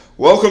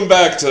Welcome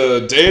back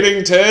to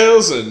Dating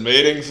Tales and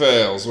Mating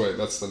Fails. Wait,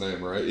 that's the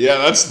name, right? Yeah,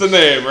 that's the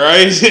name,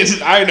 right?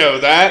 I know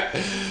that.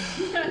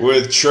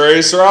 With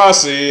Trace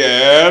Rossi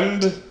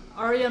and...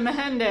 Aria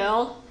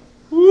Mahendale.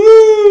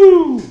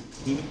 Woo!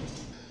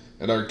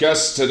 And our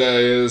guest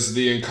today is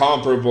the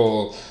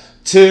incomparable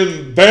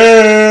Tim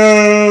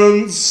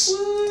Bands.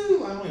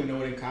 Woo! I don't even know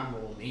what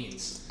incomparable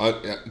means.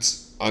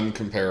 It's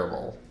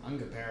uncomparable.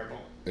 Uncomparable.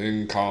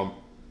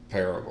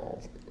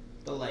 Incomparable.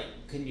 But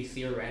couldn't you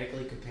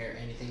theoretically compare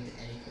anything to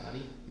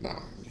anybody? No,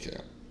 you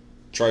can't.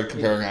 Try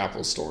comparing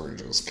apples to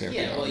oranges. Can't be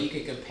done. Yeah, well, you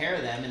could compare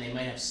them, and they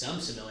might have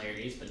some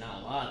similarities, but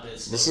not a lot. But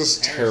it's still This is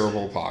comparison.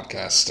 terrible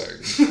podcasting.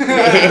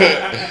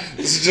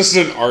 This is just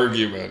an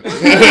argument.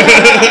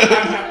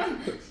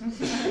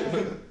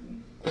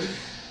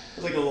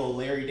 It's like a little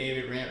Larry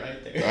David rant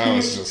right there.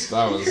 This is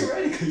gonna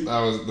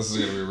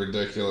be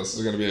ridiculous. This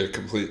is gonna be a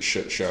complete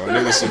shit show. I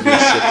knew this would be a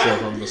shit show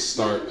from the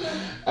start.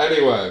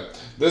 Anyway,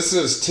 this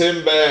is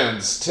Tim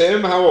Bands.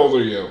 Tim, how old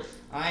are you?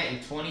 I am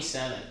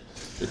 27.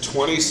 You're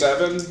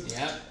 27?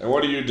 Yep. And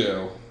what do you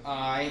do?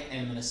 I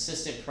am an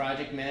assistant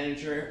project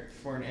manager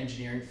for an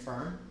engineering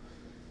firm,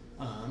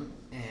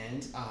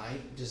 and I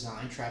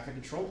design traffic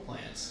control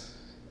plans.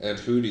 And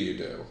who do you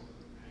do?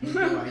 Who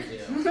do I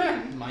do?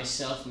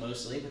 Myself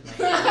mostly, with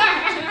my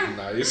hair.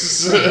 Nice.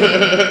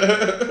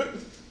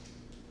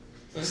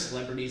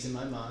 Celebrities in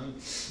my mind.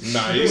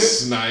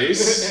 Nice.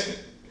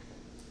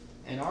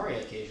 And Aria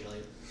occasionally.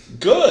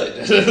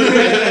 Good.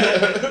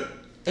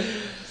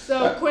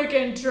 So, quick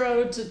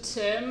intro to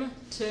Tim.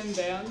 Tim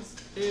Bands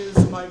is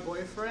my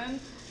boyfriend.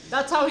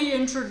 That's how he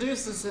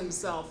introduces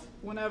himself.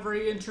 Whenever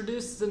he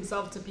introduces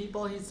himself to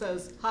people, he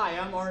says, "Hi,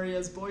 I'm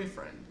Aria's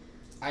boyfriend."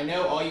 I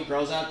know all you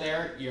girls out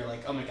there, you're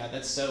like, oh my god,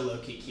 that's so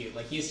low-key cute.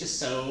 He's just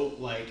so,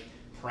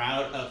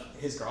 proud of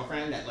his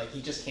girlfriend that,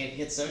 he just can't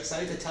get so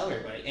excited to tell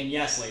everybody. And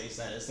yes, ladies,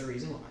 that is the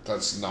reason why.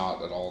 That's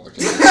not at all the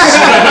case.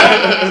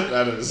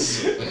 That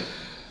is...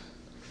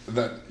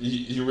 That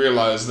you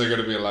realize they're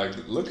going to be like,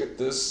 look at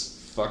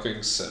this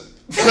fucking simp.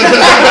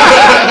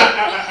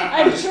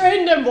 I've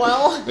trained him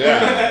well.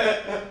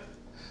 Yeah.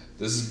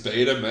 This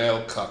beta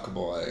male cuck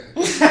boy.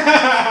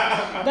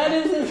 That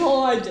is his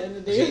whole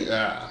identity.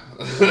 Yeah.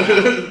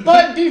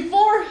 But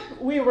before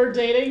we were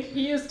dating,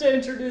 he used to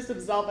introduce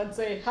himself and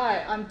say,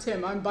 "Hi, I'm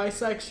Tim, I'm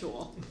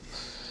bisexual."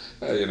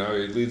 He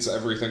leads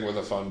everything with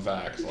a fun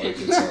fact. I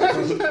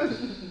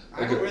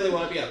don't really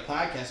want to be on a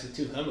podcast with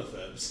two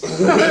homophobes.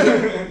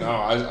 No,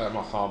 I'm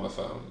a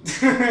homophobe.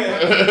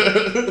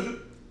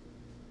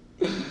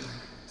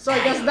 So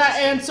I guess that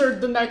answered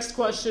the next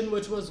question,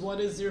 which was, what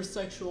is your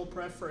sexual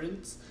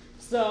preference?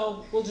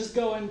 So we'll just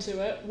go into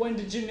it. When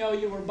did you know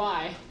you were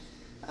bi?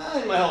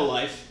 In my whole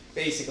life,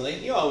 basically.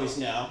 You always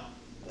know.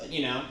 But,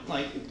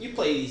 you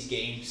play these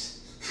games.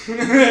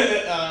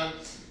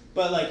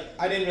 But,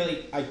 I didn't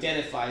really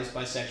identify as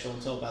bisexual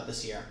until about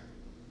this year.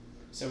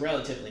 So,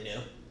 relatively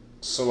new.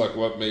 So,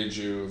 what made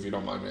you, if you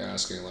don't mind me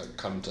asking,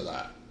 come to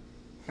that?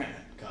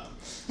 Come.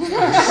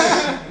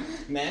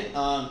 Men?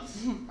 I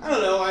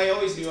don't know. I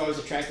always knew I was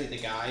attracted to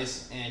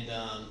guys, and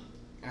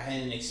I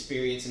had an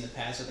experience in the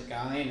past with a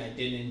guy, and I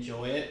didn't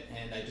enjoy it,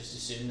 and I just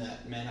assumed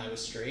that meant I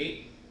was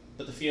straight.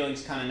 But the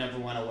feelings kind of never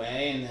went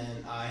away, and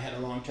then I had a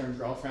long-term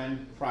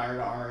girlfriend prior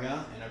to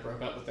Aria, and I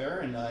broke up with her,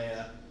 and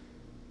I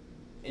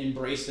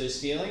embraced those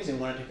feelings and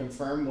wanted to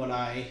confirm what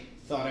I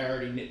thought I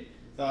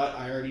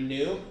already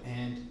knew,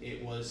 and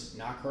it was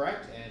not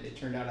correct, and it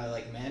turned out I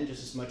like men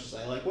just as much as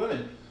I like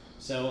women.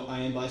 So I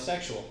am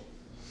bisexual.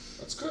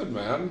 That's good,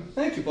 man.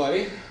 Thank you,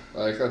 buddy.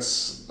 It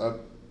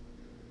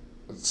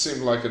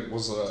seemed like it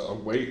was a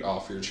weight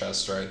off your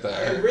chest right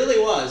there. It really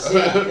was,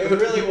 yeah. It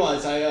really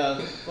was.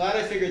 Glad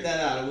I figured that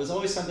out. It was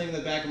always something in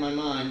the back of my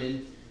mind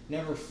and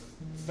never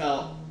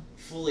felt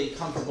fully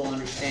comfortable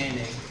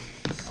understanding.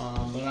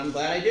 But I'm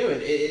glad I do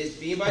it.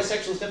 Being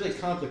bisexual is definitely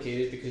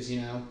complicated because,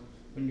 I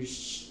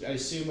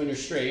assume when you're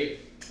straight,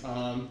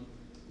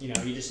 you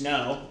just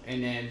know.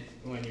 And then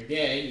when you're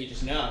gay, you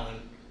just know.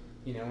 And,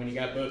 when you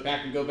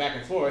go back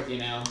and forth,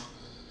 it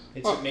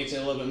makes it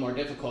a little bit more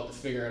difficult to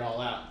figure it all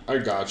out. I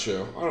got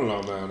you. I don't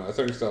know, man. I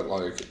think that,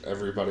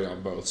 everybody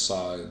on both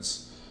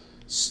sides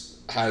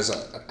has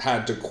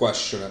had to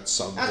question at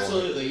some point.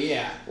 Absolutely,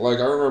 yeah. I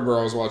remember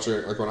I was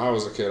watching, when I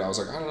was a kid, I was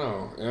like, I don't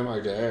know, am I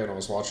gay? And I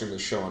was watching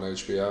this show on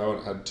HBO,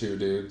 and it had two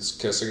dudes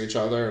kissing each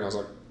other, and I was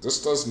like,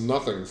 this does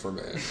nothing for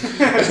me.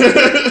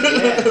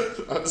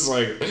 I was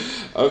like,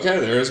 okay,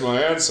 there's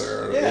my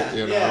answer.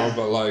 Yeah,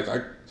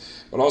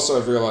 But also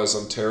I've realized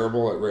I'm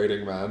terrible at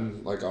rating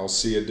men. I'll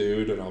see a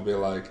dude, and I'll be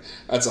like,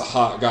 that's a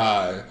hot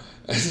guy.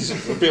 And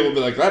people will be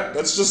like,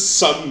 that's just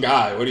some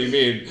guy. What do you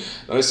mean?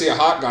 And I see a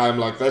hot guy, I'm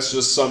like, that's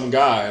just some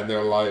guy. And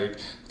they're like,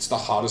 it's the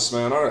hottest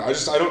man on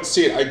earth. I don't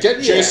see it. I get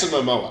Jason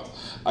Momoa.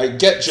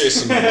 That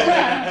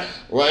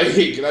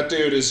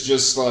dude is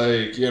just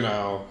He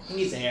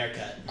needs a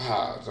haircut.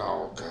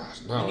 Oh, God.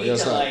 No, you need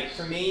to,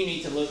 for me, you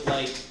need to look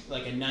like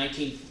a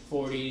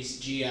 1940s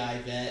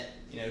GI vet.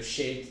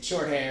 Shaved,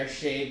 short hair,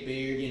 shaved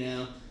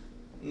beard,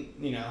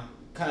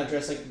 kind of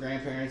dress like the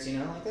grandparents,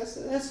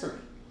 that's for me.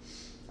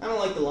 I don't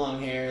like the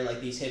long hair,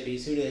 like these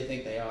hippies. Who do they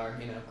think they are?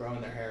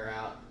 Growing their hair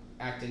out,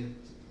 acting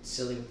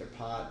silly with their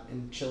pot,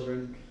 and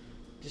children,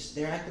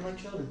 they're acting like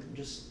children.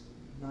 Just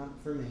not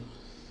for me.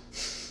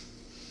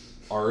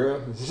 Aria,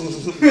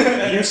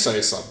 you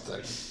say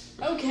something.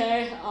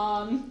 Okay.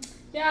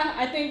 Yeah,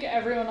 I think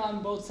everyone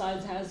on both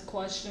sides has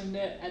questioned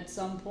it at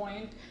some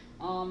point.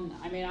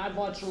 I've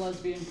watched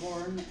lesbian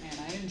porn and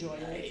I enjoy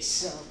it.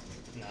 So.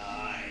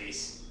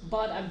 Nice.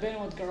 But I've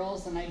been with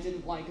girls and I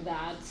didn't like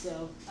that,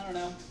 so I don't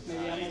know.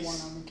 Maybe I'm a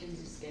 1 on the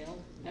Kinsey scale.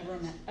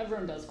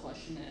 Everyone does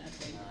question it, I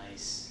think.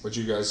 Nice. Would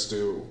you guys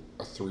do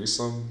a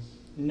threesome?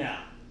 No,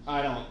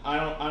 I don't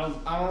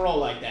roll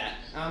like that.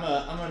 I'm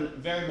a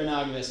very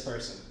monogamous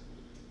person.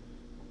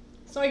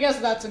 So I guess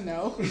that's a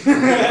no.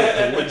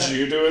 Would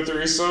you do a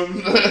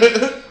threesome?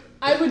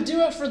 I would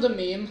do it for the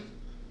meme.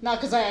 Not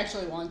because I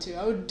actually want to.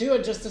 I would do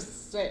it just to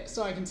say,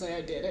 so I can say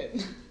I did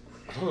it.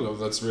 I don't know if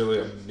that's really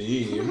a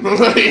meme.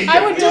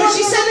 I would do it.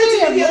 She said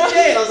it to me the other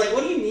day, and I was like,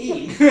 "What do you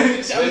mean?"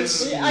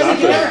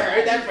 I've never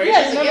heard that phrase.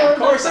 Yeah, of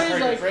course I've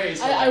heard the phrase.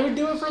 I would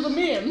do it for the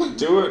meme.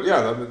 Do it,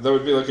 yeah. That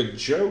would be like a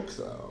joke,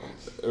 though.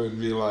 It would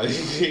be like,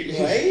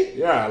 right?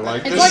 Yeah,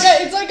 like it's this.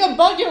 It's like a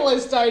bucket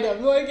list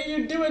item. Like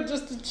you do it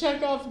just to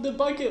check off the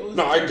bucket list.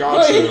 No, I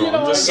got you.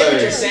 I'm just saying. I get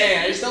what you're saying.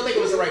 I just don't think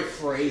it was the right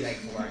phrase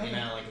for it.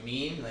 Like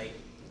meme. Like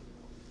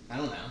I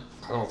don't know.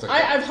 I don't think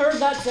I've heard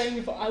that saying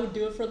before. I would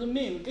do it for the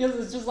meme because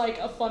it's just like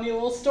a funny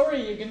little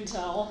story you can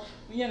tell.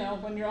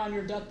 When you're on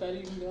your deathbed,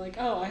 you can be like,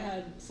 "Oh, I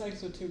had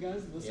sex with 2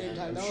 guys at the same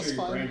time. That was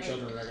fun." I'm sure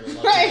your grandchildren are gonna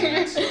love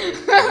that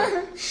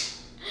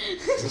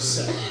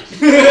story.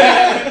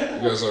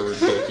 You guys are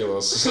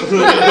ridiculous. By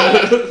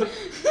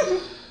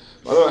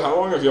the way, how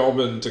long have y'all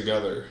been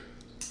together?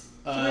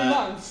 3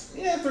 months.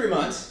 Yeah, 3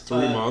 months.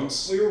 3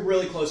 months? We were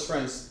really close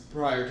friends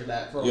prior to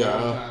that for a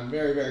long time.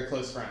 Very, very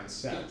close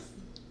friends.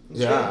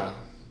 Yeah.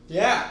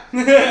 Yeah.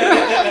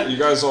 You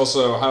guys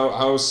also,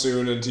 how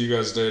soon into you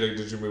guys dating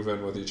did you move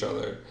in with each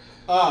other?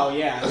 Oh,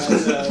 yeah.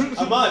 That's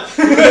a month.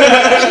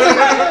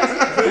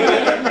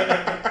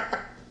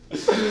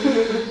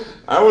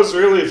 That was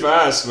really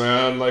fast,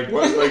 man. Like,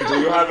 what? Like, do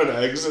you have an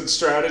exit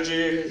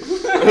strategy?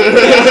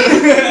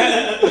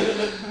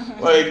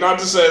 Like, not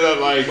to say that,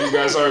 like, you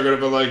guys aren't gonna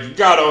be like, you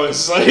got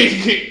always, like...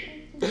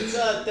 It's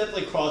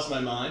definitely crossed my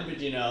mind,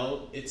 but,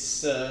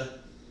 it's,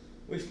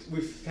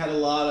 we've had a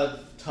lot of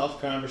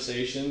tough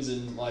conversations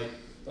and, like,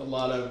 a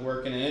lot of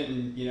work in it,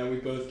 and, we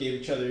both gave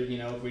each other,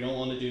 if we don't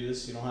want to do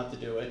this, you don't have to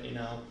do it,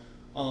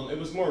 It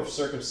was more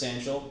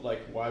circumstantial,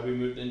 like, why we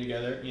moved in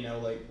together,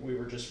 like, we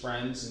were just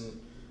friends, and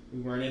we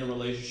weren't in a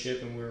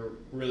relationship, and we were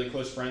really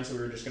close friends, so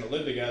we were just going to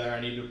live together. I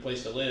needed a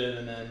place to live,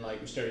 and then,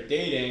 like, we started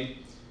dating,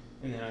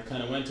 and then I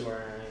kind of went to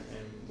her,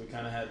 and we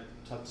kind of had a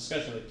tough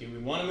discussion, like, do we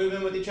want to move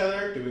in with each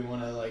other? Do we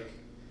want to, like,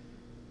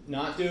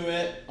 not do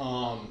it?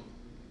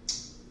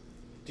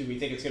 Do we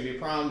think it's going to be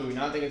a problem? Do we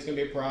not think it's going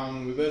to be a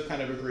problem? We both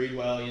kind of agreed,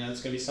 well,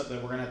 it's going to be something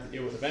that we're going to have to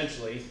deal with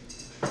eventually.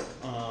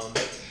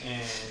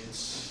 And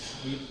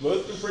we've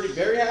both been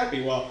very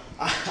happy. Well,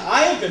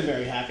 I have been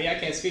very happy. I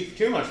can't speak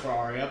too much for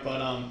Aria, but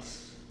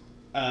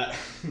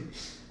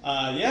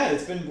yeah,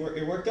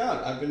 it worked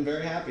out. I've been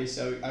very happy.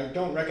 So I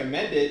don't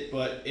recommend it,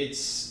 but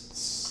it's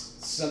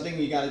something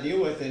you got to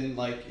deal with, and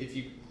like if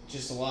you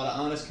just a lot of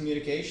honest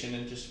communication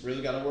and just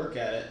really got to work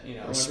at it.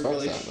 Respect every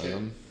relationship. That,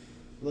 man.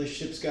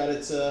 Relationship's got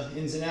its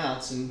ins and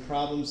outs and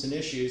problems and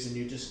issues, and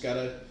you just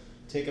gotta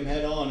take them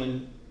head on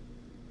and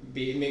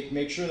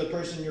make sure the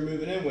person you're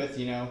moving in with,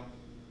 can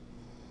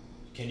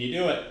you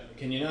do it?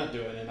 Can you not do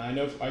it? And I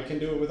know I can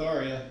do it with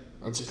Aria.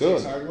 That's it just good.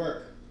 takes hard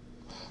work.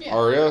 Yeah.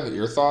 Aria,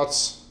 your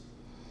thoughts?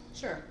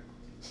 Sure.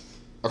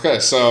 Okay,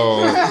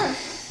 so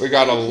we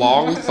got a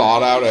long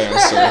thought out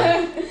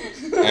answer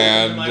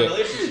and one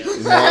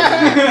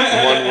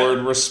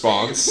word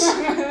response.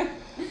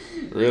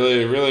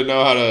 Really, really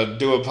know how to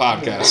do a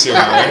podcast here.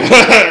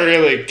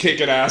 Really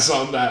kicking ass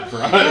on that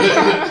front.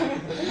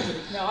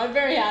 No, I'm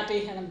very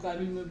happy, and I'm glad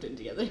we moved in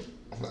together.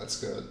 That's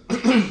good.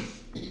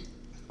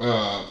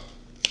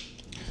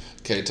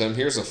 Okay, Tim,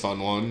 here's a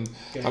fun one.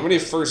 Okay. How many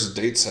first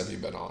dates have you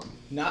been on?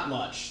 Not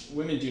much.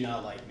 Women do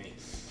not like me.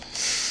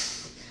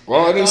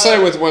 Well, I didn't say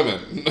with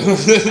women.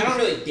 I don't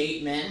really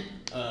date men.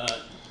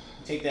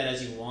 Take that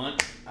as you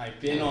want. I've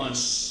been on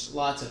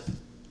lots of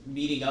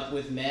meeting up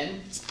with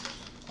men.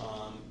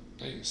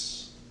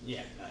 Nice.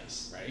 Yeah,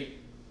 nice, right?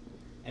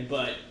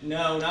 But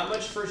no, not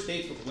much first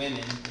dates with women,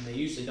 and they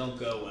usually don't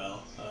go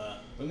well.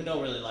 Women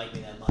don't really like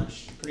me that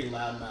much. Pretty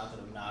loudmouth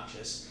and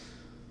obnoxious.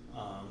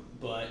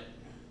 But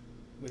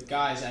with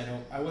guys,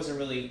 I wasn't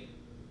really.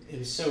 It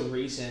was so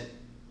recent.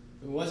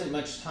 There wasn't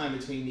much time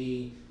between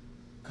me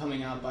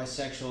coming out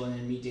bisexual and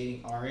then me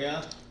dating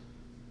Aria,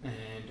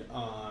 and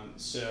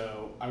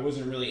so I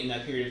wasn't really in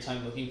that period of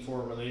time looking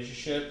for a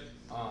relationship.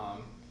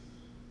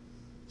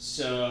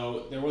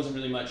 So there wasn't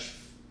really much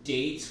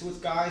dates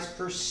with guys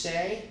per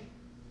se,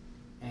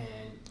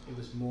 and it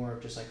was more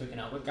of just like hooking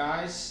up with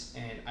guys,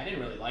 and I didn't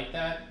really like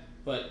that.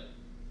 But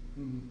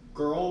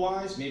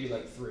girl-wise, maybe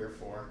like 3 or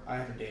 4. I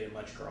haven't dated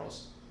much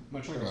girls.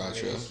 Much girls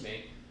gotcha. dated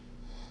me.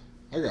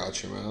 I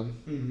got you, man.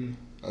 Mm-hmm.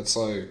 That's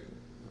like,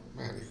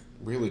 man, you're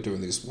really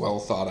doing these well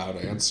thought out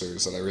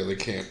answers that I really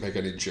can't make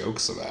any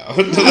jokes about.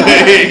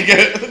 Like,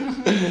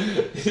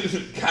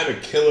 kind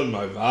of killing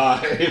my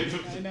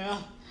vibe. I know.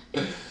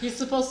 He's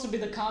supposed to be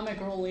the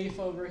comic relief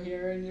over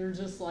here, and you're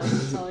just like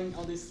telling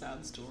all these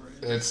sad stories.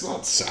 It's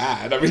not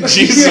sad. I mean,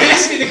 Jesus. You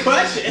asked me the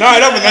question. No, I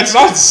know, but that's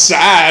not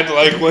sad.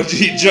 Like what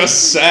he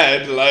just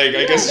said. Like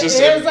I guess just.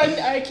 It is.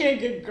 I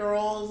can't get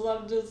girls.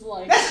 I'm just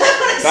like.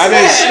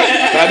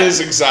 That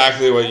is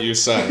exactly what you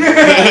said.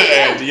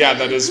 And yeah,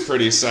 that is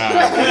pretty sad.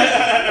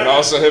 And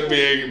also him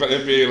being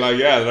like,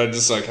 yeah, that I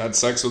just like had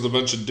sex with a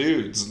bunch of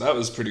dudes, and that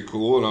was pretty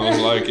cool. And I was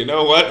like, you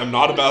know what? I'm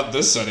not about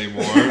this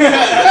anymore.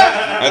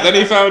 And then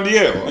he found you.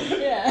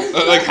 Yeah.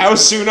 Like how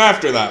soon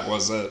after that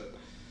was it?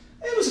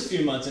 It was a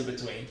few months in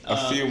between.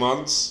 A few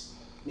months?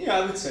 Yeah,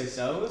 I would say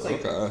so. It was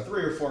like Okay.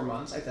 3 or 4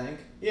 months, I think.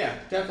 Yeah,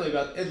 definitely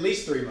about at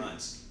least 3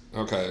 months.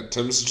 Okay,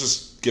 Tim's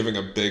just giving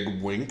a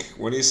big wink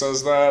when he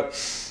says that.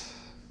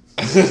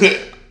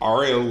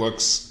 Aria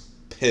looks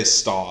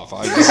pissed off.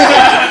 I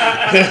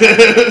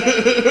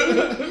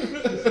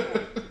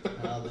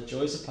The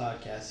joys of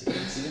podcasts, you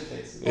can see the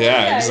faces.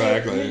 Yeah,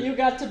 exactly. You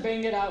got to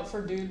bang it out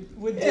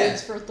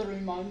dudes for 3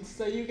 months,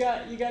 so you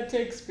got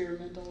to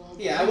experiment a little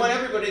bit. Yeah, I want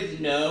everybody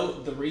to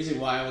know the reason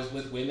why I was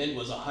with women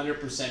was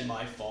 100%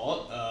 my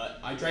fault.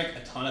 I drank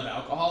a ton of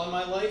alcohol in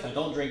my life. I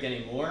don't drink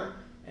anymore,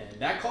 and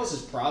that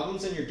causes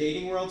problems in your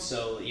dating world.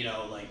 So,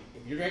 like,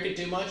 if you're drinking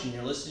too much and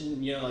you're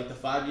listening, like the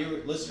 5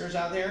 you listeners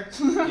out there,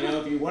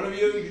 if one of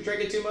you're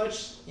drinking too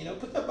much,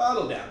 put that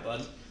bottle down,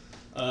 bud.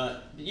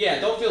 Yeah,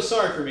 don't feel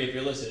sorry for me if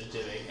you're listening to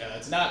me.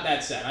 It's not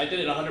that sad. I did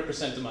it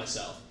 100% to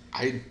myself.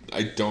 I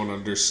don't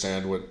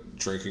understand what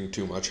drinking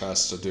too much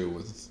has to do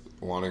with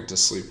wanting to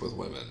sleep with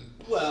women.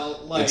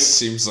 Well, like, it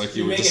seems like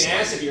you would make just an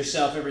ass of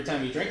yourself every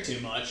time you drink too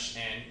much,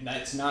 and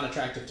that's not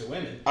attractive to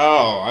women.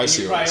 Oh, I and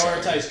see. You what you're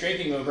saying. prioritize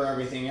drinking over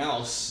everything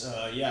else.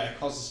 Yeah, it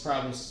causes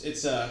problems.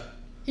 It's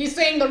He's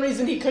saying the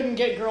reason he couldn't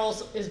get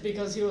girls is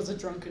because he was a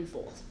drunken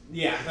fool.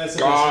 Yeah, that's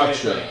the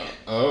best way of putting it.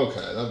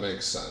 Okay, that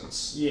makes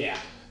sense. Yeah.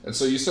 And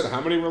so you said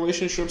how many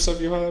relationships have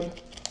you had?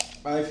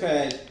 I've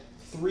had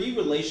 3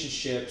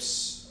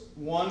 relationships.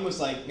 One was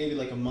maybe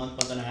a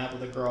month and a half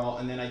with a girl,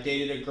 and then I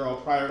dated a girl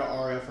prior to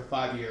Aria for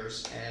 5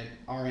 years, and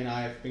Aria and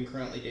I have been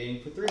currently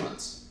dating for 3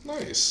 months.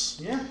 Nice.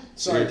 Yeah.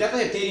 So I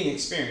definitely have dating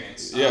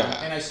experience.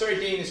 Yeah. And I started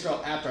dating this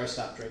girl after I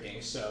stopped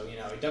drinking, so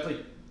I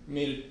definitely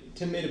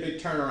Tim made a big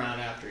turnaround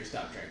after he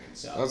stopped drinking.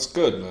 So that's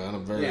good, man.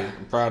 I'm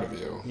proud of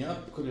you.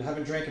 Yep. I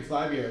haven't drank in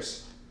 5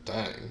 years.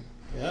 Dang.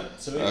 Yep.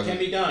 So it can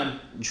be done.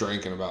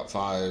 Drank in about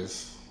 5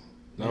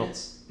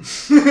 minutes.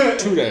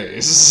 2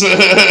 days.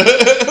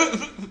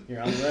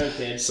 You're on the road,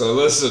 kid. So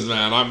listen,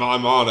 man, I'm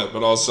on it,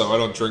 but also I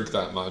don't drink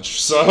that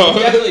much. So you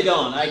definitely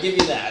don't. I give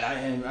you that.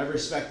 I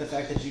respect the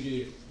fact that you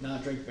do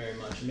not drink very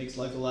much. It makes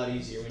life a lot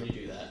easier when you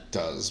do that. It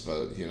does,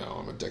 but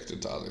I'm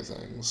addicted to other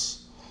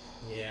things.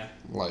 Yeah.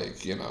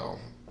 Like,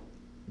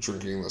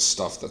 drinking the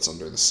stuff that's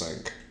under the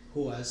sink.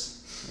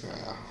 Whores.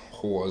 Yeah,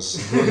 whores.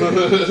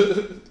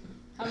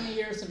 How many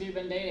years have you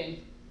been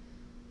dating?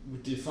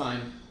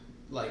 Define,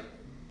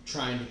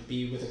 trying to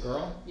be with a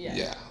girl?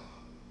 Yeah.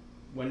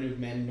 When do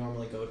men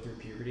normally go through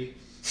puberty?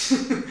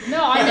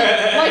 No,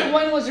 I mean,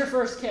 when was your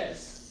first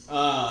kiss?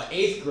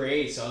 8th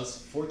grade, so I was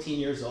 14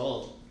 years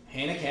old.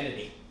 Hannah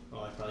Kennedy.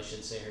 Oh, I probably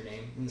shouldn't say her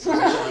name.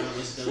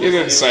 You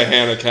didn't say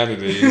Hannah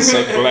Kennedy. You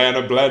said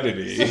Blana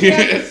Blenedy. So you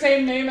have the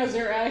same name as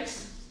your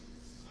ex?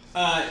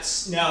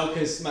 No,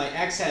 because my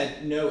ex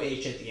had no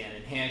H at the end,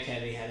 and Hannah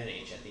Kennedy had an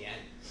H at the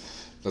end.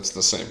 That's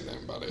the same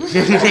name, buddy.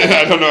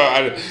 I don't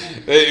know.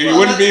 You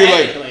wouldn't be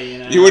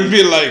like, you wouldn't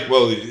be like,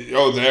 well,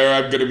 there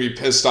I'm gonna be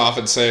pissed off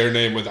and say her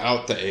name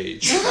without the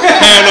H.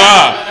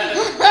 Hannah,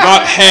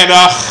 not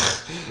Hannah.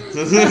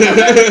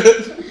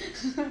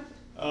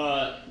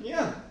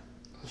 Yeah.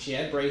 She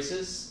had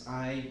braces.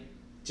 I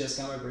just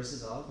got my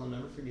braces off. I'll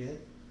never forget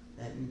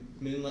that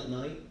moonlit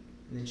night.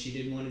 And then she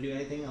didn't want to do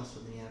anything else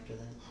with me after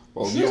that.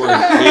 Well, if you were in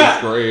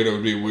 8th grade, it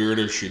would be weird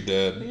if she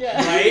did.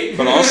 Yeah. Right?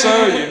 But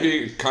also, you'd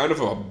be kind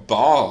of a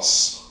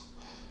boss.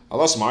 I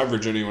lost my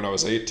virginity when I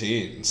was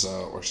 18,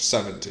 or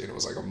 17. It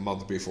was a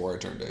month before I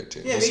turned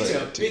 18. Yeah, me too.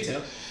 18. Me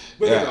too.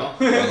 With a girl.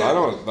 But I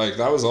don't,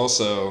 that was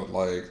also,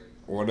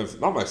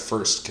 not my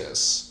first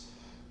kiss.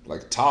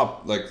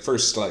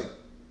 First,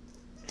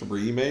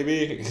 3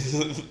 maybe.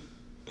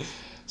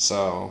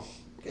 So,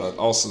 but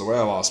also the way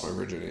I lost my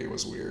virginity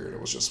was weird. It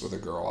was just with a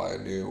girl I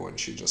knew, and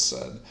she just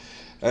said,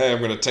 hey, I'm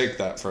going to take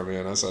that from you.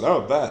 And I said,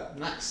 oh, bet.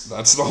 Nice.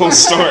 That's the whole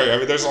story. I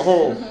mean, there's a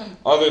whole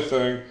other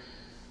thing.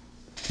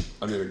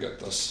 I need to get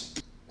this.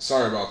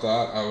 Sorry about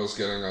that. I was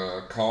getting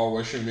a call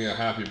wishing me a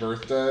happy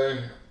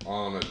birthday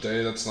on a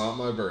day that's not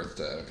my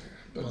birthday.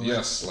 But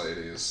yes,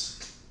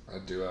 ladies, I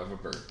do have a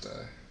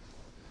birthday.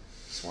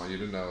 Just want you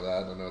to know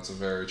that. I know it's a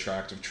very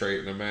attractive trait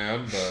in a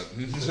man, but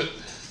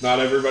not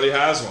everybody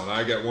has one.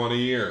 I get one a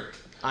year.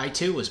 I,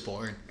 too, was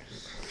born.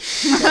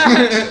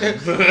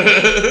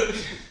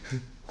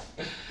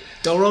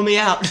 Don't roll me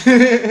out.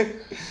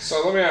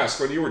 So let me ask,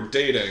 when you were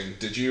dating,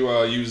 did you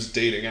use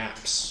dating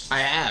apps? I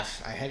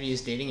have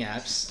used dating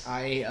apps.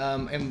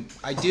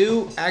 I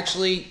do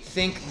actually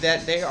think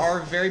that they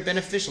are very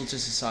beneficial to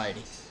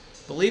society.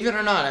 Believe it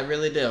or not, I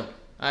really do.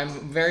 I'm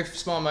a very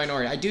small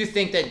minority. I do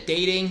think that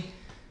dating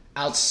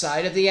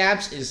outside of the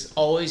apps is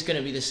always going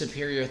to be the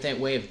superior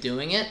way of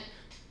doing it,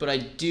 but I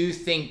do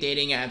think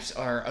dating apps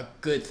are a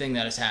good thing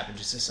that has happened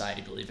to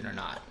society, believe it or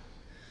not.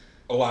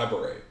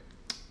 Elaborate.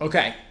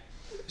 Okay,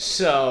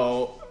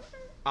 so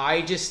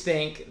I just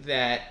think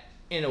that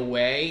in a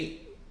way,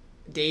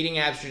 dating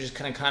apps are just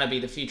going to kind of be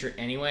the future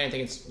anyway. I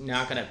think it's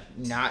not going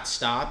to not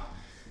stop.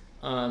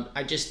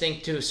 I just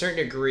think to a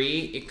certain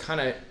degree, it kind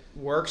of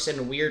works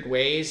in weird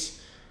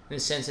ways in the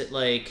sense that,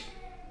 like,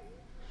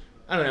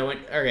 I don't know.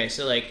 Okay,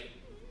 so, like,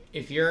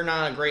 if you're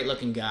not a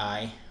great-looking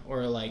guy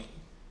or, like,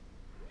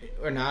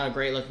 or not a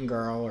great-looking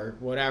girl or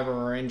whatever,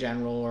 or in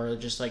general, or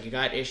just, like, you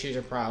got issues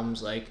or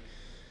problems, like,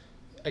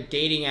 a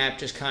dating app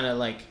just kind of,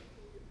 like,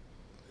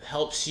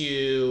 helps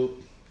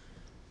you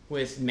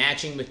with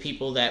matching with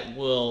people that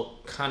will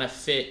kind of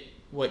fit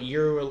what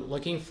you're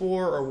looking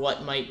for or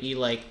what might be,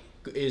 like,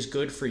 is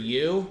good for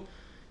you,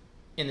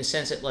 in the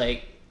sense that,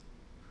 like,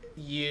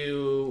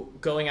 you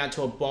going out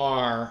to a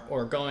bar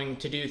or going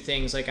to do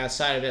things, like,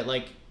 outside of it,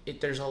 like,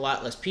 there's a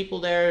lot less people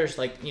there. There's,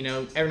 like, you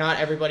know, not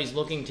everybody's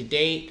looking to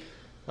date.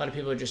 A lot of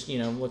people are just, you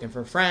know, looking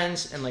for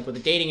friends. And, like, with a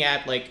dating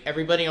app, like,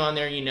 everybody on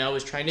there, you know,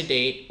 is trying to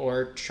date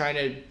or trying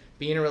to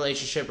be in a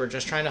relationship or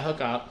just trying to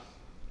hook up.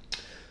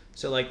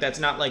 So, like, that's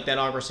not, like, that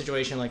awkward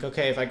situation. Like,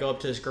 okay, if I go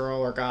up to this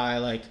girl or guy,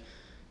 like,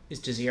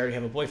 does he already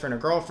have a boyfriend or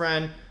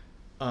girlfriend?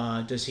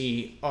 Does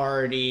he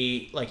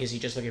already, like, is he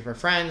just looking for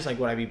friends? Like,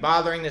 would I be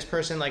bothering this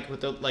person? Like,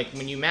 with the, like,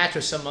 when you match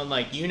with someone,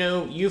 like, you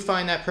know, you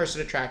find that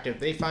person attractive,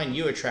 they find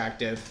you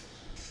attractive.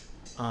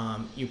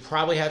 You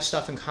probably have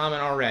stuff in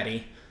common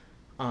already.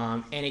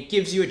 And it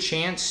gives you a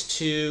chance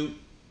to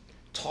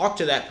talk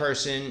to that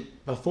person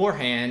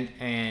beforehand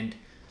and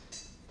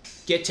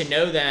get to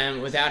know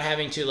them without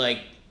having to, like,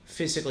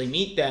 physically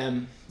meet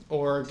them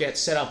or get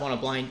set up on a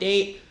blind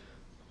date.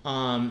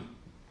 And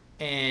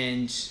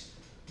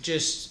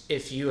just,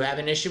 if you have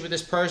an issue with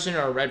this person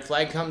or a red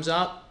flag comes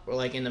up, or,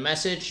 like, in the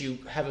message, you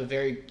have a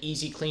very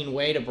easy, clean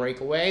way to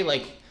break away.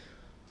 Like,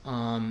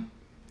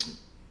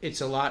 it's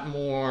a lot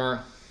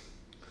more,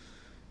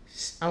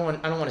 I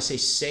don't want to say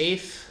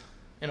safe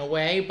in a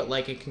way, but,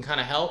 like, it can kind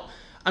of help.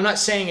 I'm not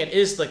saying it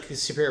is, like, a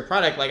superior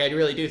product. Like, I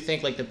really do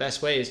think, like, the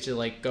best way is to,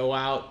 like, go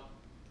out,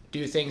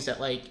 do things that,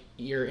 like,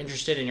 you're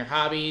interested in, your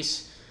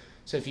hobbies.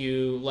 So if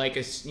you like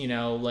if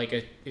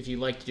you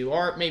like to do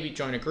art, maybe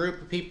join a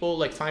group of people,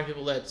 like, find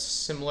people that's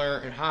similar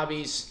in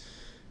hobbies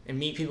and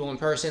meet people in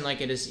person. Like,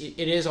 it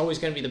is always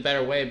going to be the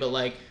better way, but,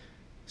 like,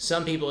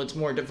 some people it's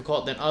more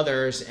difficult than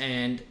others,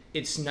 and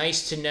it's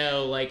nice to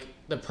know, like,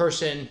 the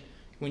person,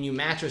 when you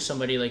match with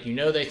somebody, like, you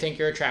know, they think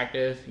you're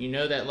attractive, you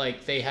know that,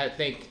 like,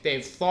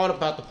 they've thought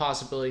about the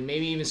possibility,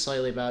 maybe even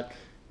slightly, about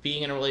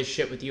being in a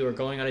relationship with you or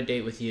going on a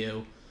date with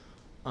you,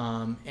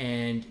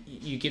 and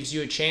it gives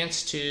you a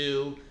chance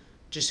to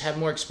just have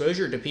more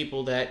exposure to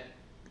people that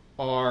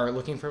are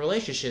looking for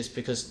relationships,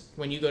 because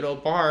when you go to a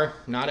bar,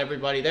 not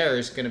everybody there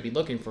is going to be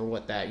looking for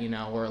what that, you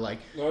know, or, like...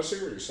 No, I see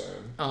what you're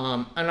saying.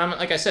 And I'm,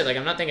 like I said, like,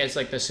 I'm not thinking it's,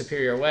 like, the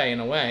superior way in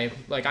a way.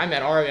 Like, I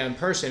met Aria in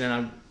person, and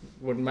I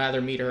would rather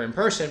meet her in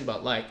person,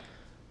 but, like,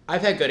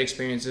 I've had good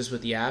experiences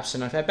with the apps,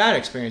 and I've had bad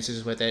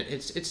experiences with it.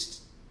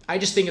 I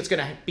just think it's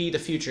going to be the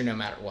future no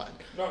matter what.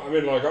 No, I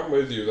mean, like, I'm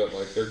with you that,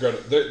 like,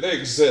 they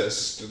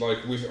exist.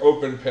 Like, we've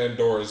opened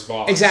Pandora's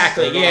box.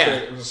 Exactly,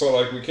 yeah. So,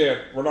 like,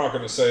 we're not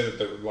going to say that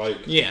they're, like...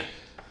 Yeah.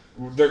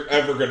 They're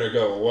ever going to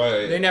go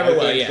away. They never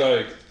will, yeah.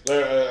 Like,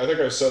 I think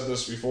I've said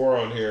this before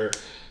on here,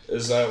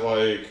 is that,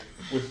 like,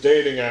 with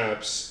dating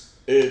apps,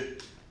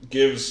 it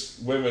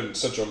gives women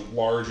such a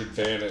large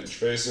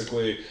advantage.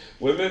 Basically,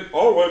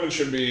 all women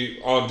should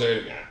be on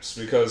dating apps,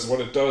 because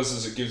what it does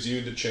is it gives you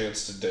the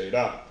chance to date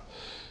up.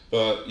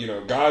 But, you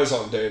know, guys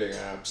on dating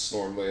apps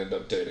normally end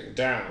up dating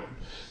down,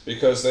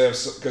 because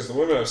the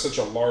women have such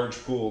a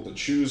large pool to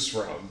choose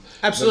from.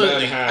 Absolutely, the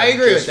men have I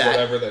agree just with that.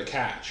 Whatever they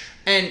catch.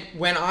 And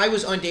when I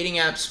was on dating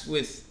apps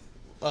with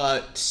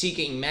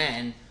seeking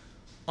men,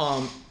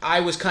 I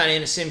was kind of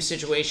in the same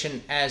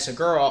situation as a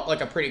girl, like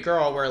a pretty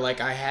girl, where,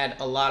 like, I had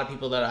a lot of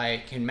people that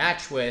I can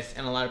match with,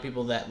 and a lot of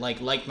people that, like,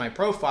 liked my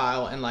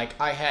profile, and, like,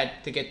 I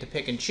had to get to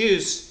pick and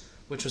choose,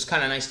 which was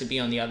kind of nice to be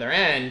on the other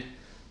end.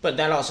 But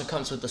that also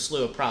comes with a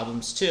slew of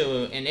problems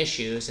too, and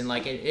issues, and,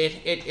 like,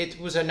 it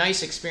was a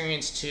nice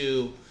experience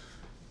to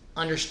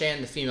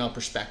understand the female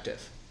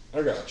perspective.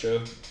 I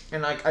gotcha.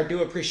 And, like, I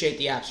do appreciate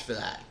the apps for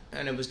that,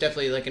 and it was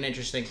definitely, like, an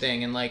interesting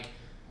thing, and, like,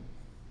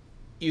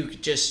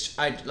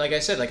 like I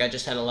said, like, I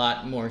just had a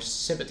lot more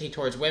sympathy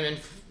towards women,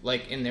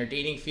 like, in their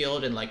dating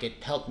field, and, like,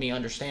 it helped me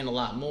understand a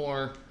lot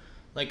more,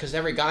 like, because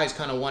every guy's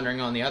kind of wondering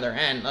on the other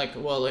end, like,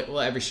 well,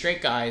 every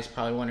straight guy is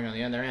probably wondering on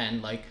the other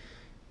end, like,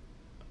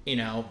 you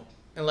know,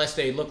 unless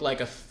they look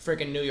like a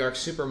freaking New York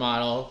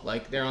supermodel,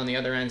 like they're on the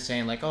other end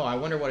saying like, oh, I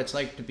wonder what it's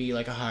like to be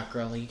like a hot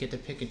girl. Like, you get to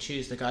pick and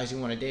choose the guys you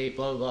want to date,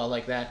 blah, blah, blah,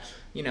 like that.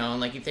 You know,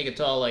 and like you think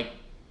it's all like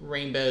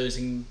rainbows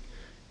and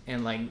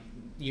like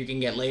you can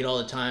get laid all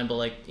the time, but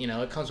like, you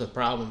know, it comes with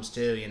problems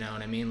too, you know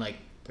what I mean? Like,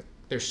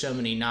 there's so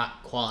many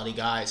not quality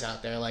guys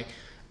out there. Like,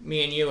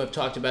 me and you have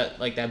talked about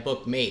like that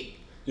book Mate.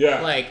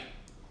 Yeah. Like,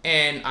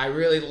 and I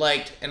really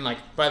liked, and like,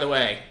 by the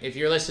way, if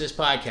you're listening to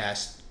this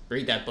podcast,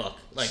 read that book.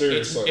 Like,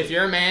 seriously. if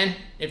you're a man,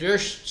 if you're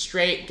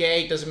straight,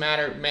 gay, doesn't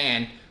matter,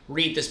 man,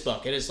 read this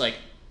book. It is like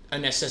a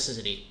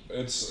necessity.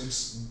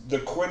 It's the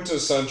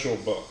quintessential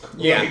book.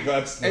 Yeah. Like,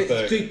 that's the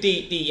thing.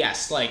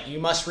 Yes, like, you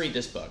must read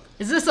this book.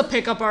 Is this a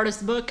pickup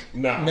artist book?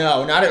 No.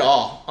 No, not at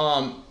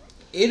all.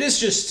 It is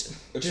just...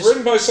 It's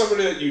written by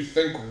somebody that you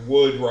think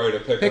would write a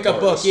pickup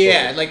book, artist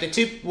yeah. Like,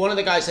 one of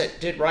the guys that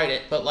did write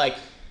it, but like,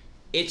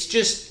 it's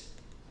just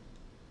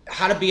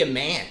how to be a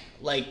man.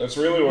 Like, that's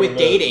really what with it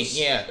dating, is.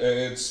 yeah.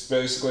 It's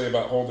basically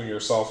about holding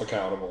yourself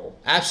accountable.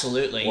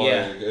 Absolutely, like,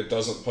 yeah. It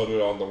doesn't put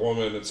it on the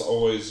woman. It's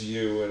always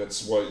you, and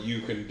it's what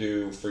you can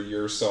do for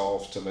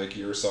yourself to make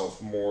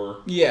yourself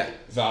more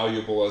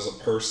valuable as a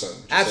person.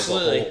 Just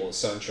absolutely. As a whole,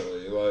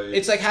 essentially. Like,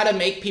 it's like how to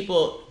make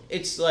people...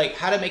 It's like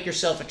how to make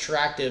yourself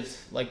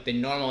attractive, like the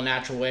normal,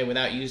 natural way,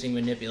 without using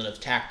manipulative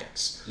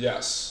tactics.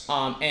 Yes.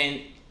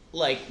 And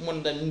like one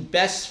of the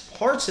best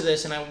parts of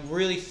this, and I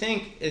really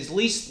think is at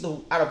least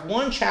out of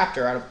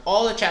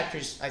all the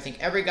chapters, I think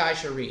every guy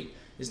should read,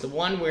 is the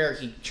one where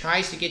he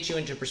tries to get you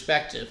into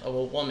perspective of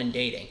a woman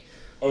dating,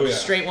 a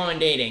straight woman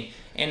dating.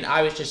 And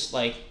I was just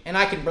like, and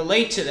I could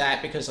relate to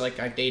that because like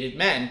I've dated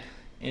men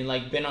and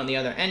like been on the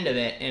other end of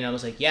it, and I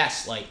was like,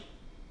 yes, like.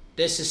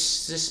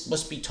 This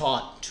must be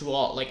taught to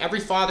all. Like, every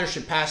father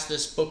should pass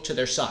this book to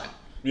their son.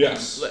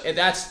 Yes. And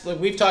that's, like,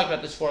 we've talked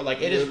about this before.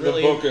 Like, it is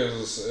really... The book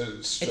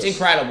is... It's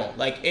incredible.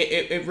 Like,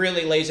 it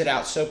really lays it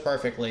out so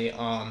perfectly.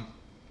 But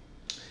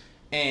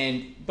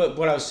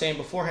what I was saying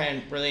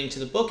beforehand relating to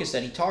the book is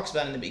that he talks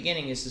about in the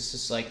beginning is this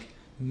is like,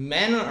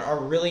 men are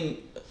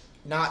really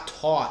not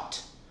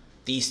taught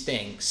these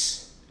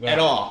things at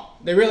all.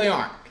 They really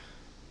aren't.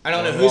 I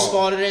don't know whose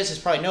fault it is. It's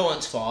probably no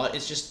one's fault.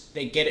 It's just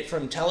they get it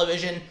from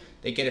television.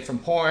 They get it from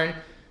porn.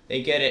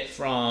 They get it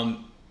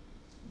from,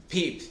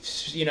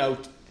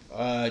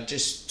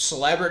 just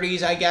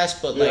celebrities, I guess.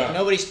 But like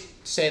nobody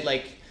said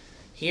like,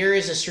 here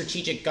is a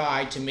strategic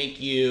guide to make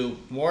you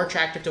more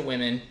attractive to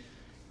women,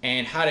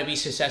 and how to be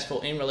successful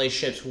in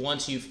relationships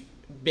once you've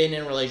been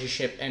in a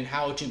relationship, and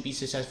how to be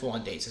successful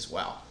on dates as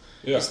well.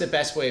 Yeah. It's the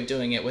best way of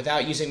doing it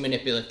without using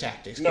manipulative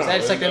tactics. Because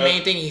that's like the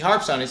main thing he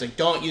harps on is like,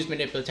 don't use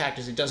manipulative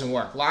tactics. It doesn't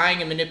work. Lying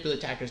and manipulative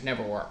tactics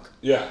never work.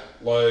 Yeah,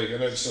 like,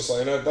 and it's just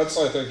like, and that's,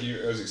 I think,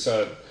 as you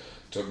said,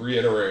 to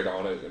reiterate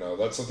on it,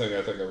 that's the thing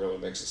I think that really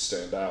makes it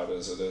stand out,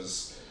 is it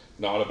is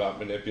not about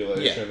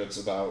manipulation. Yeah.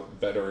 It's about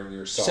bettering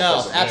yourself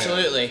as a man.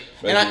 Absolutely.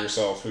 Making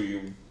yourself who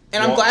you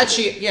and I'm glad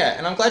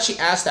she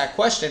asked that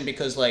question,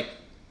 because like,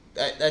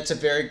 that's a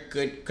very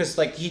good, because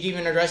like he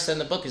even addressed it in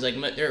the book. He's like,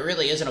 there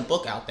really isn't a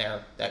book out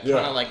there that kind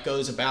of like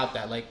goes about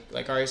that.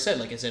 Like Aria said,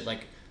 like, is it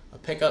like a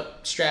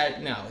pickup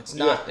strategy? No, it's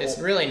not. It's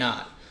really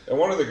not. And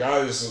one of the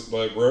guys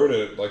like wrote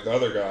it. Like, the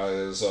other guy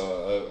is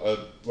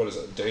a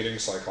dating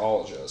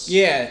psychologist.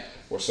 Yeah.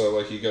 So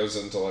like he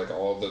goes into like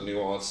all the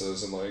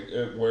nuances and like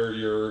where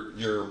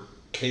your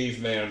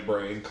caveman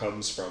brain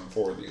comes from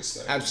for these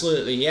things.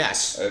 Absolutely,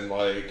 yes. And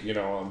like,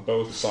 on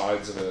both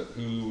sides of it,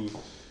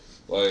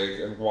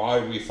 and why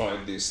we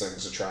find these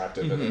things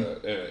attractive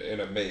in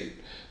a mate.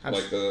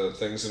 Like the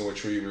things in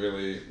which we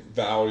really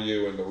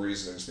value and the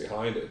reasonings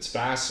behind it. It's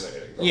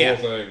fascinating. The whole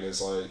thing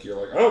is like, you're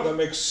like, oh, that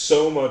makes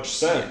so much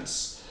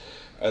sense.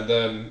 Yeah. And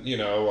then,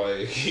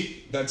 I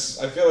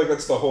feel like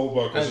that's the whole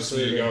book, is just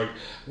me going,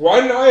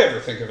 why didn't I ever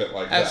think of it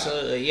like that?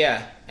 Absolutely,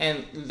 yeah.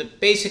 And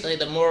basically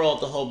the moral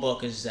of the whole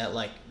book is that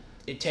like,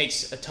 it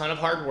takes a ton of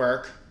hard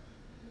work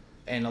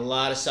and a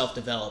lot of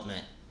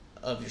self-development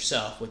of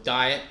yourself with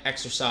diet,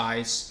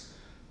 exercise,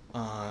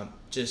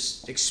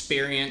 just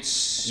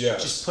experience,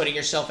 just putting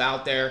yourself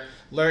out there,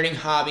 learning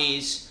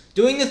hobbies,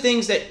 doing the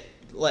things that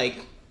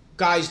like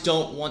guys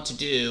don't want to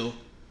do,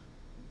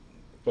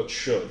 but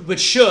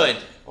should.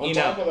 On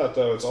top of that,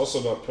 though, it's also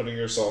about putting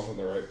yourself in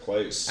the right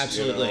place.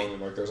 Absolutely.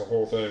 And like, there's a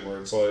whole thing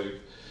where it's like,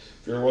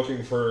 if you're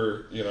looking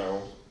for,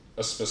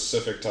 a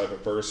specific type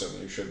of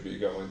person, you should be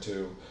going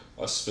to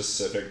a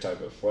specific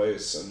type of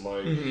place, and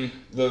like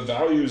the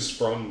values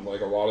from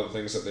like a lot of the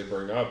things that they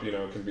bring up,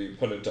 can be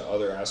put into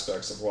other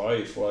aspects of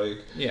life. Like,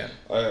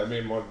 I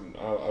mean, when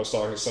I was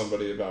talking to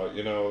somebody about,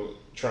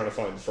 trying to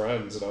find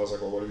friends, and I was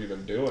like, well, what have you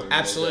been doing?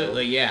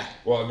 Absolutely,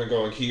 well, I've been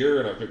going here,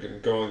 and I've been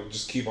going,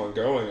 just keep on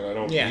going, and I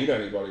don't meet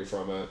anybody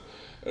from it.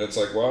 And it's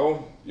like,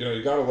 well,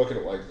 you got to look at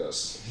it like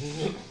this.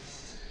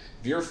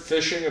 If you're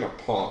fishing in a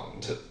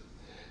pond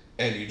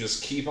and you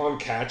just keep on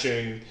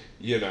catching,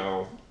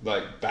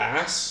 like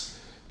bass,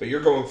 but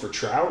you're going for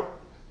trout,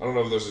 I don't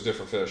know if those are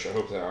different fish. I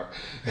hope they are.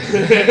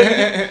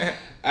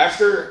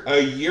 After a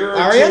year or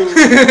Aria? two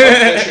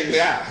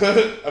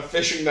of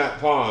fishing that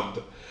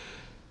pond,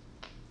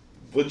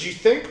 would you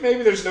think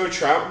maybe there's no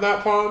trout in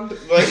that pond?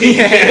 Like,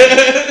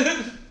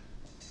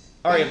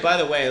 Aria, by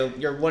the way,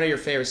 you're one of your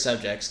favorite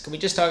subjects. Can we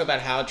just talk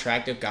about how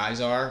attractive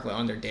guys are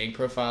on their dating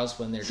profiles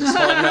when they're just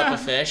holding up a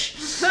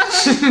fish?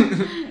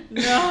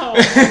 No.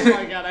 Oh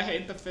my god, I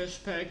hate the fish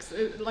pics.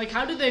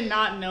 How do they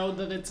not know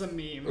that it's a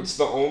meme? it's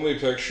the only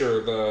picture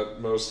that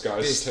most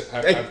guys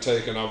have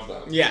taken of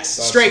them. Yes,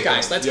 That's straight the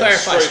guys. thing. Let's Yeah,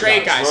 clarify.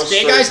 Straight guys. Most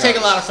Straight guys take a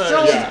lot of So,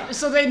 photos. Yeah.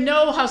 so they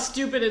know how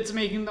stupid it's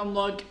making them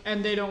look,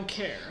 and they don't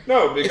care.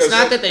 No, because It's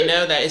not that they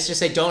know that. It's just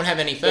they don't have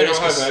any They photos.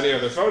 don't have any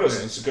other photos.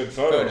 And it's a good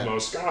photo of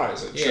most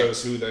guys. It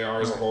shows who they are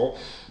as a whole.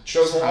 It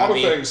shows a lot of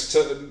things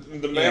to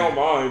the male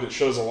mind. It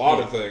shows a lot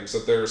of things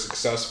that they're a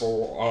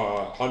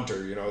successful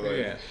hunter. You know,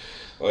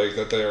 like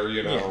that they're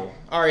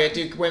Aria,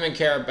 do women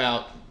care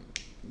about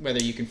whether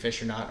you can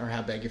fish or not, or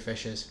how big your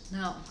fish is?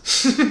 No.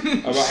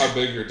 about how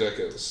big your dick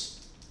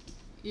is.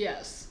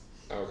 Yes.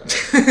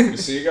 Okay. You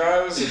see,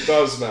 guys, it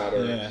does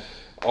matter. Yeah.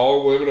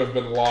 All women have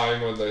been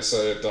lying when they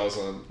say it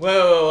doesn't.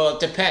 Well,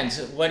 it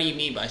depends. What do you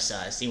mean by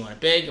size? Do you want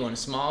it big? Do you want it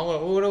small?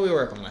 What are we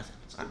working with?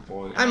 Good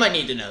point. I might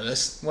need to know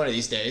this one of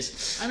these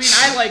days. I mean,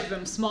 I like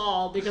them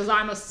small because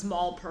I'm a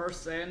small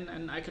person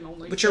and I can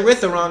only. But you're with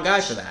the wrong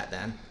guy for that,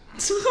 then.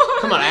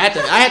 Come on, I had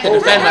to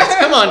defend myself.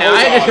 Come on now.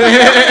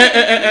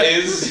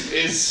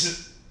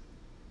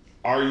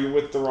 Are you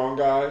with the wrong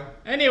guy?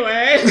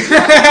 Anyway.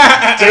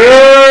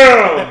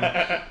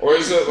 Damn! Or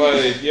is it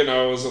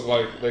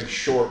like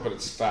short but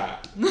it's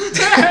fat?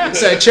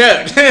 So a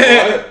chode.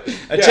 What?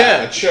 A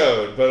a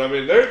chode. But I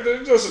mean,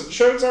 they're just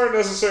chodes aren't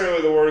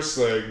necessarily the worst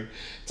thing.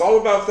 It's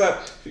all about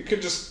that. If you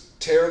could just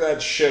tear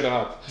that shit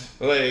up,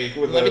 like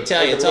with Let me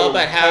tell you, it's all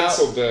about how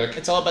pencil dick.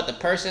 it's all about the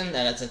person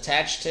that it's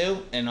attached to,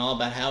 and all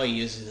about how he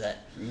uses it.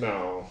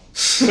 No,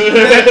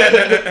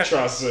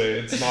 trust me,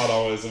 it's not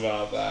always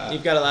about that.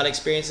 You've got a lot of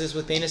experiences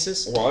with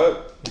penises.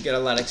 What? You got a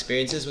lot of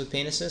experiences with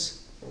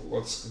penises.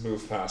 Let's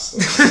move past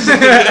this.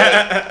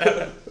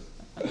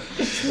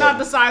 It's not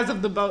the size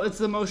of the boat, it's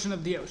the motion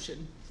of the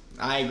ocean.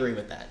 I agree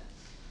with that.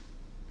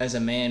 As a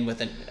man So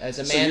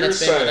that's you're been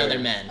saying, with other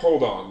men.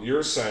 Hold on,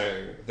 you're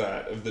saying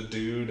that if the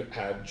dude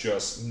had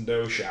just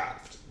no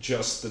shaft,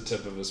 just the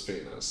tip of his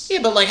penis.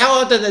 Yeah, but how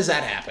often does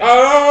that happen?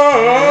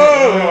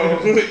 Oh,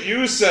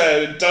 you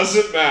said it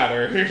doesn't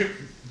matter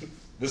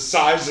the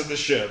size of the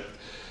ship,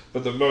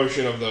 but the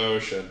motion of the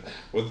ocean.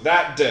 With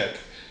that dick,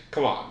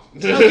 come on.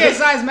 Okay,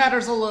 size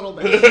matters a little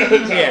bit.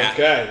 Yeah.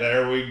 Okay,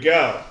 there we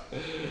go.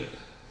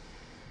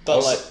 But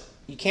Also-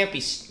 you can't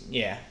be.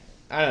 Yeah,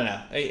 I don't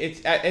know.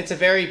 It's a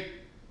very.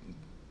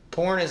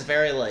 Porn is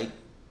very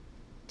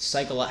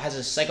has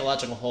a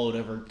psychological hold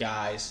over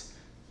guys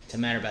to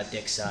matter about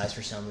dick size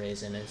for some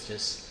reason. It's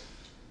just.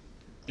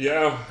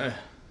 Yeah.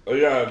 Oh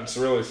yeah, it's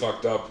really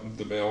fucked up,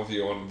 the male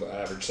view on the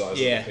average size of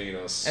the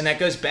penis. And that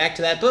goes back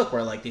to that book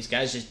where these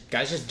guys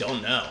just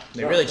don't know.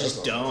 They really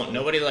just don't.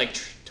 Nobody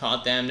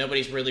taught them.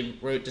 Nobody's really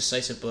wrote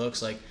decisive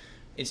books.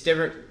 It's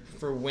different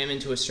for women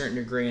to a certain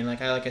degree. And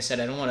like I said,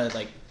 I don't want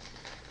to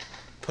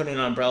put an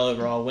umbrella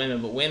over all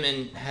women, but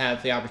women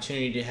have the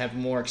opportunity to have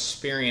more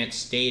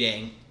experience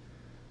dating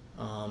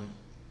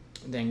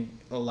than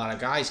a lot of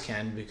guys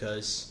can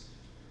because.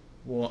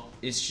 Well,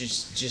 it's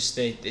just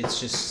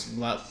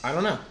I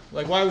don't know.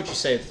 Why would you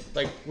say?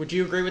 Would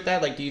you agree with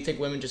that? Do you think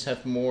women just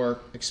have more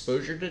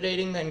exposure to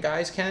dating than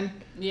guys can?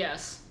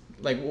 Yes.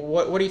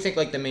 What do you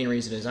think? The main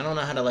reason is? I don't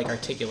know how to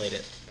articulate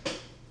it.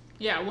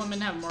 Yeah, women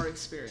have more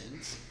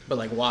experience.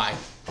 But why?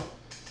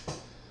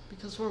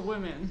 Because we're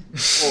women.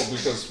 Well,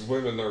 because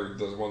women are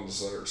the ones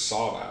that are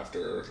sought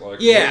after.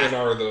 Yeah. Women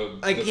are the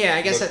I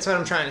guess that's what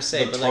I'm trying to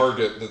say. The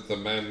target that the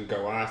men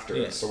go after.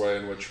 Yeah. It's the way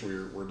in which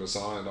we're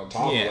designed. On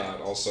top of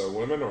that, also,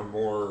 women are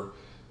more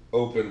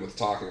open with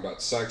talking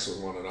about sex with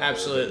one another.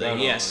 Absolutely, than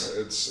men yes.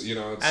 are. It's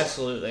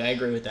Absolutely, I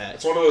agree with that.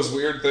 It's one of those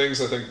weird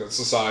things I think that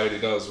society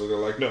does, where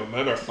they're no,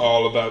 men are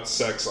all about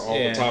sex all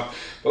the time.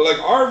 But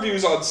our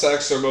views on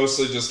sex are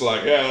mostly just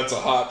yeah, that's a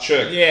hot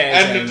chick.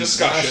 Yeah, end of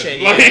discussion.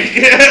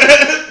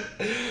 Yeah.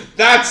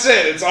 That's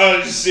it. It's all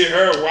you see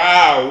her.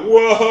 Wow.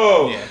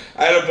 Whoa. Yeah.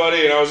 I had a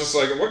buddy, and I was just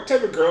what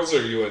type of girls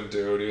are you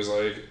into? And he was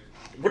like,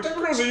 what type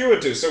of girls are you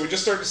into? So we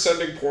just started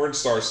sending porn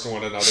stars to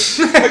one another.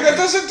 That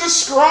doesn't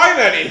describe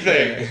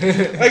anything.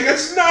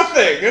 It's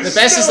nothing. It's the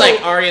best is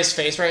Aria's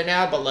face right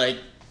now, but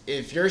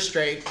if you're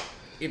straight,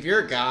 if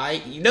you're a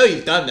guy,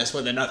 you've done this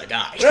with another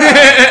guy.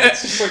 Yeah,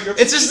 it's just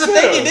it's just the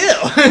thing you do.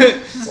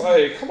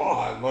 It's come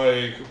on.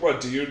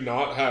 What, do you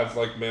not have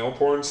male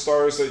porn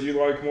stars that you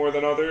like more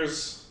than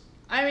others?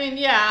 I mean,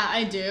 yeah,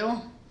 I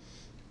do.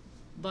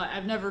 But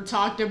I've never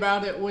talked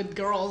about it with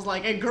girls.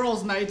 At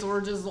girls' nights,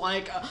 we're just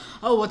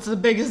oh, what's the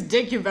biggest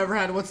dick you've ever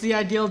had? What's the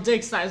ideal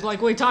dick size?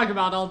 We talk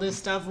about all this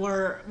stuff,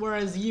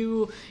 whereas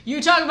you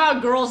talk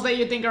about girls that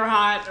you think are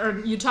hot, or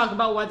you talk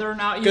about whether or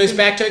not you Goes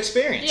back to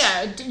experience.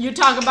 Yeah, you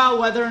talk about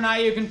whether or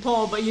not you can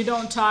pull, but you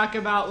don't talk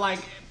about,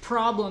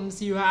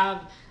 problems you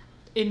have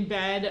in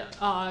bed.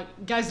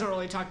 Guys don't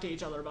really talk to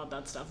each other about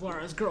that stuff,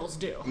 whereas girls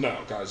do. No,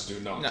 guys do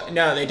not.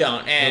 No, they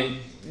don't. And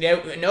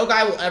no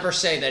guy will ever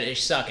say that they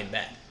suck in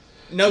bed.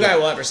 No guy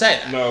will ever say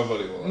that.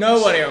 Nobody will.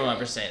 Nobody will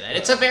ever say that.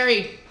 It's a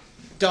very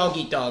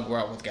dog-eat-dog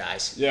world with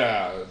guys.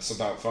 Yeah, it's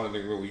about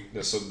finding the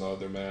weakness in the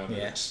other man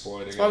and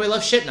exploiting That's why we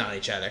love shitting on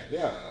each other.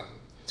 Yeah.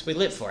 That's what we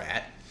live for,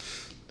 at.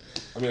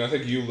 I mean, I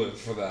think you live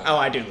for that. Oh,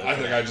 I do live for that. I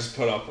think I just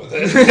put up with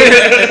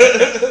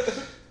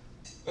it.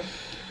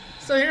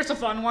 So here's a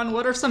fun one.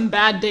 What are some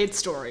bad date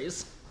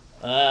stories?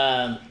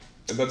 And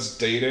that's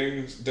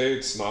dating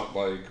dates, not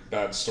like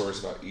bad stories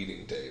about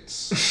eating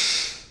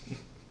dates.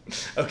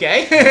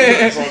 Okay.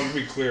 Just wanted to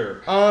be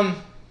clear. I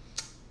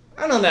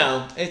don't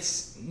know.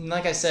 It's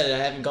like I said, I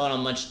haven't gone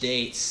on much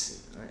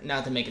dates.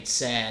 Not to make it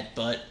sad,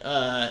 but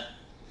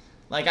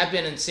like I've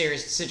been in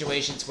serious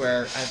situations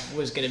where I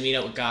was gonna meet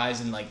up with guys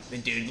and like the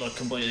dude looked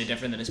completely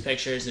different than his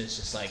pictures. And it's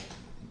just like,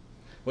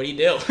 what do you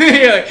do?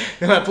 You're like,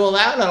 do I pull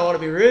out? I don't want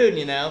to be rude,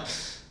 you know.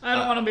 I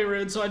don't want to be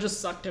rude, so I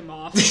just sucked him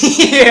off.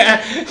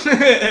 Yeah.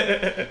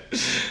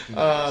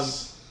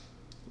 Nice.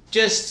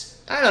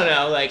 Just I don't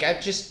know. Like I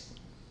just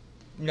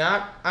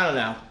not. I don't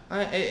know.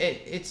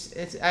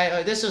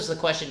 This was the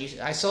question.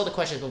 I saw the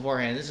questions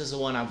beforehand. This is the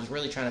one I was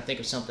really trying to think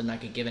of something I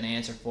could give an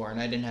answer for, and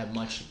I didn't have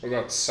much. What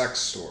about sex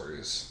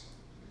stories?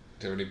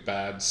 Do you have any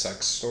bad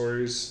sex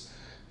stories?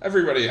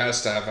 Everybody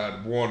has to have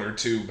had one or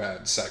two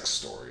bad sex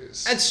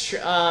stories. That's true.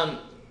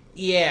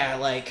 Yeah,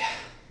 like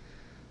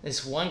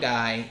this one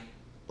guy,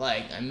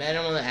 like I met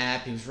him on the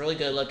app. He was really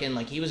good looking.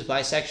 Like he was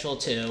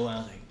bisexual too. And I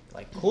was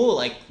like cool.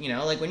 Like you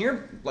know, like when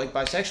you're like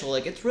bisexual,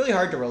 like it's really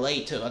hard to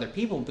relate to other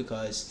people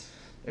because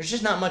there's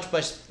just not much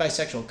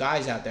bisexual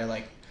guys out there.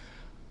 Like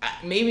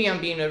maybe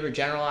I'm being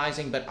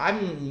overgeneralizing, but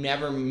I've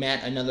never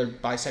met another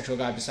bisexual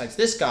guy besides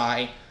this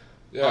guy.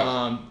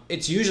 Yeah.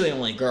 It's usually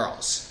only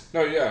girls.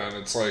 No, yeah, and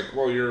it's like,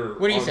 well, you're.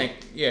 What do you think?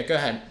 Yeah, go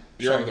ahead.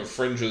 You're Sorry. on the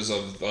fringes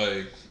of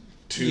like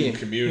two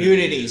communities.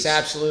 Communities,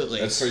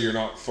 absolutely. And so you're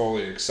not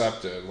fully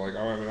accepted. Like,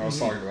 I mean, I was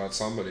talking about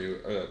somebody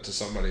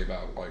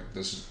about like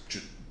this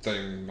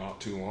thing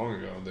not too long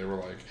ago, and they were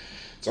like,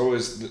 it's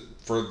always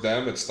for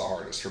them it's the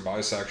hardest. For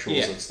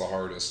bisexuals, it's the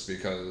hardest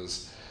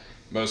because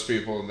most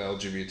people in the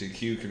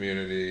LGBTQ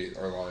community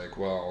are like,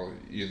 well,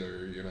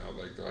 either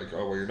like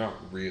oh well, you're not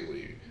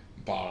really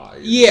bi,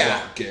 you're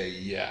not gay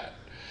yet.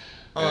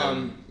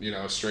 And,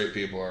 straight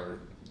people are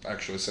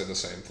actually say the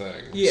same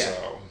thing. Yeah.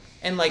 So.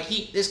 And like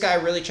this guy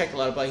really checked a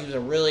lot of butt. He was a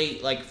really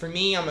like for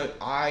me.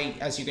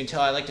 As you can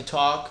tell, I like to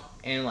talk,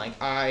 and like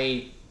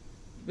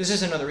this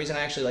is another reason I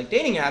actually like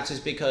dating apps is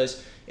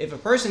because if a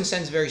person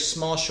sends very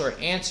small,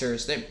 short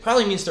answers, that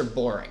probably means they're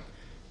boring,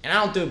 and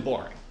I don't do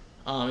boring.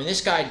 And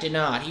this guy did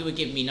not. He would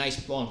give me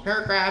nice long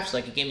paragraphs.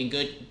 Like he gave me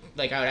good.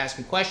 Like I would ask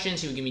him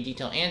questions. He would give me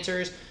detailed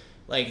answers.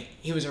 Like,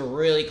 he was a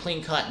really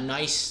clean-cut,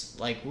 nice,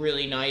 like,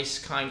 really nice,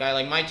 kind guy.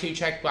 Like, my two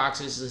check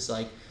boxes is,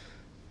 like,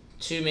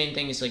 two main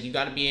things. Like, you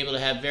got to be able to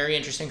have very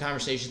interesting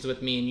conversations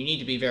with me, and you need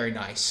to be very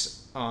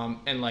nice.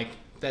 And, like,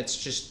 that's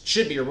just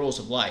should be your rules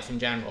of life in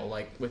general.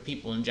 Like, with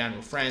people in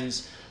general.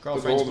 Friends,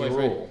 girlfriends,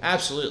 boyfriend.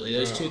 Absolutely.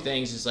 Those two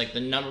things is, like, the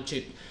number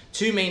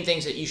two main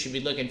things that you should be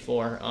looking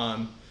for.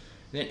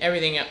 Then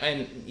everything,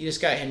 and this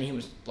guy, and he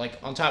was, like,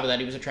 on top of that,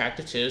 he was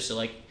attractive, too. So,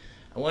 like,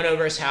 I went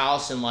over his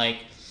house, and, like,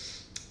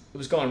 it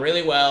was going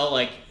really well.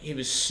 Like, he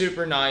was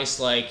super nice,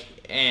 like,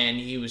 and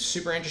he was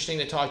super interesting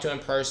to talk to in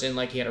person.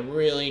 Like, he had a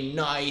really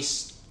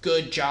nice,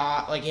 good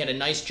job. Like, he had a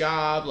nice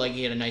job. Like,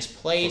 he had a nice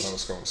place. I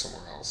was going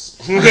somewhere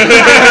else. You're like,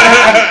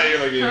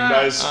 a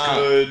nice,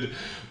 good,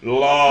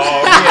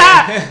 long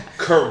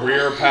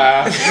career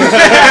path.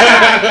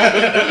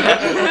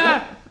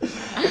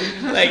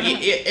 Like,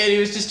 and he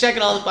was just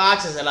checking all the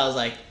boxes, and I was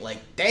like,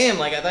 damn,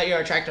 like, I thought you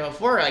were attractive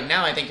before. Like,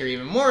 now I think you're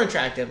even more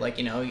attractive. Like,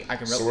 you know, I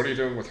can. So what are you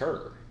doing with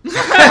her?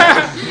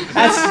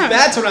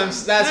 That's where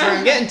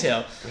I'm getting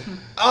to.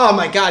 Oh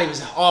my god, he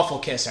was an awful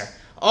kisser.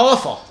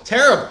 Awful.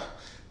 Terrible.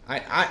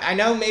 I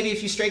know maybe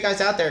if you straight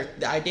guys out there,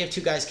 the idea of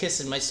two guys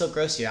kissing might still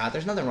gross you out.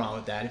 There's nothing wrong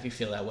with that if you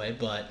feel that way,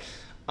 but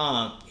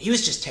he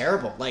was just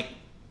terrible. Like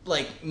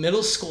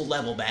middle school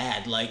level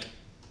bad. Like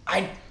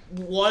I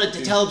wanted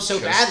to tell him so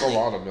badly. A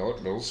lot of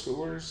middle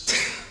schoolers.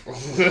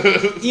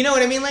 You know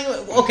what I mean? Like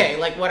okay,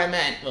 like what I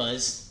meant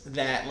was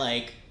that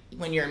like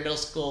when you're in middle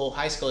school,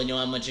 high school, and you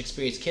don't have much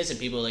experience kissing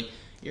people, like,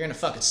 you're gonna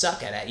fucking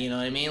suck at it, you know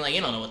what I mean? Like,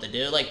 you don't know what to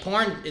do. Like,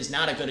 porn is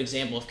not a good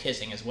example of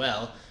kissing as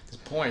well. Because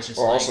porn is just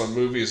also,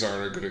 movies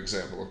aren't a good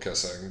example of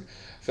kissing.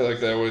 I feel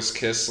like they always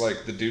kiss,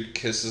 like, the dude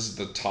kisses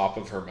the top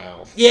of her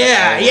mouth.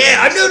 Yeah,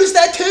 I've noticed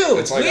that too.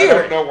 It's like, weird. I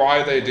don't know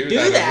why they do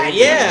that.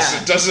 Yeah.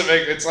 It doesn't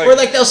make, it's like... Or,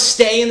 like, they'll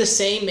stay in the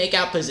same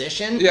make-out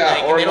position. Yeah,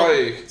 like, or,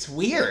 like... It's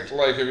weird.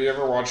 Like, have you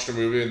ever watched a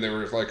movie and they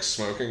were, like,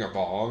 smoking a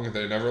bong?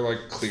 They never,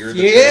 like, clear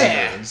the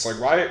chamber. It's like,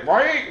 why,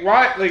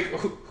 like,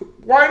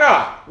 why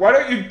not? Why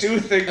don't you do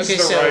things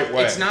right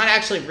way? It's not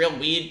actually real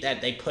weed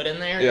that they put in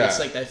there. Yeah. It's,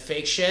 like, that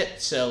fake shit.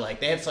 So,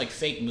 like, they have, like,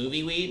 fake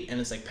movie weed, and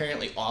it's, like,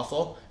 apparently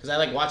awful. Because I,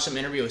 like, watched some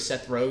interview with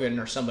Seth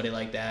Rogen or somebody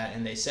like that,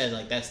 and they said,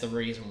 like, that's the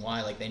reason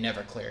why, like, they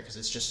never clear, because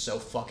it's just so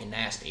fucking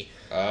nasty.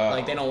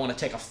 Like, they don't want to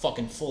take a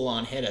fucking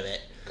full-on hit of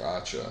it.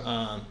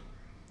 Gotcha.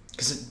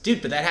 Because,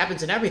 dude, but that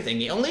happens in everything.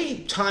 The only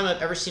time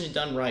I've ever seen it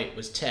done right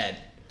was Ted.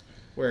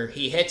 where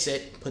he hits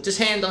it, puts his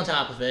hand on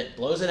top of it,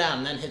 blows it out,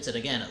 and then hits it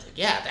again. I was like,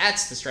 yeah,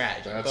 that's the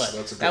strategy. That's a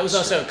good that was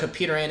also a strat.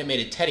 computer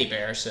animated teddy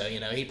bear, so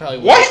he probably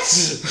What?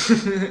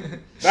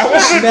 That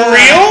wasn't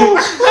real?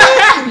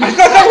 I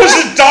thought that was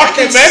a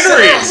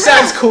documentary.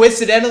 Sounds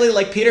coincidentally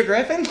like Peter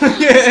Griffin.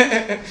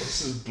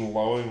 This is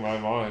blowing my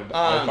mind.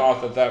 I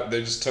thought that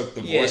they just took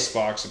the Yeah. voice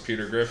box of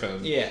Peter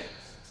Griffin. Yeah,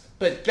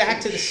 but back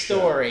to the Shit.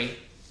 story.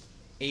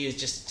 He was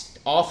just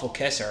awful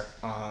kisser,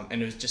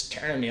 and it was just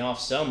turning me off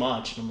so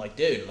much. And I'm like,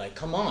 dude, like,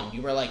 come on,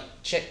 you were like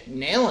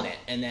nailing it,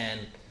 and then,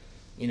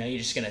 you're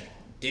just gonna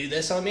do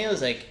this on me. I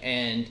was like,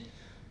 and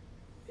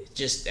it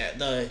just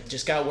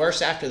got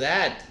worse after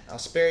that. I'll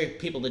spare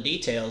people the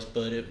details,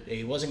 but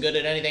he wasn't good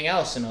at anything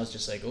else, and I was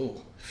just like,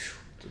 ooh.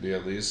 Did he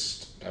at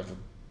least have a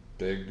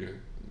big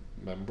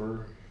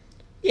member?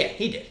 Yeah,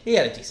 he did. He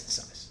had a decent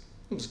size.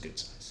 It was a good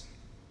size.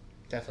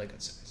 Definitely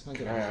good size.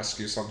 Can I ask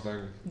you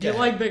something? Do you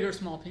like big or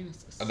small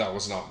penises? That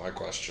was not my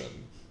question.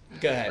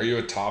 Go ahead. Are you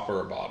a top or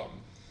a bottom?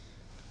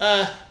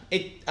 I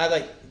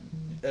like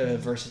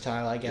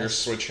versatile, I guess. You're a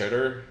switch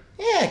hitter?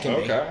 Yeah, it can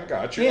be. Okay, I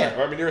got you. Yeah.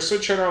 I mean, you're a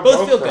switch hitter on Both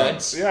both feel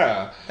fronts.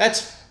 Yeah.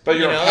 That's But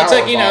you're a power that's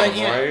like,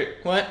 bottom, right?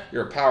 What?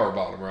 You're a power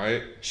bottom,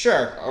 right?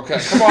 Sure. Okay,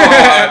 come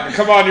on.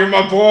 Come on, you're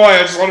my boy.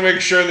 I just want to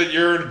make sure that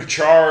you're in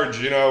charge,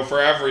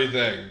 for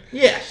everything.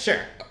 Yeah,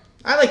 sure.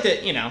 I like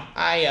to,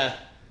 I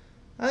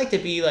like to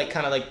be like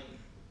kind of like,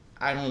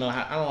 I don't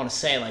want to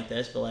say it like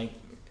this, but like,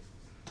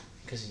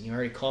 because you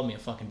already called me a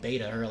fucking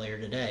beta earlier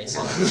today.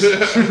 So I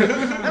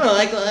don't know.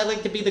 I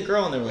like to be the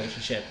girl in the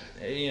relationship.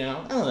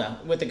 I don't know,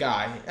 with the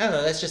guy. I don't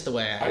know. That's just the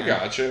way I am. I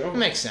got you. It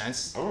makes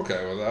sense. I'm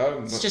okay with that.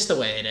 It's just the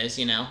way it is,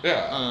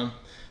 Yeah.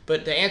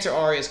 But to answer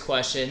Aria's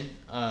question,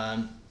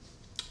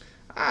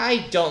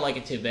 I don't like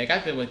it too big.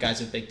 I've been with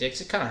guys with big dicks.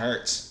 It kind of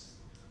hurts.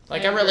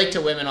 Like, I relate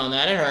to women on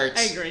that. It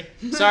hurts. I agree.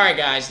 Sorry,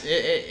 guys.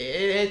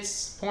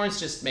 It's porn's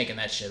just making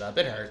that shit up.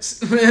 It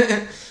hurts.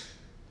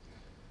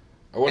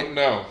 I wouldn't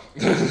know.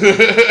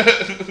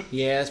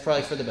 Yeah, it's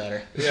probably for the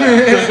better.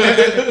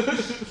 Yeah.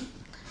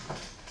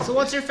 So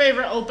what's your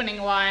favorite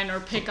opening line or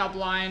pickup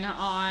line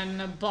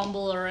on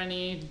Bumble or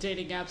any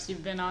dating apps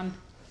you've been on?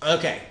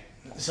 Okay,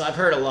 so I've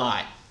heard a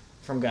lot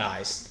from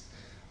guys.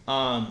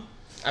 I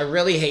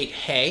really hate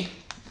hey.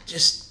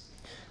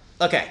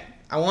 Okay,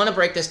 I want to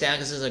break this down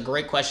because this is a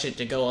great question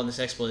to go on this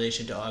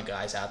explanation to all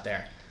guys out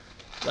there.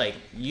 Like,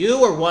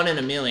 you are one in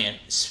a million,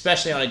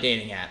 especially on a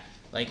dating app.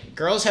 Like,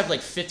 girls have like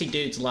 50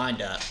 dudes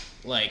lined up.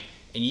 Like,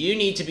 and you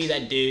need to be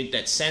that dude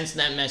that sends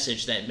that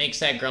message that makes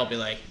that girl be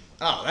like,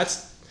 oh,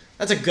 that's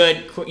a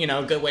good,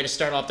 good way to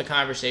start off the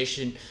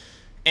conversation.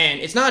 And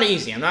it's not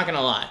easy. I'm not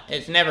gonna lie.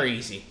 It's never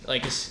easy.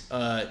 Like,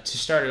 to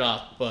start it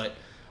off. But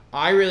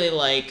I really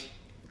like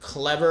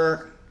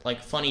clever,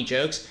 like, funny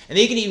jokes, and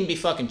they can even be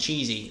fucking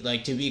cheesy.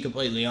 Like, to be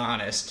completely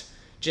honest,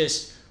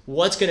 just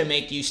what's gonna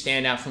make you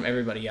stand out from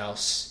everybody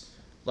else,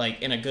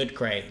 like, in a good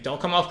way.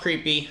 Don't come off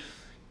creepy.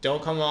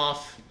 Don't come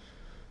off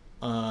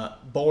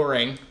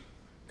boring,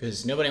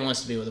 because nobody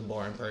wants to be with a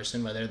boring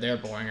person, whether they're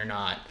boring or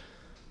not.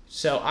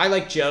 So I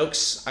like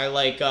jokes. I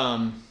like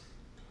I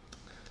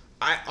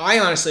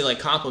honestly like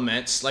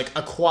compliments, like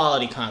a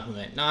quality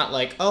compliment, not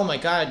like, oh my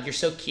god, you're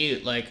so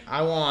cute. Like,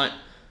 I want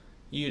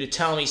you to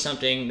tell me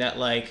something that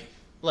like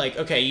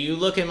okay, you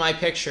look in my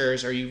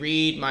pictures or you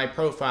read my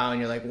profile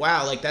and you're like,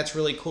 wow, like that's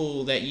really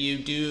cool that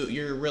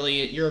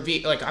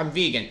you're like, I'm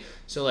vegan.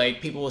 So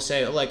like people will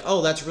say like,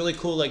 oh, that's really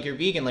cool, like you're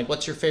vegan, like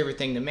what's your favorite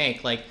thing to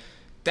make? Like,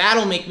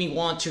 that'll make me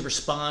want to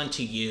respond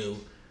to you.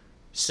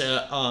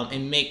 So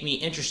and make me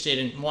interested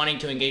in wanting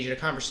to engage in a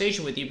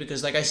conversation with you,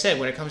 because like I said,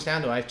 when it comes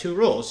down to it, I have two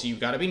rules. You've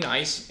got to be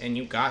nice and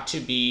you've got to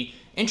be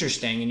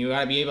interesting and you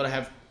got to be able to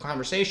have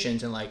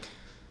conversations. And like,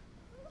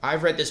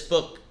 I've read this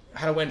book,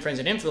 How to Win Friends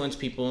and Influence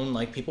People, and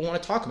like people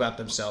want to talk about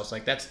themselves.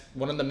 Like, that's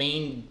one of the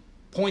main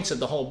points of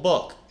the whole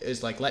book,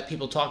 is like, let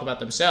people talk about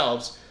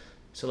themselves.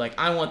 So like,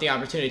 I want the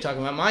opportunity to talk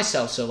about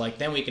myself, so like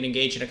then we can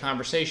engage in a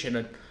conversation.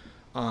 And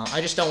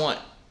I just don't want,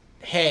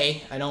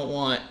 hey, I don't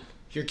want,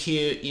 you're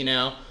cute,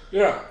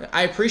 Yeah.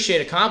 I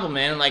appreciate a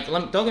compliment, and like,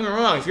 don't get me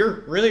wrong, if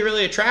you're really,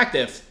 really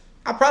attractive,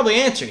 I'll probably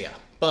answer you.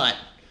 But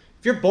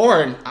if you're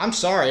boring, I'm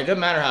sorry, it doesn't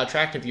matter how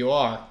attractive you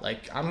are.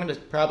 Like, I'm gonna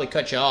probably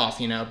cut you off,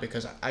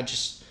 because I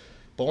just,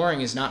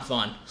 boring is not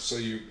fun. So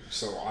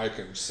I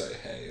can say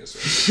hey as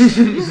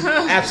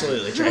well.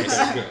 Absolutely, Trace.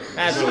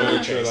 Absolutely,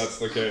 I'm sure Trace. that's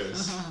the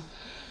case.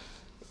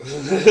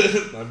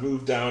 I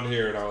moved down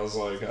here and I was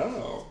like,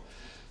 oh,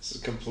 this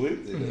is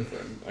completely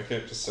different. I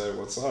can't just say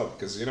what's up,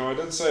 because I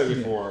did say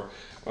before,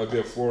 I'd be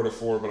a Florida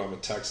 4, but I'm a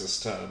Texas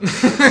 10.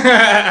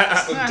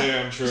 That's the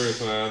damn truth,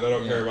 man. They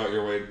don't care about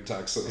your weight in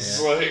Texas.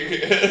 Yeah.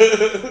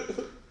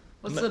 Like,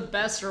 What's the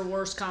best or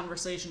worst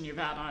conversation you've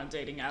had on a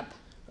dating app?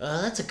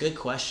 That's a good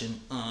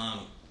question.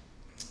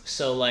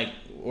 So like,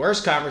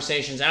 worst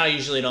conversations, I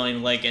usually don't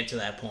even like get to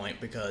that point,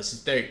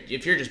 because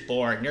if you're just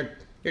bored,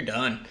 you're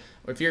done.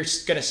 Or if you're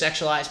gonna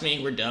sexualize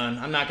me, we're done.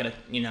 I'm not gonna,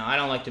 I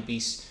don't like to be,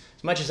 as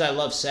much as I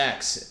love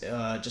sex,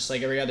 just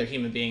like every other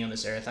human being on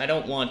this earth, I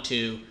don't want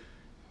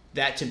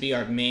that to be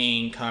our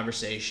main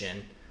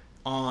conversation.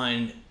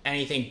 on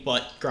anything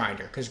but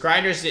Grindr, because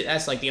Grindr's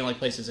that's like the only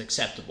place that's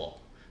acceptable.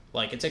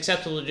 Like it's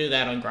acceptable to do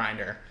that on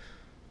Grindr,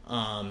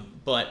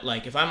 but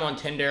like if I'm on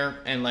Tinder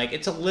and like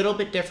it's a little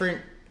bit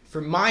different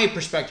from my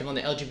perspective on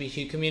the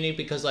LGBT community,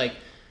 because like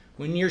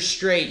when you're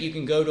straight you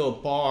can go to a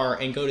bar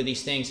and go to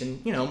these things,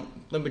 and you know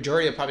the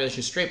majority of the population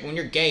is straight, but when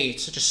you're gay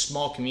it's such a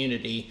small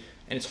community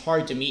and it's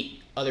hard to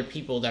meet other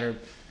people that are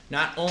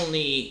not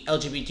only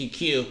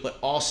LGBTQ but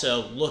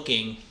also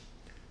looking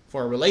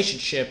for a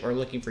relationship or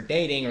looking for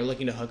dating or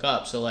looking to hook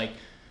up. So like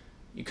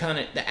you kind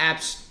of, the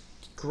apps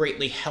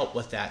greatly help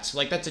with that. So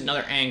like that's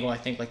another angle I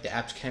think like the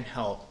apps can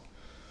help.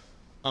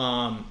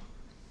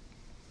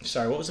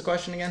 Sorry, what was the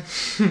question again?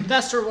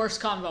 Best or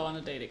worst convo on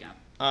a dating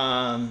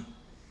app?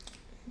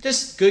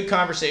 Just good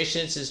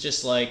conversations is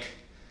just like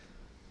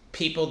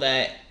people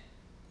that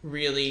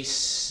really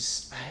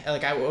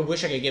like I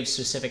wish I could give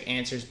specific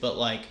answers, but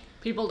like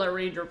People that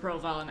read your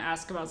profile and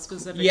ask about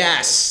specific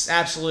Yes,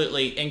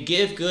 absolutely. And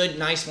give good,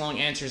 nice, long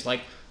answers.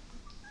 Like,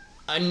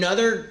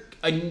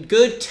 a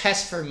good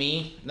test for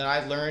me that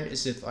I've learned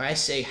is if I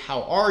say,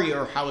 how are you,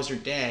 or how was your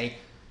day,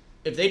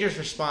 if they just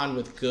respond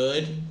with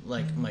good,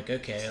 like, I'm like,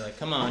 okay, like,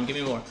 come on, give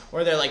me more.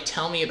 Or they're like,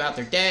 tell me about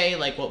their day,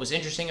 like, what was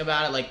interesting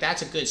about it. Like,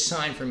 that's a good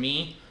sign for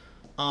me.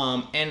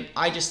 And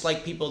I just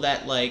like people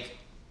that, like,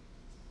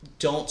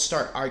 don't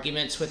start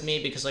arguments with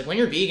me, because, like, when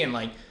you're vegan,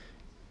 like,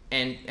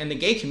 and the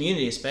gay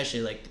community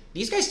especially, like,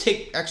 these guys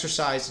take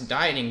exercise and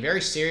dieting very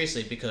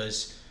seriously,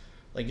 because,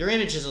 like, your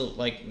image is,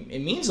 like, it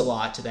means a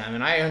lot to them,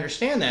 and I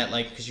understand that,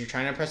 like, because you're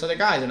trying to impress other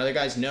guys, and other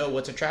guys know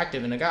what's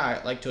attractive in a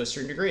guy, like, to a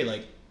certain degree,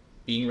 like,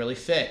 being really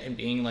fit and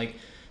being, like,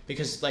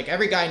 because, like,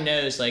 every guy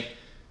knows, like,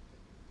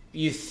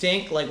 you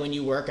think, like, when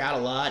you work out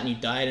a lot and you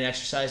diet and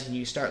exercise and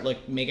you start,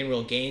 like, making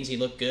real gains, you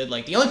look good,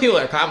 like, the only people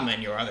that are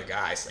complimenting you are other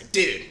guys, like,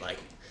 dude, like,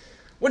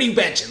 what are you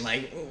benching?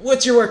 Like,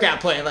 what's your workout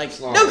plan? Like,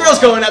 no girl's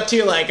going up to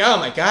you like, oh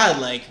my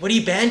God, like, what are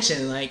you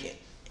benching? Like,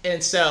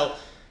 and so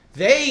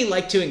they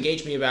like to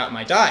engage me about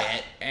my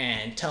diet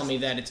and tell me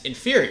that it's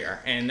inferior,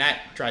 and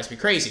that drives me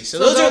crazy. So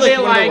those are like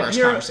one of the worst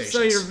conversations.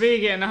 So you're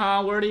vegan,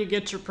 huh? Where do you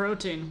get your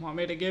protein? Want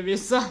me to give you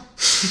some?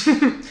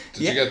 Did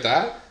you get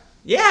that?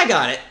 Yeah, I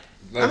got it.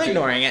 Like, I'm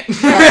ignoring it.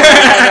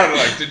 No,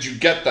 like, did you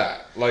get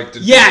that? Like,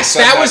 did yes,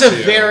 that was a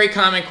you? very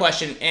common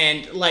question,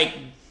 and like,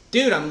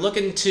 dude, I'm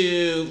looking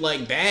to,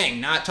 like, bang,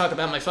 not talk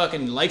about my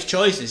fucking life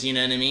choices, you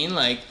know what I mean?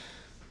 Like,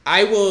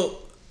 I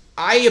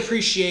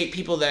appreciate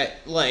people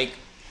that, like,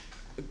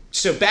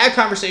 so bad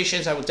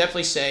conversations, I would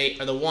definitely say,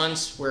 are the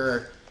ones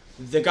where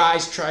the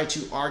guys try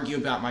to argue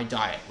about my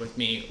diet with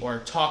me, or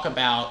talk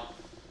about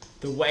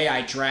the way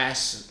I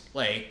dress,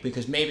 like,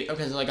 because maybe,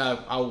 okay, so like,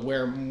 I'll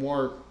wear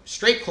more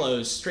straight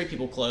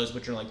people clothes,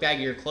 which are, like,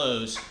 baggier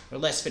clothes, or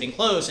less fitting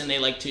clothes, and they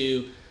like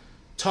to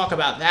talk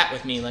about that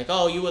with me, like,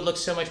 oh, you would look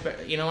so much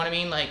better, you know what I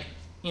mean? Like,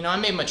 you know, I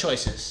made my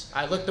choices.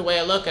 I look the way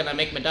I look, and I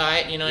make my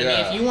diet, you know what I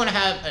mean? If you want to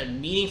have a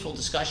meaningful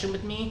discussion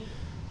with me,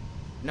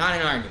 not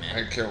an argument.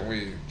 And can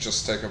we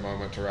just take a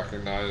moment to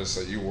recognize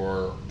that you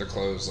wore the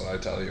clothes that I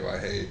tell you I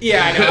hate?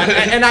 Yeah, I know,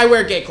 and I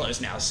wear gay clothes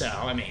now, so,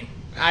 I mean,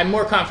 I'm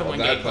more comfortable in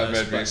gay clothes.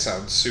 That made me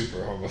sound super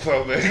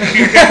homophobic.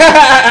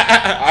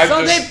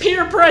 So they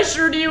peer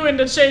pressured you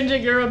into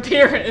changing your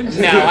appearance.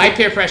 No, I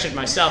peer pressured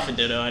myself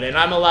into doing it, and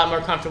I'm a lot more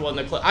comfortable in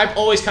the clothes. I've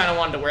always kind of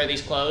wanted to wear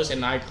these clothes,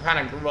 and I kind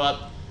of grew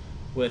up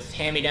with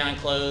hand-me-down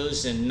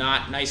clothes and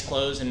not nice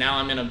clothes, and now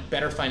I'm in a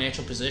better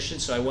financial position,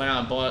 so I went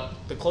out and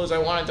bought the clothes I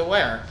wanted to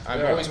wear.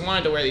 I've always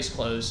wanted to wear these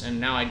clothes, and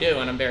now I do,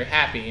 and I'm very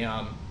happy.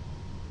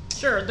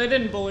 Sure, they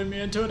didn't bully me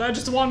into it. I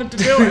just wanted to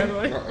do it.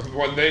 Like.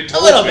 When they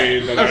told me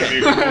that I'd be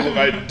cool if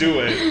I'd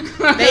do it,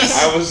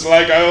 I was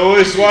like, I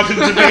always wanted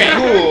to be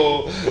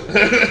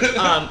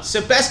cool.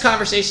 So best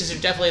conversations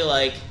are definitely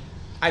like,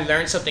 I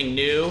learned something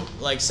new.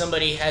 Like,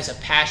 somebody has a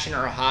passion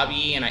or a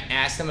hobby, and I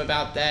ask them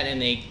about that,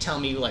 and they tell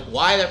me, like,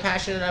 why they're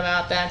passionate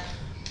about that.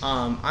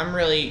 I'm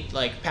really,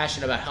 like,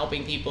 passionate about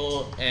helping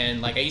people,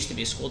 and, like, I used to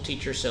be a school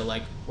teacher, so,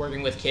 like,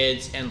 working with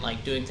kids and,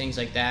 like, doing things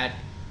like that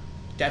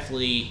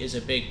definitely is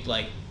a big,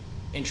 like,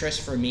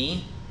 interest for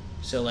me.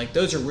 So, like,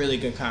 those are really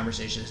good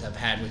conversations I've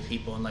had with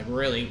people, and, like,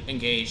 really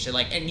engaged. And,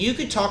 like, and you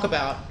could talk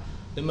about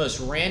the most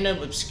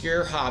random,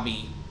 obscure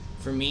hobby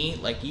for me.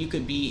 Like, you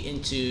could be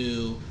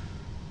into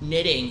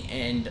knitting,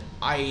 and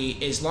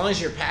as long as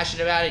you're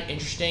passionate about it,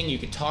 interesting, you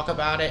could talk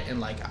about it,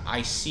 and, like,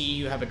 I see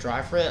you have a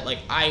drive for it, like,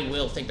 I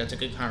will think that's a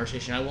good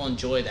conversation. I will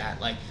enjoy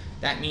that. Like,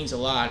 that means a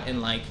lot.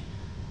 And, like,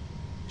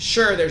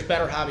 sure, there's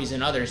better hobbies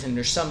than others, and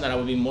there's some that I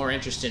would be more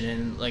interested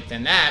in, like,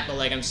 than that, but,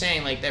 like, I'm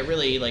saying, like, that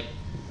really, like,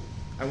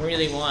 I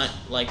really want,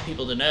 like,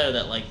 people to know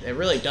that, like, it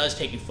really does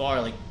take you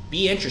far. Like,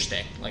 be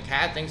interesting, like,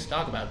 have things to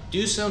talk about,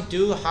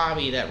 do a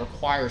hobby that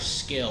requires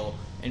skill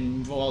and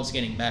involves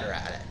getting better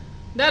at it.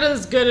 That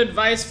is good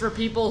advice for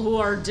people who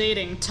are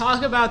dating.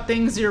 Talk about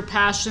things you're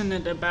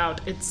passionate about.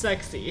 It's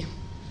sexy.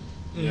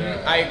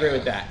 Yeah. I agree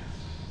with that.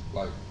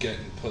 Like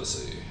getting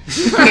pussy.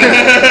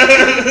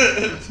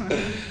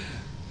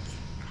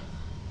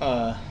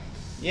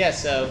 Yeah,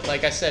 so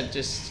like I said,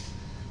 just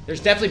there's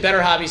definitely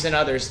better hobbies than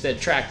others that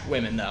attract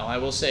women, though. I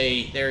will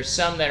say there's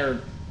some that are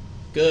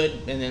good,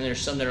 and then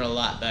there's some that are a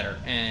lot better.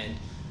 And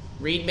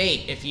read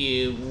Mate if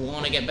you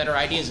want to get better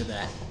ideas of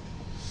that.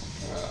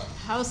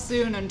 How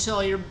soon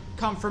until you're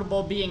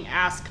comfortable being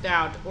asked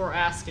out or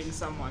asking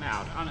someone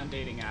out on a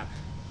dating app?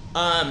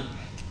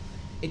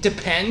 It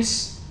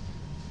depends,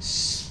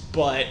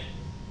 but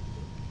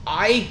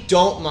I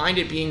don't mind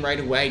it being right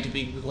away, to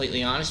be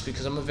completely honest,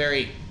 because I'm a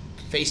very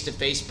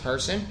face-to-face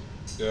person.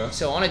 Yeah.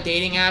 So on a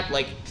dating app,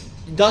 like,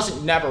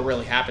 it never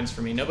really happens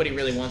for me. Nobody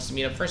really wants to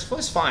meet up first. Well,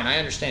 it's fine. I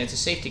understand. It's a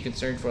safety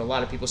concern for a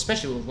lot of people,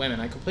 especially with women.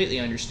 I completely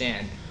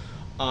understand.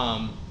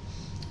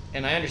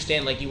 And I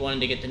understand, like, you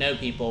wanted to get to know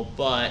people,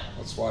 but...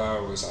 That's why I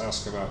always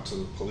ask them out to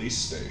the police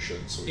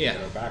station so we can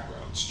get our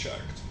backgrounds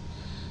checked.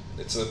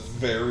 It's a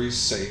very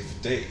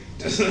safe date.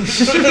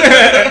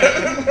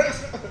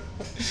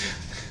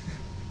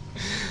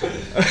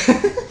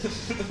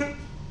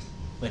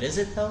 But is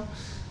it, though?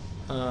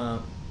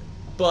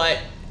 But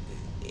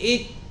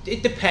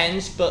it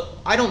depends, but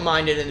I don't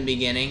mind it in the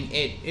beginning.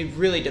 It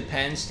really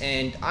depends,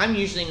 and I'm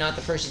usually not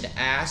the person to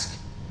ask.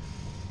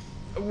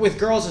 With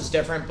girls, it's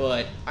different,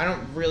 but I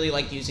don't really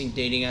like using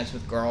dating apps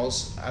with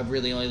girls. I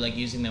really only like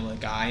using them with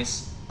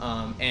guys,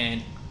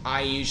 and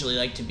I usually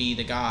like to be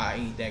the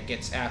guy that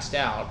gets asked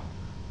out.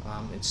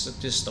 It's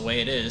just the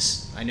way it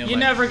is. I know you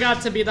never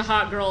got to be the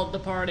hot girl at the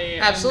party.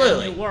 Absolutely,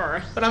 and then you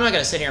were. But I'm not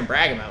gonna sit here and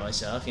brag about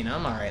myself. You know,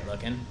 I'm all right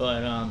looking,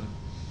 but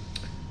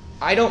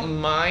I don't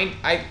mind.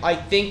 I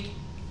think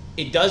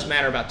it does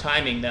matter about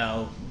timing,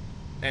 though,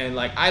 and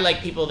like I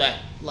like people that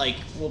like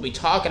will be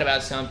talking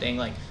about something.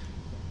 Like,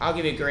 I'll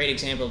give you a great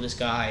example of this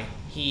guy.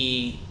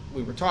 We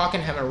were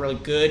talking, having a really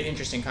good,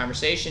 interesting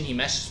conversation. He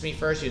messaged me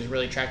first. He was a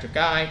really attractive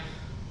guy,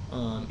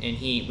 and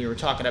we were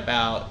talking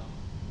about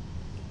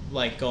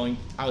like going.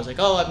 I was like,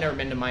 oh, I've never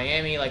been to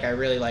Miami. Like, I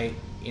really like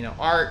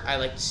art. I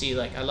like to see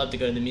I love to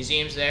go to the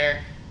museums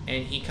there.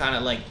 And he kind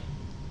of like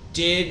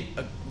did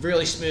a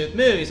really smooth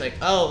move. He's like,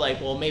 oh, like,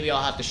 well, maybe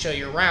I'll have to show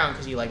you around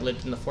because he like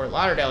lived in the Fort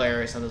Lauderdale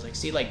area. So I was like,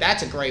 see, like,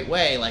 that's a great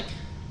way. Like,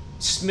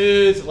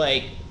 smooth,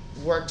 like,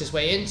 worked his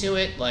way into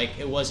it. Like,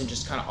 it wasn't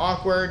just kind of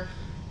awkward.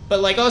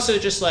 But like, also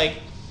just like,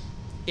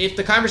 if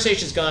the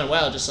conversation's going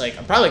well, just like,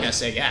 I'm probably gonna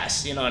say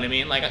yes. You know what I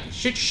mean? Like,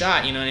 shoot your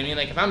shot. You know what I mean?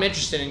 Like, if I'm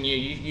interested in you,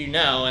 you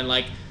know, and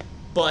like,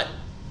 but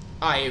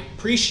I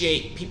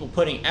appreciate people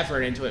putting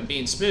effort into it and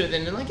being smooth.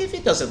 And then, like, if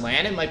it doesn't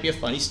land, it might be a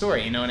funny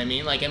story. You know what I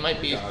mean? Like, it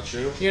might be. Got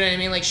you. You know what I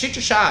mean? Like, shoot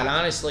your shot,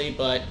 honestly.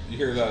 But you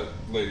hear that,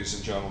 ladies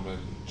and gentlemen?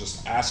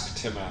 Just ask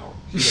Tim out.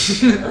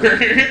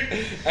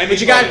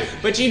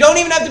 But you don't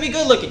even have to be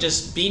good looking.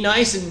 Just be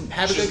nice and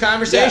have a good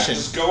conversation. Yeah,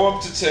 just go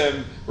up to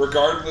Tim,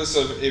 regardless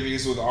of if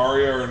he's with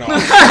Aria or not,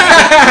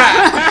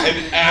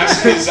 and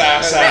ask his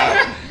ass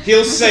out.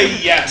 He'll say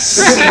yes.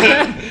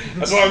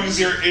 As long as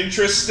you're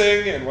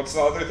interesting, and what's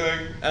the other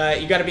thing?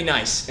 You gotta be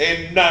nice.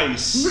 And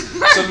nice.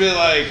 So be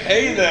like,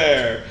 hey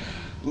there,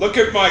 look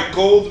at my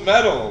gold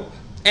medal.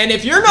 And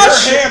if you're not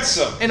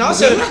handsome. And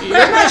also, if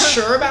you're not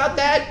sure about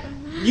that,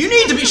 you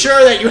need to be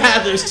sure that you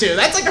have those two.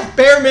 That's like a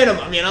bare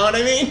minimum, you know what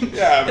I mean?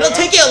 Yeah. It'll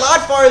take you a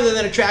lot farther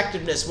than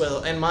attractiveness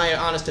will, in my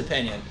honest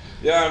opinion.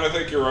 Yeah, and I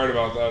think you're right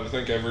about that. I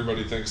think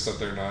everybody thinks that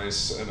they're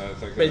nice, and I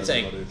think that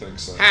everybody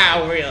thinks that.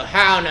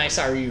 How nice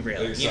are you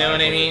really? Exactly. You know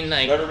what I mean?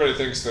 Like, everybody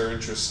thinks they're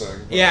interesting.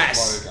 But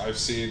yes. Like, I've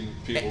seen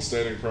people's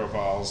dating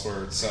profiles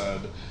where it said,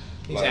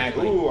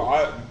 exactly. Like,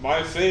 ooh,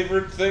 my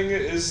favorite thing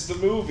is the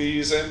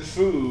movies and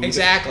food.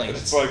 Exactly. And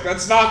it's like,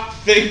 that's not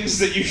things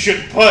that you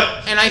should put.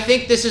 And I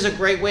think this is a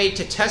great way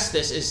to test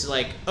this, is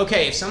like,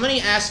 okay, if somebody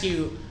asks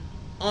you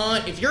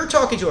if you're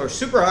talking to a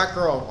super hot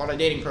girl on a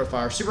dating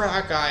profile or super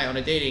hot guy on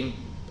a dating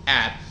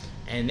app,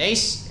 and they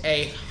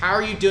say, how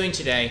are you doing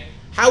today?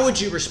 How would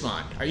you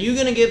respond? Are you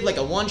going to give like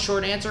a one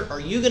short answer? Or are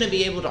you going to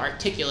be able to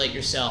articulate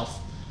yourself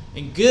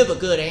and give a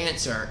good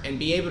answer and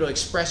be able to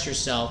express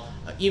yourself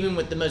even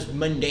with the most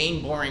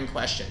mundane, boring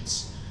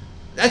questions?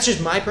 That's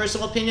just my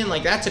personal opinion.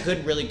 Like, that's a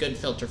really good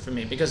filter for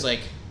me, because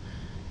like,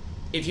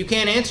 if you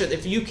can't answer,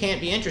 if you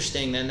can't be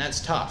interesting, then that's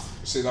tough.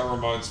 See, that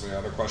reminds me, I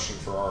had a question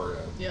for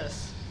Aria.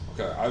 Yes.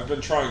 Okay, I've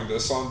been trying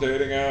this on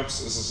dating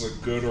apps. Is this a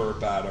good or a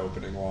bad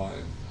opening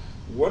line?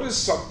 What is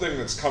something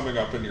that's coming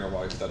up in your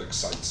life that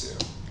excites you?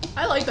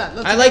 I like that.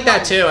 I like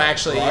that too,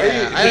 actually. Right?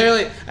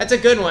 Yeah, that's a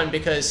good one,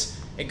 because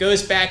it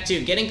goes back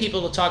to getting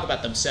people to talk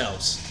about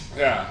themselves.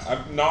 Yeah,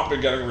 I've not been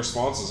getting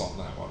responses on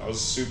that one. I was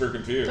super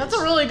confused. That's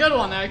a really good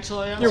one,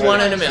 actually. You're one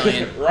in a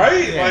million.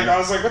 Right? Yeah. Like, I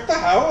was like, what the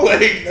hell?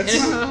 Like,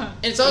 that's... And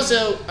it's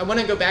also, I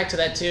want to go back to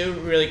that too,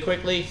 really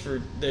quickly,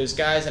 for those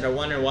guys that are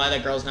wondering why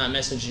that girl's not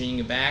messaging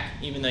you back,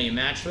 even though you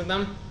matched with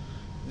them.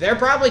 They're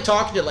probably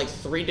talking to like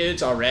 3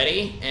 dudes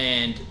already,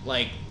 and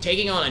like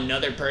taking on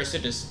another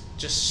person is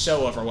just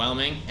so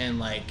overwhelming. And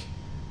like,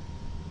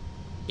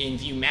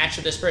 if you match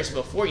with this person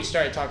before you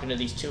started talking to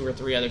these 2 or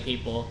 3 other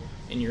people,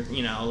 and you're,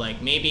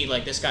 like, maybe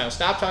like this guy will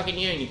stop talking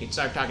to you and you can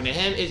start talking to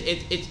him.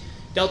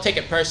 They'll take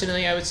it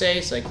personally, I would say.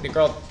 It's like the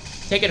girl,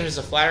 take it as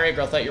a flattery. The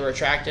girl thought you were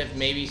attractive.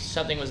 Maybe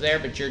something was there,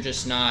 but you're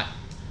just not.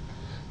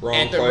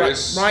 Wrong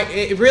place. Right,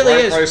 it really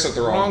is. Place at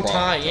the wrong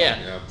time.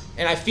 Yeah.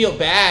 And I feel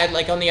bad,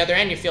 like on the other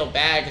end, you feel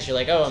bad because you're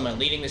like, oh, am I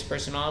leading this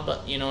person on?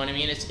 But you know what I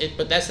mean?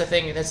 But that's the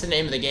thing. That's the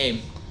name of the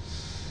game.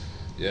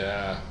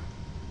 Yeah.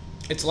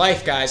 It's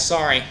life, guys.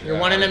 Sorry. You're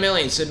one in a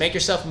million, so make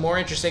yourself more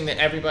interesting than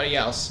everybody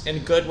else in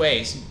good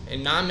ways,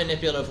 in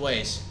non-manipulative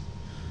ways.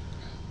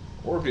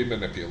 Or be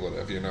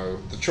manipulative, you know.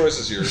 The choice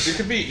is yours. You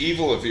can be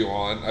evil if you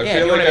want. I Yeah, if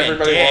feel you like wanna be a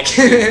everybody dick. wants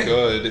to be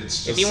good. It's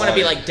just If you want to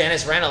be like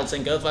Dennis Reynolds,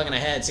 then go fucking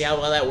ahead. See how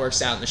well that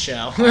works out in the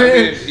show. I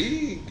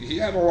mean, he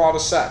had a lot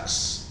of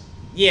sex.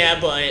 Yeah,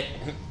 but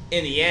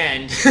in the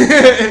end,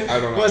 I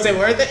don't know. was it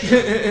worth it?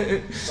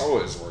 It's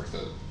always worth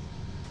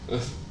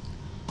it.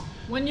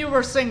 When you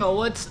were single,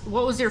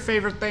 what was your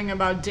favorite thing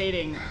about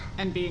dating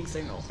and being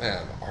single?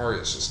 Man,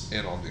 Aria's just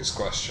in on these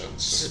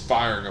questions, just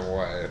firing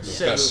away.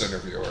 The best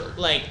interviewer.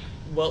 Like,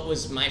 what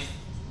was my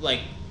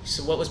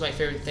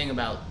favorite thing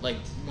about, like,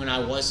 when I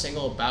was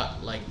single,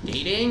 about, like,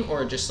 dating,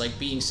 or just, like,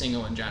 being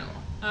single in general?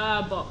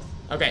 Both.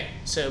 Okay,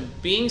 so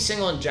being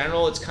single in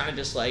general, it's kind of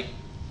just, like,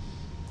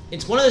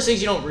 it's one of those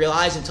things you don't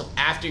realize until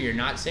after you're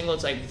not single.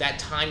 It's, like, that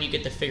time you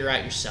get to figure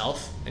out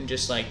yourself and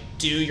just, like,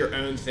 do your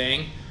own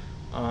thing.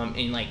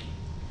 And, like,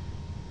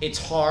 it's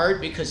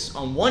hard because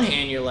on one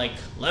hand you're like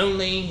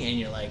lonely and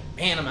you're like,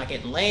 man, I'm not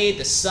getting laid,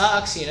 this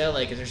sucks, you know,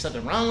 like, is there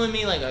something wrong with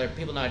me, like, are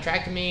people not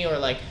attracting me? Or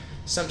like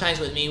sometimes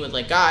with me with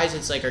like guys,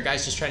 it's like, are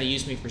guys just trying to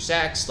use me for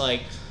sex,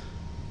 like,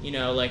 you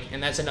know, like,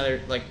 and that's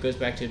another, like, goes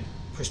back to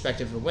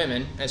perspective for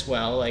women as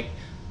well, like,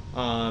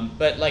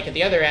 but like at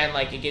the other end,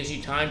 like, it gives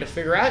you time to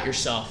figure out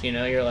yourself, you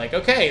know, you're like,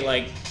 okay,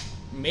 like,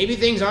 maybe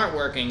things aren't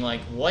working,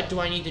 like, what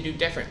do I need to do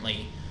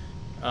differently?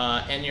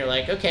 And you're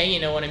like, okay, you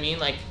know what I mean?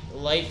 Like,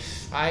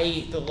 if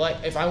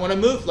I want to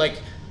move,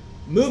 like,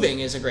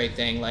 moving is a great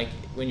thing. Like,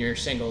 when you're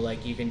single,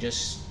 like, you can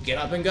just get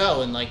up and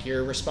go, and like,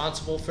 you're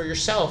responsible for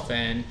yourself,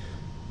 and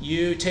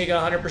you take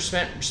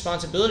 100%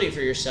 responsibility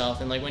for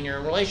yourself. And like, when you're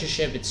in a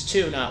relationship, it's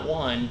two, not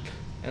one.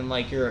 And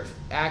like, your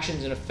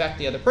actions and affect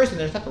the other person.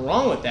 There's nothing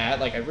wrong with that.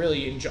 Like,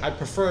 I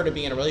prefer to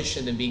be in a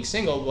relationship than being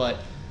single, but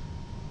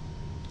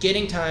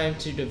getting time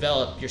to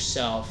develop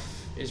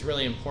yourself is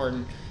really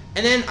important.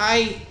 And then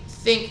I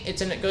think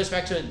it goes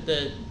back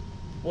to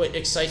what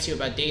excites you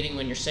about dating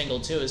when you're single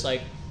too, is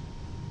like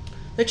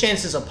the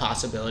chances of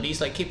possibilities,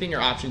 like keeping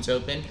your options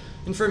open.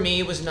 And for me,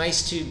 it was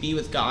nice to be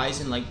with guys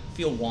and like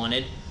feel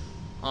wanted,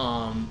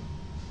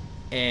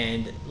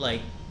 and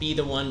like be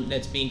the one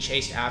that's being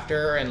chased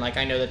after. And like,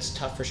 I know that's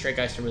tough for straight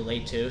guys to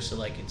relate to, so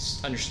like,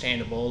 it's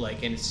understandable,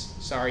 like, and it's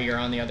sorry you're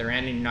on the other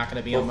end and you're not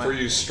going to be on my... for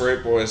you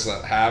straight boys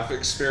that have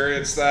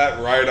experienced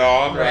that, right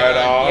on.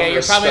 Yeah,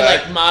 you're probably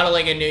like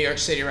modeling in New York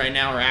City right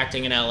now, or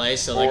acting in LA,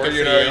 so like, or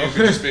you know, you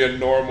could just be a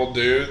normal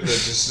dude that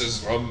just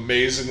is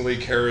amazingly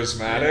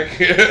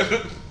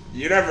charismatic.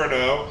 You never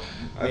know.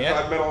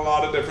 I've met a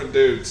lot of different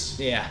dudes.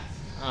 Yeah,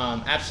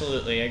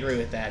 absolutely, I agree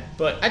with that.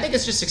 But I think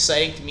it's just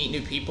exciting to meet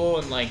new people,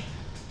 and like,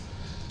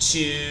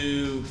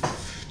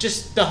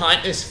 just the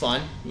hunt is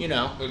fun, you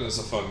know. It's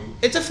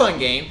a fun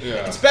game.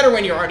 Yeah. It's better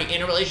when you're already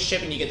in a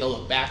relationship and you get to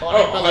look back on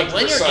it. But like, 100%.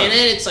 When you're in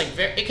it, it's like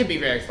it can be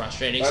very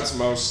frustrating. That's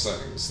most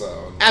things,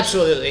 though.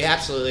 Absolutely.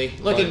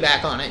 Looking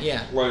back on it,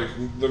 yeah. Like,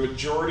 the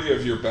majority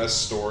of your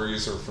best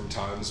stories are from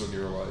times when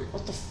you're like,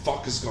 what the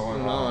fuck is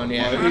going on?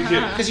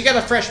 Yeah. Because you got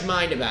a fresh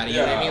mind about it. You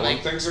know what I mean?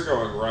 Like, when things are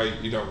going right,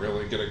 you don't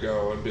really get to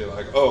go and be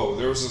like, oh,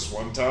 there was this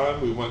one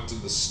time we went to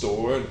the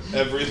store and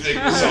everything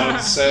was on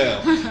sale.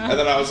 And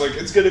then I was like,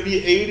 it's going to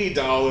be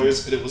 $80. And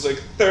it was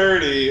like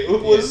 $30.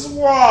 It was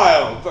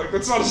wild. Like,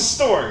 that's not a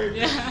story.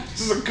 Yeah.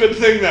 This is a good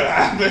thing that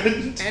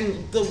happened.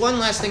 And the one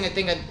last thing I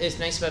think is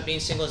nice about being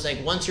single is, like,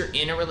 once you're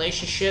in a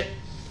relationship,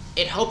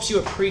 it helps you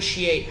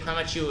appreciate how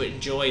much you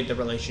enjoyed the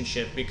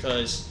relationship,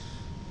 because,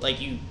 like,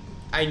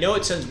 I know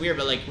it sounds weird,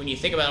 but like, when you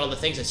think about all the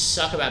things that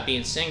suck about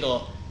being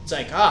single, it's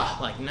like,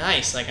 like,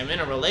 nice, like, I'm in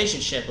a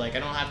relationship, like, I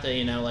don't have to,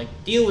 you know, like,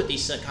 deal with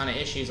these kind of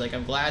issues. Like,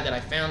 I'm glad that I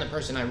found the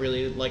person I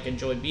really, like,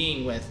 enjoy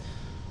being with.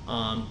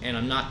 And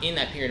I'm not in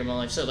that period of my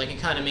life, so like, it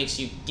kind of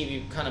give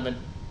you kind of a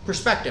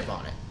perspective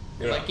on it.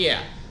 Like,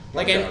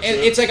 and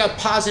it's like a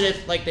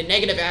positive, like, the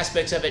negative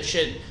aspects of it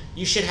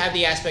you should have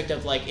the aspect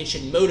of, like, it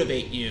should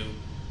motivate you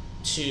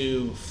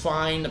to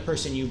find the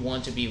person you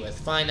want to be with,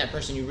 find that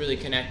person you really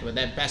connect with,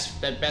 that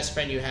best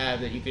friend you have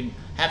that you can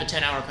have a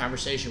 10-hour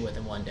conversation with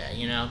in one day,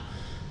 you know.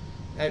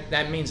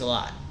 That means a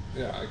lot.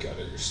 Yeah, I get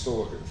it. You're still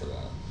looking for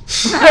that.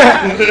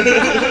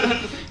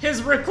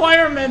 His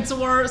requirements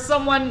were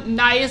someone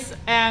nice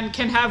and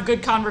can have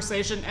good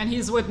conversation, and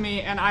he's with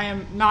me, and I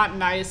am not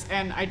nice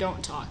and I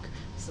don't talk.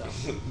 So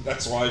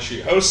that's why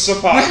she hosts a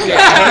podcast.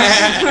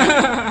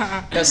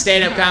 Does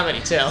stand-up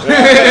comedy too.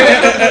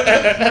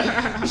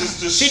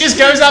 She just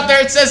goes up there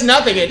and says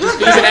nothing and just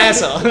being an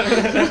asshole.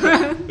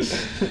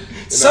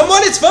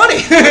 Someone, it's funny.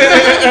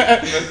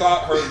 They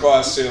thought her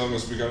glass ceiling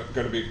was going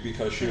to be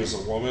because she was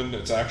a woman.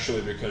 It's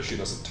actually because she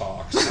doesn't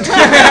talk. So.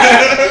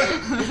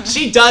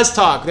 She does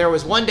talk. There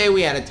was one day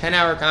we had a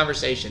 10-hour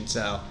conversation,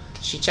 so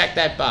she checked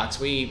that box.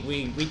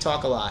 We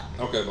talk a lot.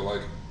 Okay, but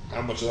like,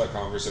 How much of that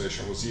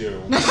conversation was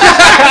you?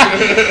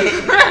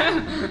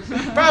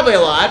 Probably a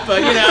lot,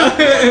 but you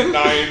know.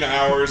 9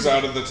 hours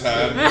out of the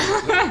 10.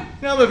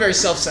 I'm a very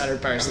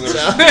self-centered person, And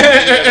so.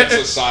 there's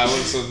of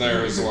silence in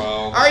there as well.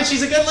 All right,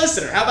 she's a good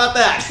listener. How about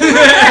that?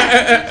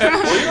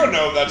 Well, you don't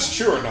know if that's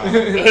true or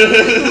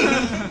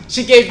not.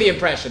 She gave the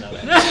impression of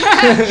it.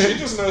 She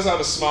just knows how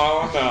to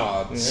smile and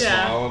nod.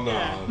 Smile and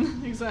nod.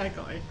 Yeah,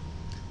 exactly.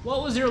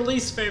 What was your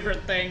least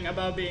favorite thing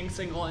about being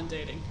single and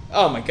dating?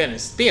 Oh my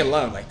goodness, being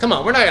lonely. Come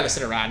on, we're not gonna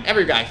sit around.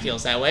 Every guy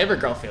feels that way. Every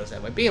girl feels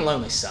that way. Being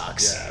lonely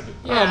sucks. Yeah.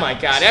 Oh my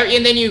god.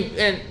 And then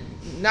and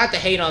not to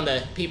hate on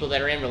the people that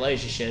are in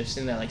relationships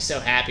and they're like so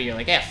happy. You're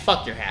like, yeah,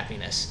 fuck your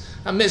happiness.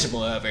 I'm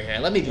miserable over here.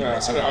 Let me be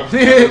miserable. I've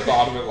never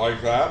thought of it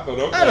like that, but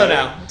okay. I don't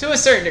know. To a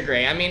certain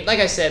degree. I mean, like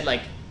I said,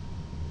 like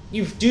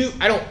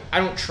I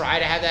don't try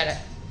to have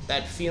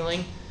that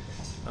feeling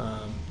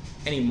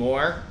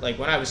anymore. Like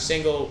when I was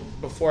single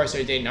before I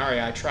started dating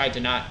Aria, I tried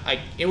to not.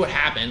 It would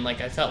happen. Like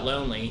I felt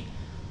lonely,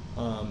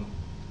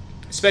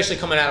 especially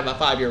coming out of a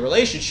 5-year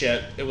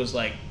relationship. It was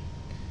like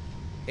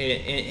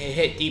it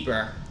hit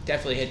deeper.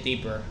 Definitely hit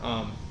deeper.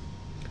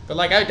 But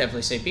like I would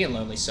definitely say being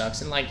lonely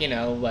sucks, and like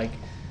like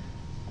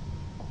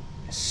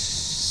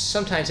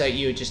sometimes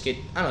you would just get,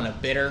 I don't know,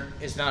 bitter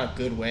is not a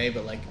good way,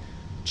 but like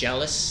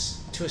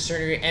jealous to a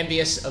certain degree,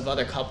 envious of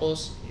other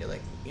couples. You're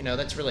like,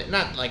 that's really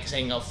not like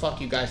saying, oh, fuck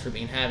you guys for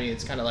being happy.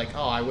 It's kind of like,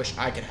 oh, I wish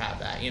I could have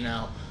that,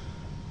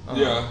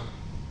 Yeah.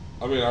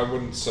 I mean, I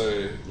wouldn't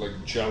say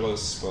like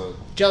jealous, but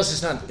jealous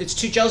is not.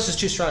 Jealous is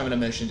too strong of an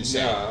emotion to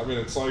say. Yeah, I mean,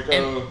 it's like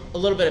a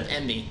little bit of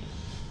envy.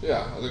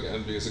 Yeah, I think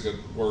envy is a good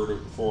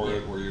word for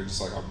it, where you're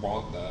just like, I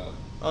want that.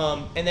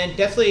 And then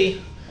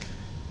definitely,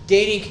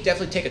 dating can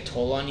definitely take a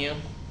toll on you.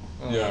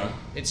 Yeah.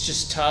 It's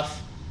just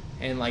tough,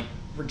 and like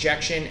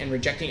rejection and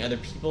rejecting other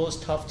people is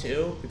tough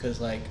too,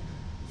 because like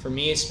for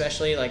me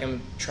especially, like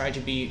I'm trying to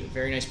be a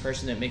very nice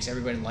person that makes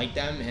everybody like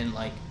them, and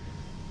like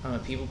I'm a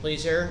people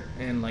pleaser,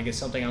 and like it's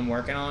something I'm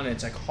working on.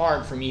 It's like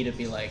hard for me to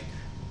be like,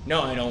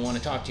 no, I don't want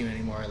to talk to you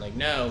anymore. Like,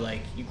 no,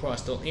 like you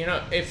crossed the,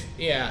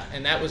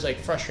 and that was like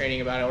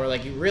frustrating about it, or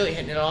like you really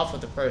hitting it off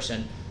with the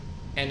person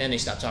and then they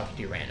stop talking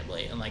to you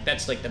randomly, and like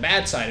that's like the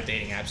bad side of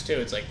dating apps too.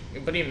 It's like,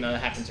 but even though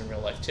that happens in real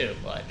life too,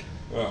 but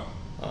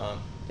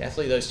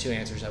definitely those two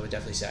answers I would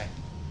definitely say.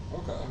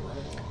 Okay, right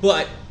on.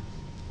 But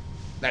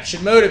that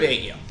should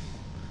motivate you.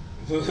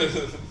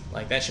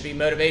 Like that should be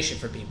motivation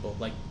for people.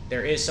 Like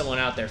there is someone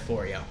out there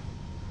for you.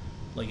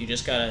 Like you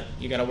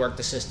gotta work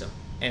the system.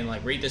 And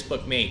like read this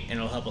book, Mate, and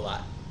it'll help a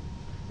lot.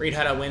 Read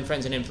How to Win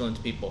Friends and Influence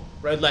People.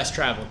 Road Less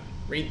Traveled.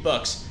 Read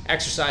books.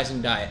 Exercise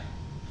and diet.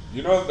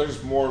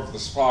 There's more of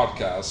this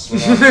podcast,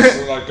 but I'm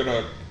just like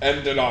gonna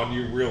end it on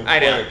you real quick. I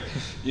know.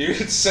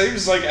 It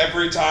seems like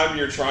every time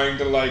you're trying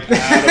to like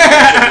add a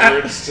bunch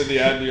of words to the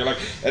end, you're like,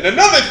 and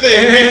another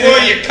thing before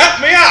you cut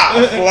me off.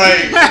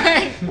 Like,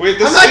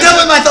 I'm not done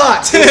with my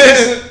thoughts. This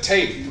isn't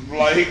tape.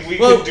 Like, we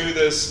could do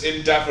this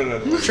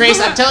indefinitely.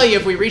 Trace, I'm telling you,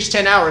 if we reach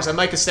 10 hours, I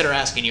might consider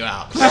asking you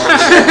out.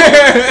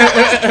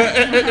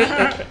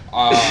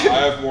 I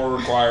have more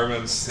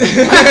requirements than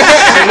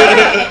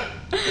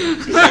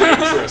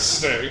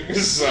interesting,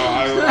 so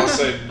I'll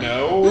say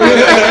no.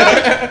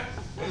 Man.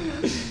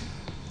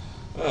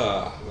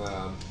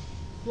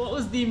 What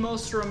was the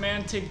most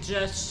romantic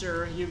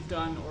gesture you've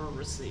done or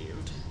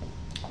received?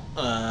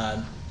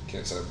 Can't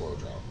say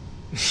blowjob.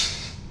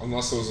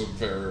 Unless it was a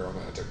very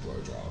romantic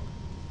blowjob.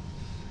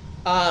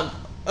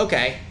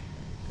 Okay.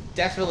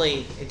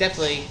 Definitely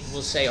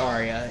will say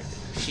Aria.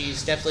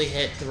 She's definitely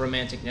hit the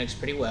romantic notes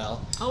pretty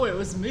well. Oh, it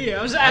was me.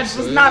 I was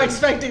not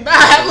expecting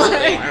that.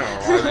 Like. I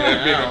don't know.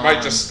 I mean, it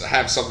might just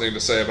have something to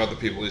say about the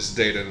people he's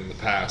dated in the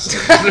past.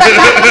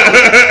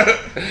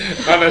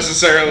 Not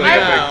necessarily a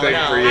big thing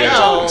for you. I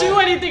don't do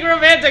anything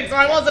romantic, so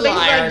I wasn't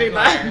expecting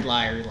that.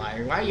 Liar.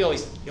 Why you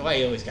always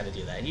got to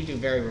do that? You do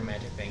very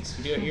romantic things.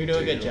 You do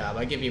a good job.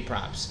 I give you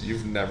props.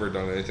 You've never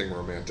done anything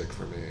romantic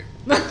for me.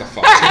 What the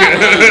fuck?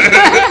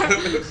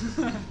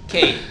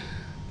 Kate.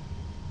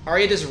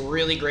 Aria does a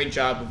really great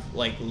job of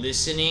like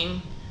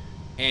listening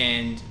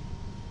and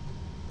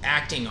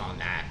acting on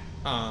that,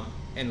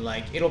 and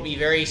like it'll be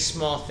very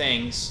small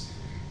things.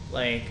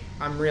 Like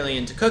I'm really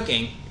into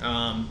cooking,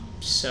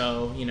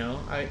 so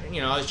I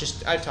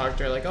talked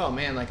to her like, oh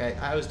man, like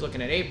I was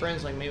looking at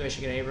aprons, like maybe I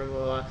should get an apron, blah,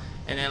 blah, blah.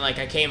 And then like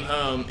I came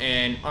home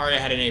and Aria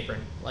had an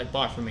apron like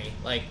bought for me.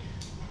 Like,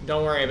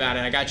 don't worry about it,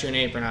 I got you an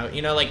apron.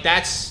 Like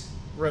that's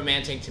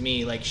romantic to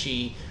me. Like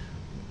she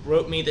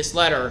wrote me this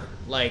letter,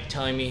 like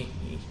telling me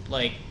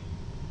like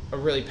a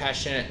really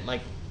passionate,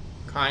 like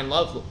kind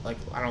love, like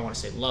I don't want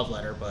to say love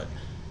letter, but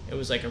it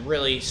was like a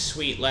really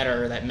sweet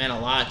letter that meant a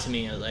lot to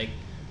me. Like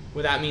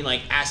without me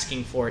like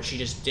asking for it, she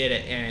just did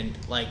it, and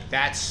like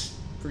that's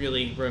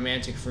really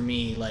romantic for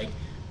me. Like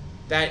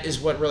that is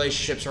what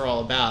relationships are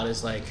all about,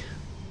 is like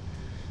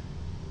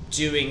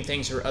doing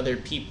things for other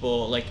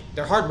people. Like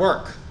they're hard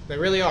work, they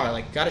really are.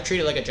 Like gotta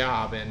treat it like a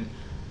job, and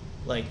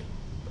like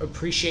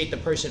appreciate the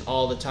person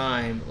all the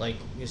time, like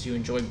because you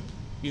enjoy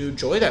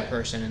that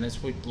person, and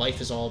that's what life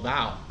is all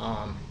about.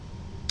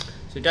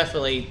 So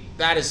definitely,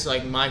 that is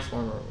like my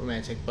form of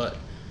romantic. But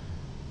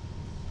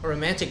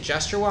romantic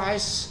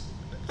gesture-wise,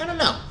 I don't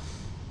know.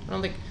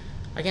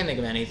 I can't think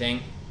of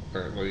anything.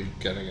 Apparently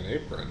getting an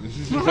apron.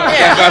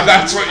 Yeah.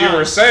 That's what you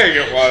were saying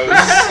it was.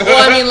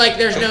 Well, I mean, like,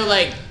 there's no,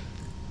 like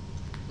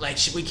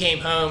we came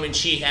home and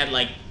she had,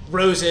 like,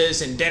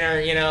 roses and dinner,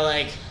 you know,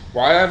 like...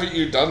 Why haven't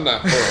you done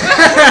that for her?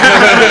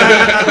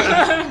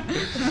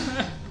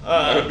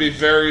 That would be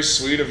very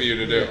sweet of you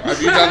to do.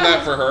 Have you done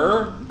that for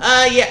her?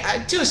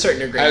 Yeah, to a certain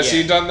degree, Has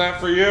she done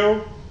that for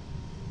you?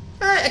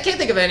 I can't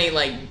think of any,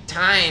 like,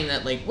 time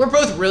that, like... We're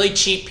both really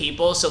cheap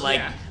people, so, like...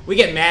 Yeah. We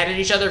get mad at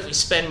each other if we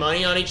spend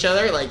money on each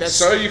other. Like, that's...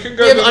 So you can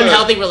go we have to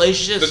unhealthy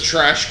relationships. The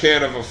trash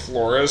can of a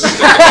florist.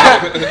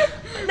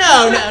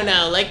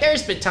 No. Like,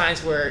 there's been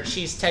times where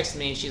she's texted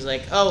me and she's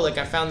like, oh, like,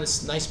 I found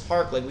this nice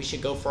park. Like, we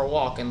should go for a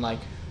walk. And, like...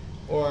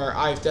 Or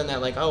I've done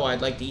that, like, oh,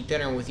 I'd like to eat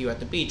dinner with you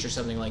at the beach or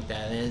something like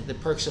that. And the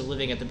perks of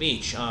living at the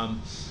beach.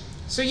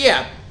 So,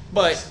 yeah,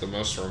 but... It's the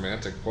most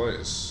romantic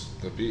place.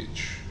 The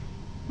beach.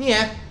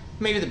 Yeah,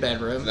 maybe the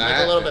bedroom.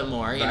 Like, a little bit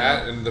more, you know.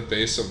 That and the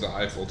base of the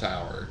Eiffel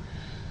Tower.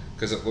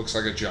 Because it looks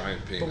like a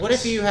giant penis. But what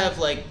if you have,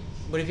 like...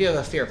 What if you have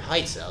a fear of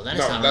heights, though? Then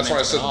it's not that's why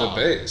I said the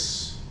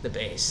base. The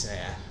base,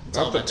 yeah. It's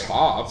not the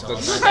top.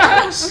 That's the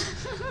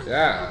base.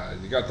 Yeah,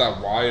 you got that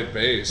wide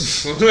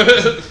base.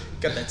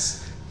 Got that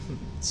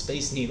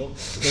space needle.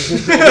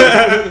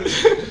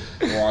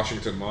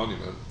 Washington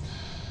Monument.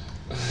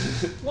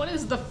 What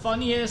is the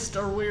funniest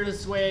or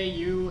weirdest way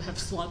you have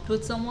slept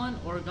with someone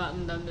or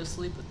gotten them to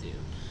sleep with you?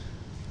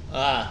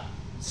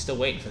 Still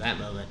waiting for that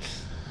moment.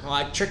 Well,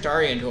 I tricked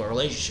Aria into a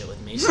relationship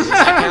with me, so does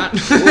that count?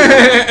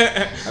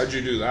 How'd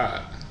you do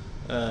that?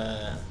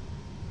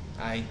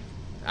 I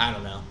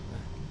don't know.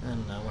 I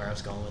don't know where I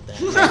was going with that.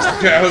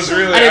 I was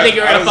really... I didn't think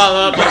you were going to follow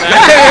up on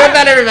that.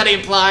 Not everybody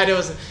implied it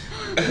was...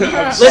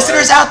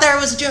 Listeners out there, it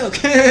was a joke.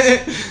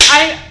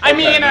 I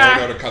mean... We're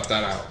going to cut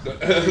that out.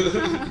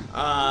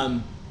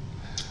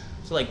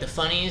 So, like, the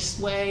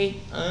funniest way?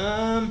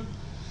 I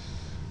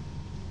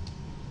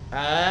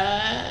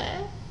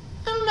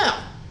don't know.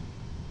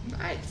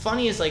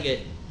 Funny is like I'm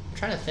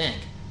trying to think.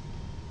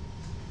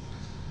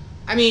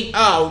 I mean,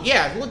 oh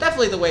yeah, well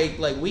definitely the way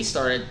like we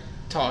started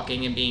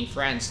talking and being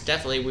friends.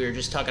 Definitely we were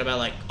just talking about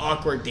like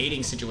awkward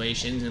dating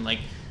situations and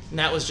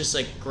that was just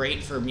like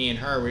great for me and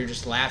her. We were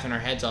just laughing our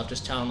heads off,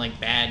 just telling like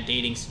bad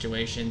dating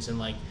situations and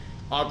like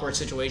awkward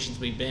situations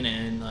we've been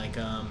in. Like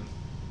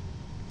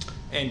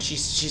and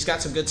she's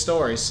got some good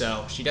stories,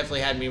 so she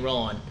definitely had me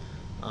rolling.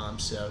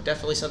 So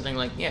definitely something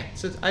like, yeah,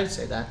 so I would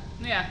say that.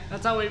 Yeah,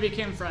 that's how we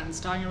became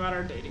friends, talking about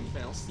our dating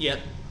fails. Yep.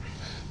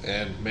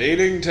 And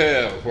mating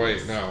tail.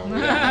 Wait, no.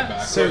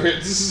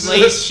 Backwards.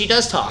 Ladies, she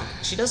does talk.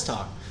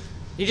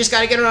 You just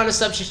got to get her on a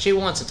subject she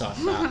wants to talk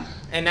about.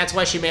 And that's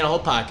why she made a whole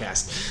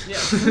podcast. Yeah.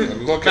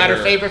 Look about at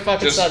her favorite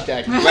fucking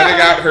subject.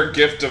 Letting out her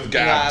gift of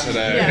gab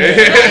today.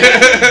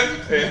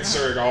 Yeah.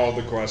 Answering all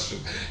the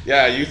questions.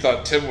 Yeah, you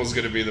thought Tim was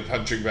going to be the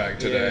punching bag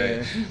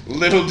today. Yeah.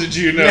 Little did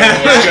you know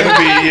it was going to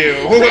be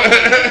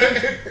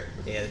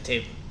you. Yeah, the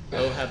table.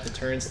 Oh, have the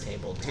turns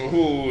tabled.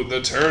 Ooh, the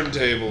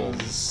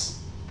turntables.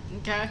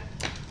 Okay.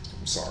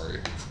 I'm sorry.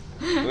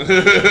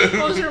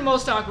 What was your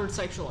most awkward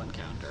sexual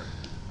encounter?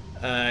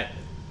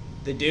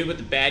 The dude with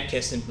the bad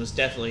kissing was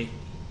definitely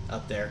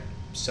up there.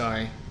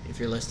 Sorry if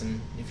you're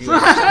listening. If you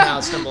somehow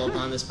stumble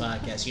upon this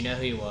podcast, you know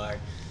who you are.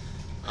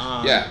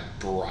 Yeah,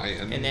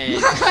 Brian. And then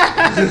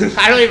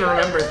I don't even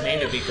remember his name,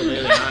 to be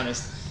completely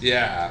honest.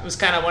 Yeah. It was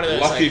kind of one of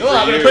those Lucky like, oh,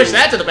 I'm gonna push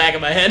that to the back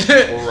of my head.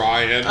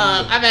 Ryan.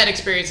 I've had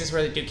experiences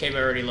where the dude came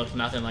over and he looked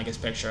nothing like his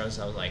picture,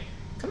 so I was like,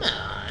 come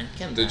on.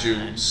 Did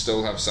you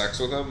still have sex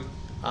with him?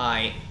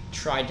 I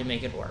tried to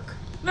make it work.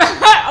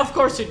 Of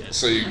course you did.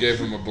 So you gave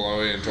him a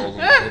blowy and told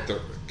him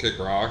to kick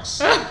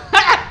rocks?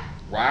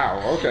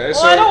 Wow, okay. Well,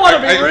 so I don't want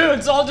to be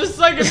rude, so I'll just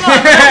say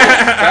goodbye.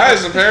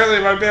 Guys, apparently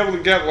you might be able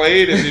to get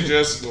laid if you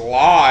just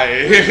lie.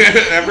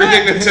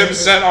 Everything that Tim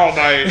said all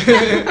night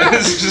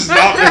is just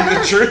not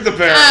the truth,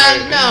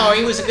 apparently. No,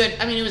 he was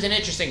he was an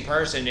interesting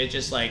person. It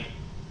just like,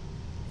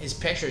 his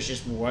pictures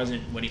just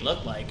wasn't what he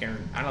looked like. Or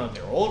I don't know if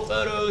they were old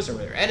photos or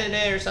they were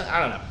edited or something. I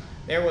don't know.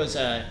 There was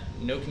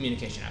no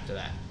communication after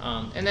that.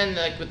 And then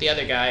like with the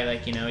other guy,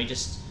 like, you know, he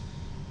just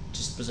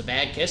was a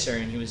bad kisser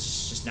and he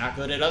was just not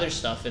good at other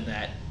stuff in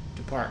that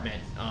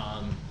department.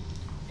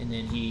 And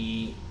then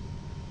he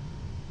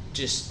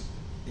just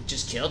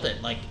killed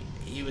it. Like,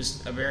 he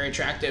was a very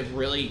attractive,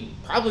 really,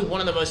 probably one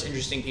of the most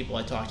interesting people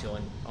I talked to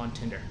on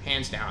Tinder,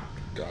 hands down.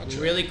 Gotcha.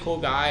 Really cool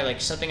guy,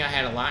 like something I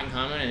had a lot in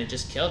common, and it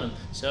just killed him.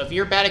 So if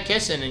you're bad at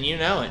kissing and you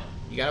know it,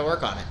 you got to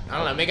work on it. I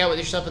don't know, make out with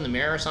yourself in the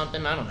mirror or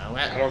something. I don't know.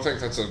 I don't think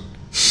that's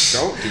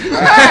don't do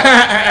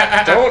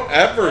that. Don't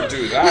ever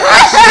do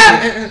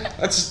that.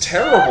 That's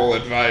terrible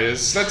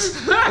advice.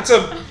 That's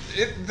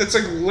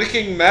like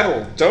licking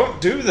metal. Don't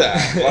do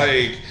that.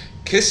 Like,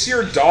 kiss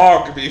your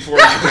dog before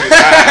you do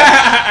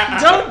that.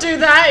 Don't do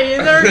that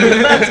either.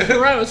 That's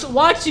gross.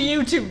 Watch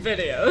YouTube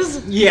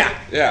videos. Yeah.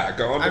 Yeah,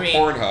 go onto I mean-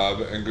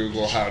 Pornhub and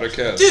Google how to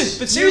kiss. Dude,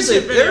 but seriously,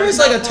 YouTube there is videos,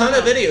 like a not ton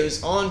of porn.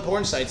 videos on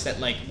porn sites that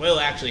like will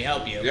actually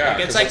help you. yeah,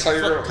 Like, it's 'cause like that's how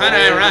you're kind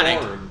of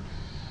ironic. learn.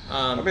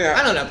 I mean,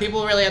 I don't know.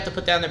 People really have to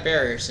put down their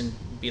barriers and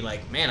be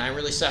like, man, I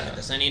really suck at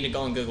this. I need to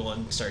go on Google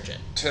and search it.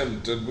 Tim,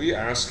 did we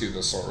ask you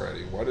this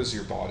already? What is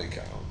your body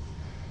count?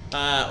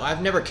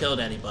 I've never killed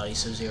anybody,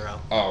 so 0.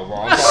 Oh,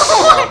 well, I'm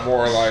talking about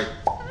more like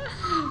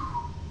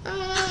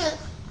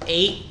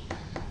 8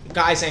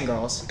 guys and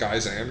girls.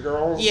 guys and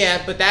girls?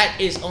 Yeah, but that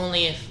is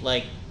only if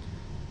like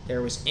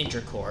there was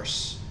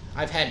intercourse.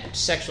 I've had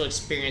sexual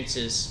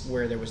experiences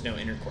where there was no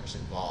intercourse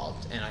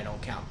involved, and I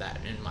don't count that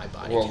in my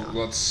body Well, count.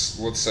 let's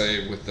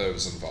say with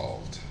those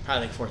involved.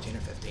 Probably like 14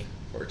 or 15.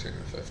 14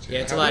 or 15. Yeah,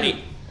 it's How a lot.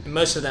 many-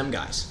 Most of them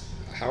guys.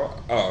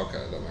 Oh,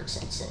 okay, that makes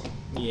sense then.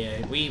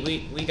 Yeah,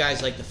 we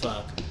guys like to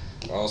fuck.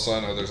 Also,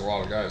 I know there's a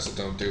lot of guys that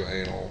don't do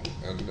anal,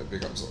 and it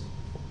becomes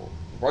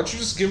why don't you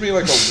just give me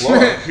like a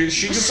look?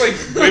 She just like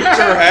whipped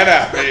her head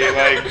at me,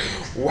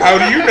 like, how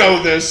do you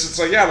know this? It's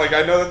like, yeah, like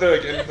I know that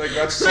they're like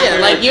that's Yeah,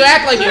 like you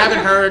act like you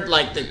haven't heard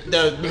like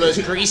the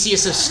most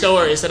greasiest of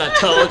stories that I've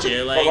told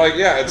you. Like, But like,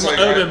 yeah, it's I'm like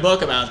an open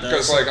book about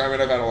because those. like I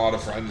mean I've had a lot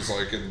of friends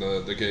like in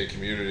the gay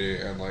community,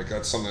 and like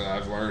that's something that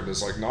I've learned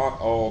is like not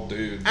all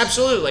dudes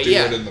Absolutely, do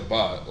yeah. it in the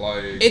butt.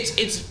 Like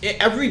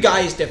Every guy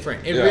is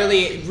different. It Yeah.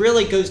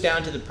 really goes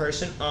down to the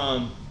person.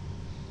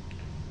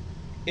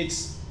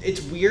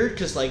 It's weird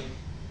because like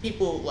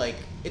people like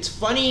it's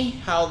funny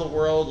how the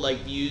world like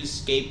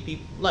views gay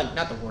people, like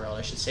not the world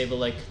I should say, but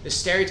like the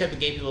stereotype of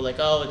gay people, like,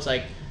 oh, it's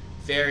like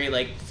very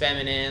like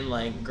feminine,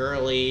 like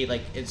girly,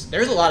 like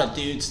there's a lot of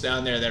dudes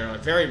down there that are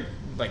like, very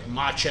like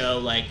macho,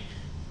 like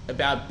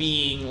about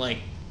being like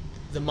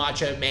the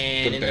macho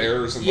man the and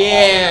bears and the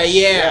yeah, otters.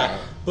 yeah,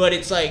 but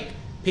it's like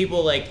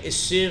people like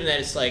assume that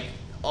it's like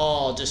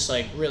all just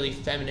like really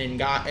feminine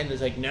guy, and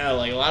it's like no,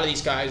 like a lot of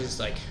these guys is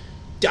like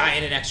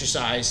diet and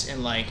exercise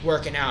and like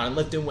working out and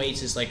lifting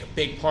weights is like a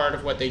big part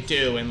of what they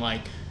do, and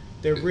like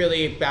they're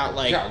really about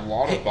like Yeah, a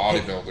lot of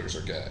bodybuilders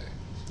are gay.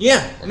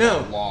 yeah, Like, no.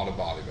 a lot of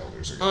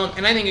bodybuilders are gay.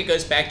 And I think it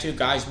goes back to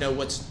guys know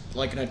what's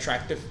like an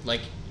attractive,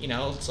 like, you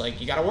know, it's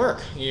like you gotta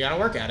work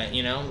at it,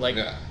 you know, like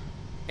Yeah.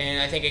 and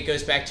I think it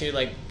goes back to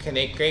like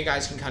gay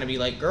guys can kind of be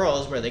like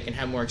girls where they can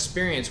have more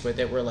experience with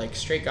it, where like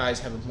straight guys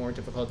have a more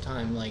difficult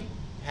time like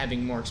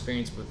having more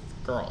experience with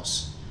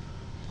girls.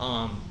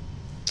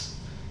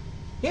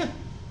 Yeah.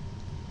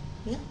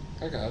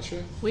 I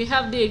gotcha. We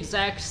have the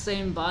exact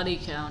same body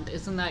count.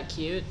 Isn't that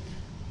cute?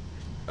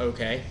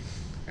 Okay.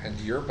 And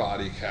your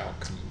body count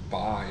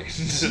combined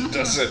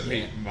doesn't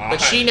meet mine.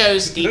 But she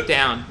knows deep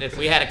down if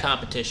we had a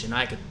competition,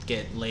 I could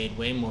get laid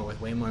way more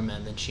with way more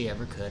men than she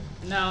ever could.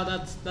 No,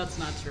 that's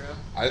not true.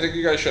 I think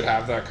you guys should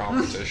have that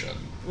competition.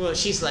 Well,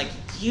 she's like,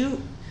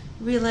 you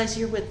realize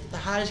you're with the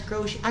hottest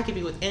girl? I could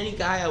be with any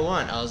guy I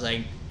want. I was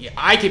like, yeah,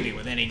 I could be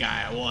with any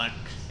guy I want.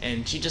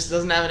 And she just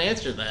doesn't have an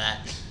answer to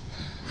that.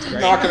 I'm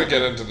not going to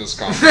get into this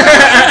conversation.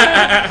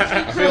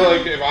 I feel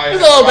like if I... There's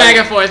a little back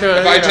and forth.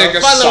 If I take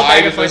a fun little back side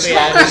and of this forth,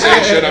 yeah.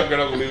 conversation, I'm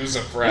going to lose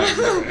a friend.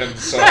 And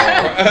so...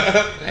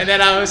 And then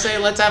I would say,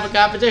 let's have a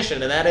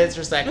competition, and that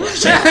answers that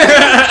question.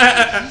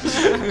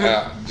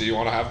 do you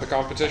want to have the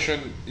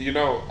competition? You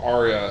know,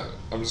 Aria,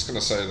 I'm just going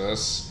to say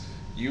this.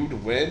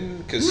 You'd win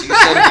because he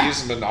said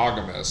he's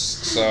monogamous.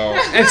 So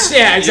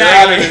Yeah,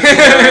 exactly. You're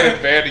at an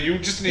advantage. You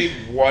just need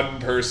one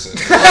person.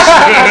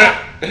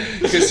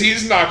 Because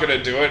he's not going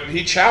to do it.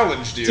 He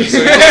challenged you. So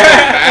you're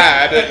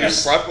mad that you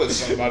slept with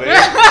somebody.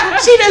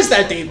 She knows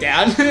that deep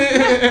down.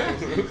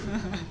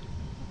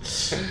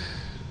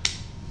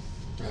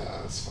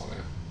 That's funny.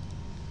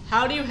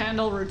 How do you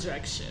handle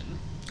rejection?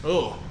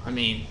 Oh, I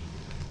mean,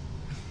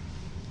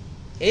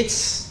 it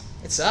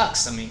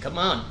sucks. I mean, come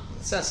on.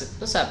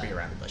 Let's not be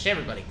around the bush.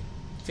 Everybody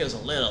feels a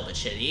little bit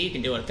shitty. You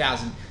can do it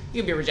 1,000.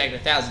 You can be rejected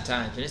 1,000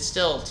 times, and it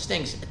still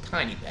stings a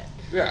tiny bit.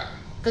 Yeah.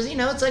 Because, you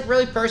know, it's like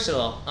really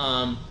personal.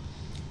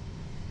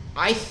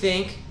 I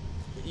think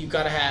you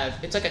gotta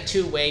have, it's like a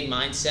two-way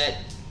mindset.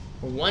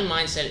 One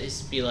mindset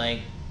is to be like,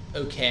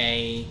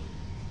 okay,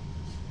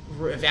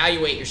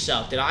 evaluate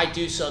yourself. Did I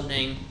do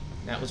something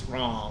that was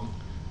wrong?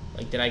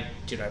 Like, did I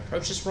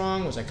approach this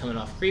wrong? Was I coming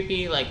off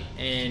creepy? Like,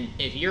 and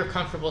if you're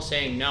comfortable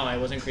saying, no, I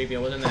wasn't creepy, I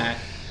wasn't that,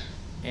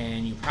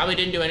 and you probably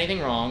didn't do anything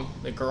wrong,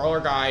 the girl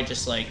or guy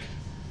just, like,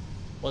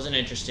 wasn't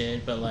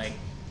interested, but, like,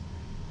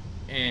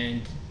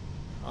 and,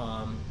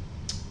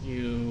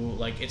 you,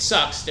 like, it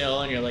sucks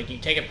still, and you're like, you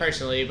take it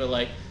personally, but,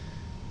 like,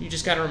 you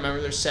just gotta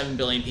remember there's 7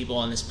 billion people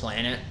on this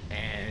planet,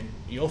 and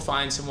you'll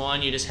find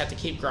someone. You just have to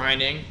keep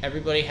grinding.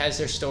 Everybody has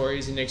their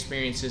stories and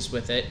experiences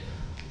with it.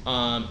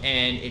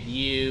 And if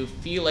you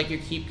feel like you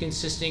keep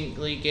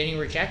consistently getting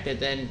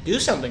rejected, then do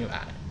something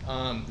about it.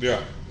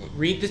 Yeah.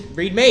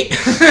 Read Mate.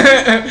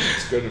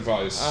 It's good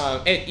advice.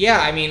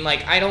 Yeah, I mean,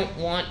 like, I don't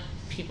want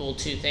people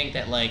to think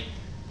that, like,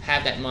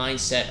 have that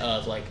mindset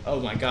of, like, oh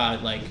my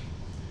God, like,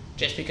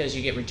 just because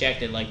you get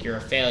rejected, like, you're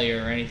a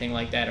failure or anything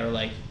like that, or,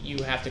 like,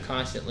 you have to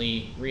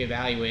constantly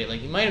reevaluate.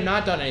 Like, you might have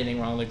not done anything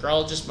wrong. The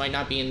girl just might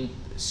not be in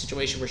a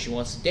situation where she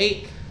wants to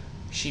date.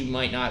 she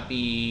might not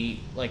be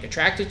like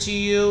attracted to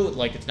you.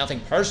 Like, it's nothing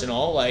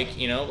personal. Like,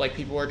 you know, like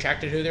people are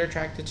attracted to who they're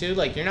attracted to.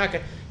 Like, you're not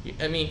gonna.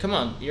 I mean, come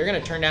on, you're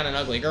gonna turn down an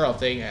ugly girl if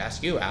they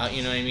ask you out.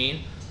 You know what I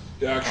mean?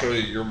 Yeah,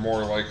 actually, you're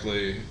more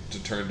likely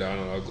to turn down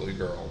an ugly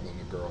girl than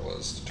a girl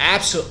is to turn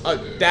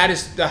Absolutely, that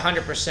is the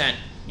 100%.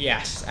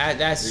 Yes,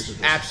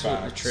 that's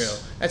absolutely facts. true.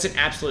 That's an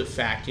absolute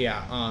fact.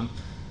 Yeah.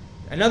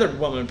 Another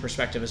woman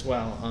perspective as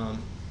well.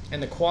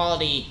 And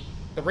the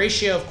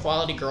ratio of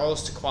quality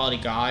girls to quality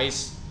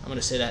guys. I'm going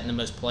to say that in the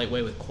most polite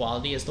way, with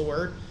quality as the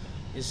word,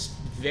 is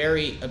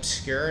very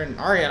obscure. And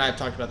Aria and I have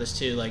talked about this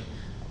too. Like,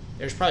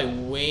 there's probably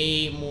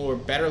way more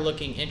better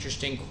looking,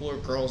 interesting, cooler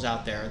girls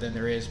out there than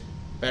there is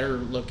better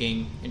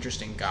looking,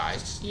 interesting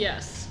guys.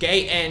 Yes.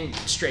 Gay and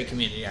straight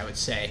community, I would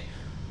say.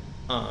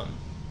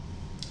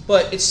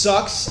 But it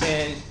sucks,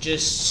 and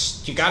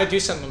just you got to do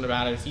something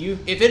about it.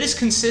 If it is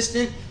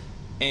consistent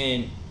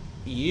and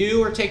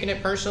you are taking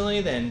it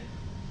personally, then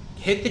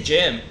hit the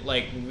gym.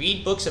 Like,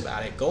 read books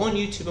about it. Go on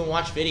YouTube and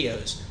watch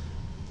videos.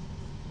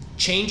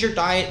 Change your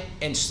diet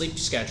and sleep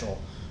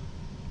schedule.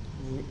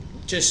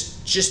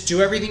 Just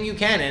do everything you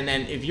can, and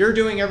then if you're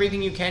doing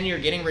everything you can and you're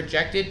getting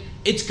rejected,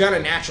 it's gonna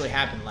naturally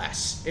happen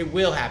less. It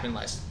will happen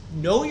less.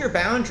 Know your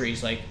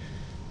boundaries. Like,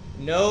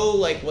 know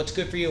like what's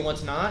good for you and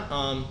what's not.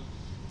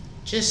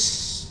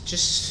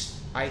 Just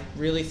I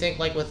really think,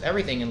 like with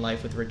everything in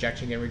life, with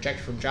getting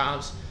rejected from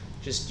jobs,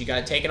 just you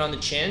gotta take it on the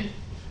chin,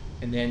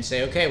 and then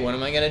say, okay, what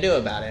am I gonna do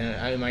about it?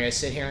 Am I gonna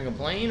sit here and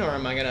complain, or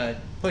am I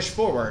gonna push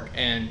forward?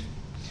 And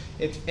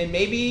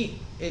maybe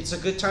it's a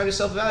good time to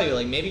self-evaluate.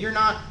 Like, maybe you're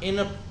not in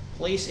a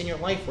place in your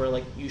life where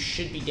like you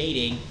should be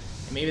dating,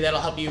 and maybe that'll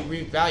help you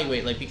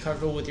reevaluate. Like, be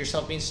comfortable with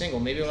yourself being single.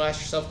 Maybe you'll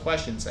ask yourself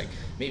questions. Like,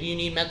 maybe you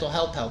need mental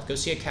health help. Go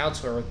see a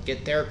counselor or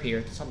get therapy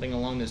or something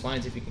along those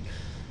lines if you can.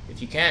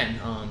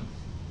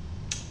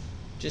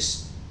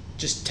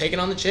 Just take it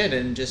on the chin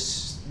and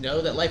just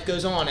know that life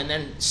goes on. And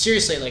then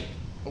seriously, like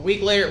a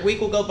week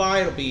will go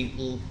by. It'll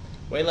be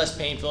way less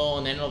painful,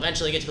 and then it'll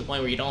eventually get to the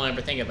point where you don't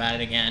ever think about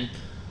it again.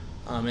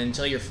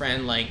 Until your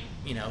friend, like,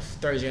 you know,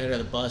 throws you under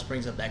the bus,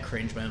 brings up that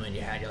cringe moment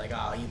you had. You're like,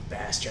 oh, you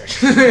bastard.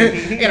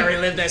 You gotta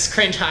relive this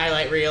cringe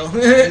highlight reel.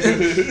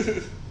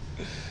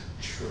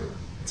 True.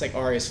 It's like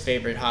Aria's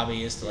favorite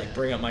hobby is to like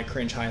bring up my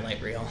cringe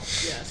highlight reel.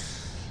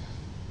 Yes.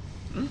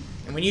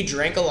 And when you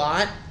drink a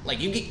lot, like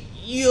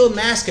you'll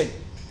mask a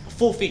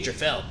full feature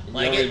film.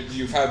 Like,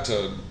 You've had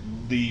to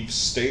leave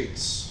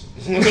states.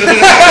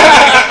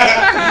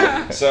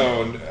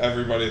 So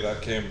everybody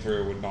that came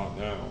through would not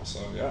know. So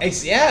yeah.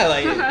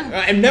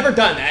 I've never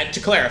done that, to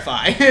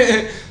clarify.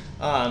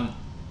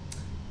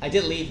 I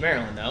did leave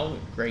Maryland though.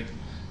 Great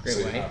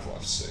So way. you have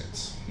left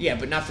states. Yeah,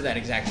 but not for that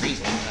exact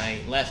reason. I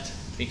left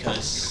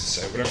because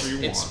Say whatever you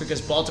it's want.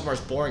 because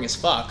Baltimore's boring as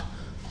fuck.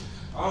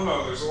 I don't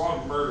know. There's a lot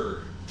of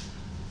murder.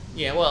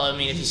 Yeah, well, I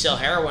mean, if you sell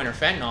heroin or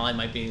fentanyl, it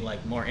might be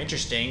like more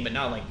interesting, but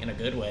not like in a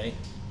good way.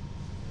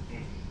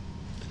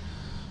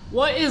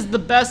 What is the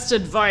best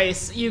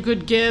advice you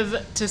could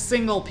give to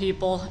single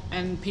people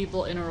and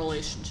people in a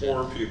relationship?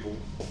 Or people.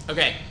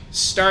 Okay,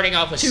 starting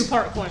off with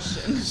Two-part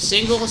question.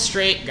 single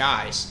straight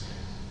guys.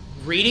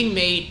 Reading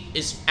Mate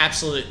is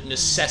absolute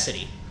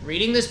necessity.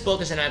 Reading this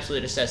book is an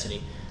absolute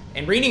necessity.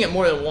 And reading it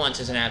more than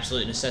once is an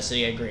absolute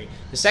necessity, I agree.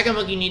 The second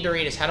book you need to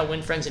read is How to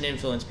Win Friends and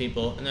Influence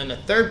People. And then the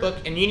third book,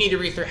 and you need to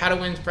read through How to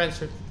Win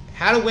Friends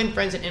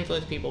and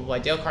Influence People by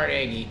Dale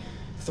Carnegie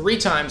 3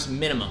 times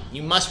minimum.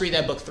 You must read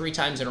that book 3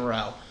 times in a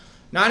row.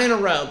 Not in a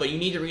row, but you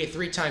need to read it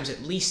 3 times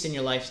at least in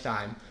your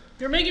lifetime.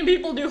 You're making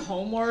people do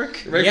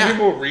homework. Make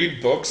people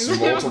read books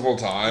multiple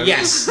times.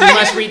 Yes, you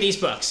must read these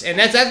books. And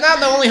that's not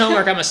the only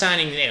homework I'm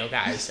assigning you,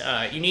 guys.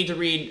 You need to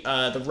read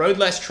The Road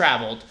Less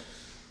Traveled.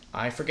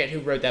 I forget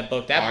who wrote that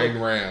book.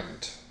 Ayn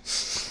Rand.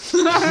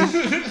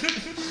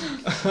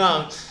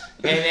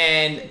 And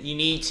then you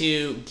need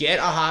to get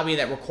a hobby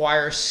that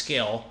requires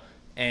skill.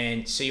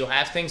 And so you'll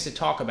have things to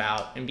talk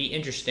about and be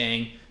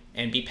interesting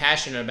and be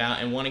passionate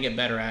about and want to get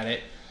better at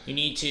it. You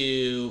need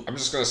to... I'm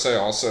just going to say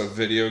also,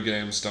 video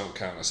games don't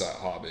count as that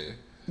hobby.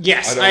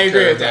 Yes, I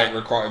agree with that.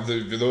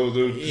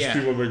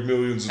 People make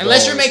millions of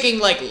Unless dollars. you're making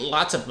like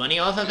lots of money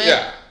off of it.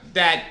 Yeah.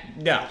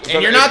 No. But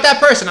And you're not that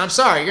person. I'm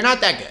sorry. You're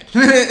not that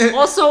good.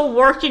 Also,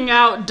 working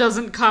out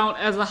doesn't count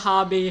as a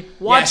hobby.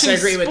 Watching I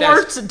agree with that.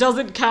 sports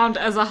doesn't count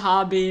as a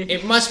hobby.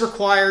 It must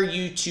require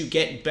you to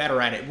get better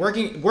at it.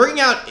 Working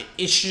out,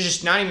 it should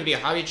just not even be a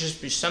hobby. It should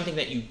just be something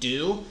that you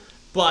do.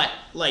 But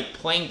like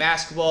playing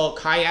basketball,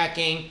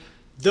 kayaking,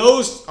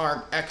 those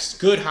are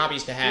good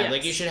hobbies to have. Yes.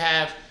 Like you should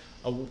have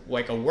a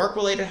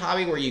work-related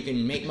hobby where you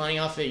can make money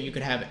off it. You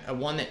could have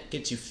one that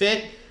gets you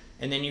fit,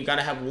 and then you got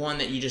to have one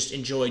that you just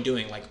enjoy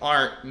doing, like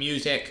art,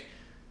 music.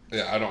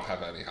 Yeah, I don't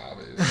have any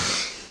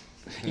hobbies.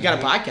 You got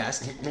a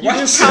podcast. What?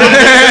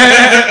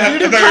 You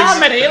do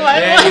comedy.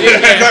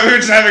 I thought we were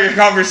just having a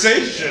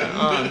conversation.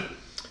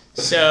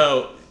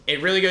 So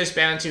it really goes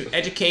down to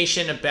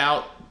education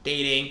about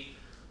dating.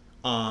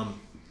 And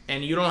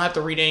you don't have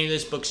to read any of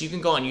those books. You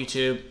can go on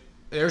YouTube.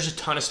 There's a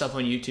ton of stuff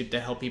on YouTube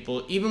that help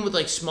people, even with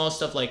like small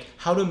stuff like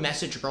how to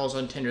message girls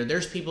on Tinder.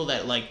 There's people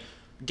that like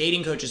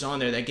dating coaches on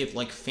there that give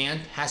like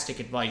fantastic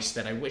advice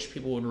that I wish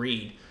people would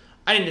read.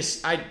 I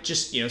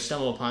just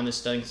stumble upon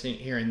this thing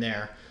here and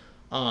there.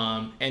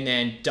 And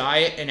then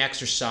diet and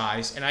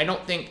exercise. And I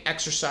don't think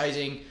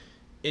exercising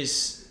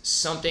is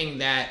something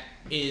that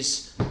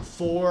is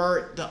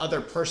for the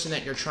other person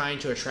that you're trying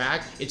to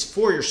attract. It's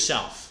for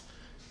yourself,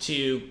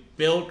 to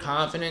build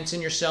confidence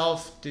in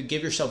yourself, to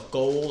give yourself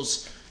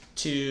goals,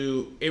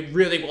 it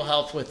really will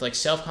help with like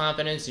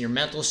self-confidence and your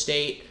mental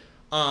state.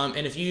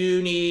 And if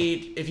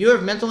you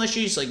have mental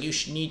issues, like you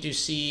should need to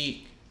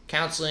see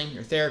counseling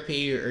or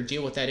therapy or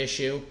deal with that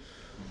issue.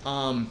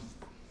 I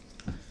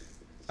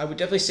would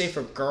definitely say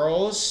for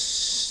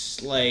girls,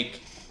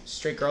 like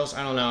straight girls,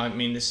 I don't know. I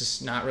mean, this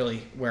is not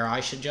really where I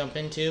should jump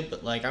into,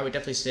 but like I would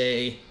definitely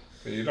say.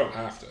 You don't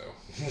have to.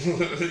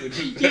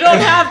 You don't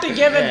have to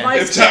give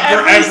advice to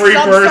every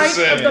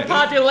subsect of the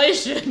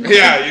population.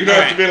 Yeah, you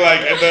don't have to be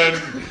like, and then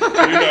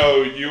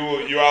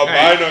you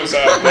albinos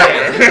out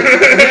there.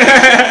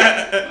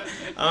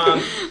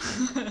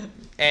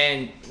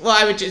 And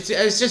well,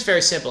 it's just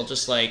very simple.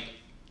 Just like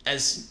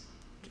as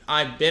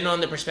I've been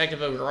on the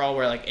perspective of a girl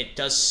where like it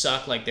does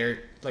suck. Like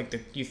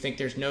you think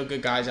there's no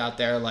good guys out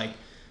there. Like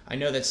I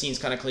know that seems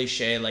kind of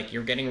cliche. Like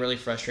you're getting really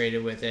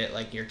frustrated with it.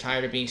 Like you're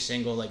tired of being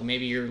single. Like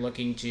maybe you're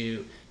looking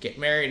to get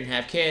married and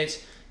have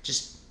kids.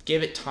 Just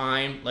give it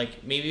time.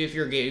 Like maybe if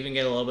you're even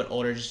get a little bit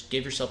older, just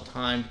give yourself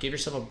time. Give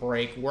yourself a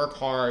break. Work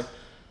hard.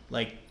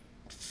 Like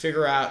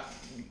figure out.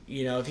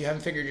 If you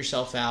haven't figured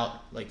yourself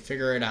out, like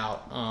figure it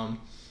out.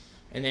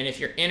 And then if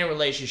you're in a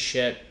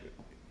relationship,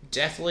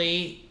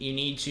 definitely you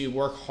need to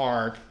work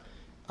hard.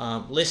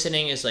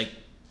 Listening is like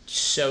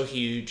so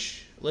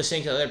huge.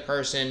 Listening to the other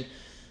person.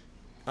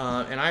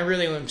 And I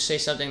really want to say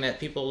something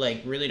that people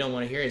like really don't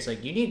want to hear is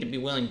like you need to be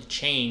willing to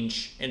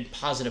change in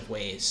positive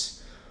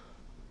ways.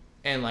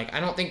 And like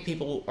I don't think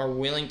people are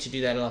willing to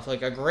do that enough.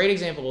 Like a great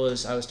example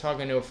is I was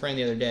talking to a friend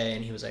the other day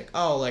and he was like,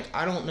 "Oh, like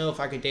I don't know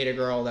if I could date a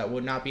girl that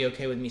would not be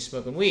okay with me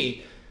smoking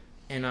weed."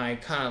 And I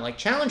kind of like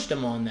challenged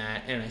him on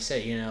that, and I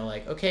said,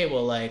 like, okay,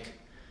 well, like,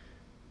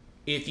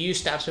 if you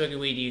stop smoking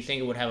weed, do you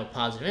think it would have a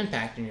positive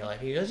impact in your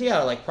life? He goes,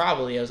 yeah, like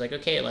probably. I was like,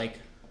 okay, like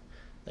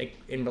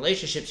in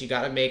relationships, you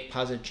got to make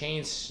positive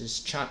changes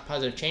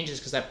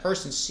because that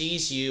person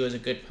sees you as a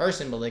good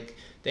person, but like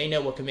they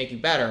know what can make you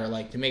better,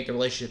 like to make the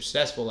relationship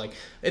successful. Like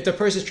if the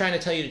person's trying to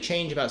tell you to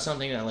change about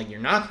something that like you're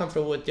not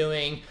comfortable with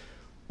doing,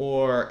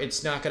 or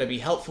it's not going to be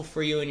helpful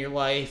for you in your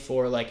life,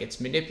 or like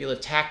it's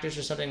manipulative tactics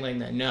or something like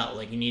that, no,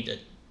 like you need to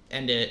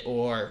end it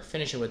or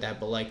finish it with that.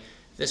 But like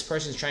if this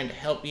person's trying to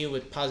help you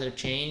with positive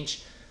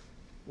change,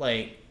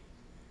 like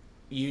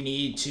you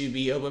need to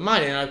be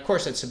open-minded. And of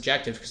course that's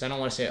subjective because I don't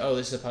want to say, oh,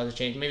 this is a positive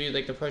change. Maybe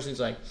like the person's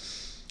like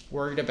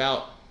worried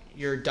about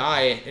your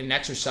diet and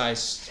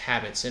exercise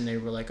habits, and they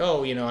were like,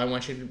 oh, I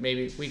want you to,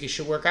 maybe we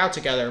should work out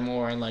together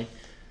more. And like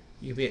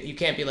you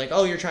can't be like,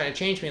 oh, you're trying to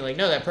change me. Like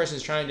no, that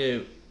person's trying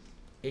to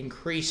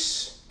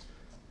increase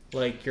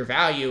like your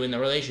value in the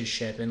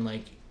relationship and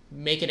like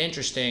make it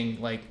interesting.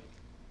 Like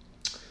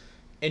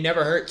it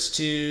never hurts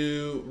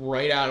to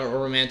write out a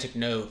romantic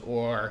note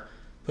or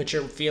put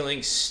your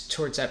feelings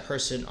towards that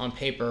person on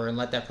paper and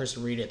let that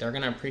person read it. They're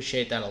going to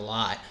appreciate that a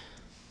lot.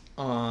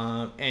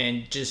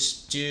 And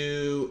just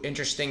do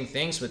interesting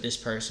things with this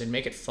person.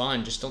 Make it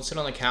fun. Just don't sit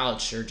on the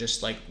couch or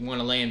just like want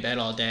to lay in bed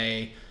all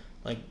day.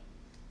 Like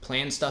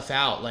plan stuff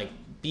out. Like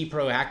be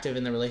proactive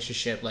in the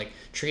relationship. Like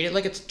treat it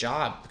like it's a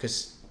job,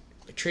 because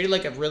treat it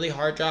like a really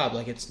hard job.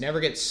 Like it's never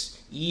gets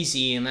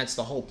easy, and that's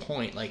the whole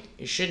point. Like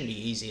it shouldn't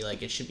be easy.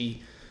 Like it should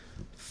be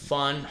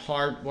fun,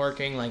 hard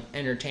working, like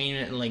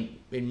entertainment, and like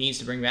it needs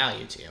to bring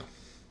value to you.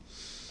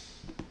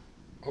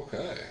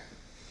 Okay.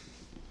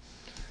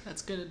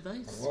 That's good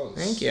advice. It was.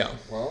 Thank you.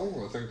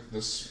 Well, I think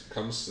this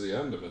comes to the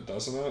end of it,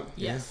 doesn't it?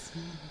 Yes.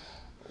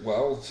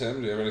 Well,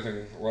 Tim, do you have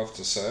anything left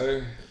to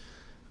say?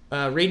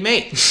 Read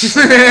Mate.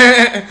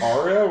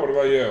 Aria, what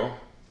about you?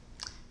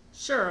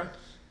 Sure.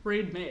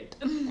 Read Mate.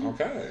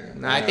 Okay.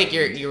 No, I think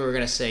you were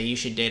going to say you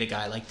should date a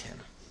guy like Tim.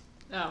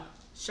 Oh,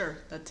 sure.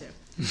 That too.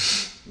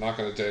 Not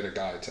going to date a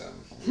guy, Tim.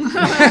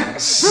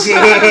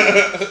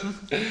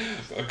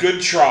 A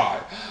good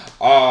try.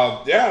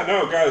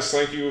 Guys,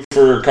 thank you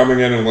for coming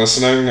in and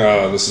listening.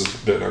 This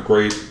has been a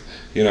great,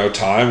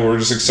 time. We're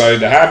just excited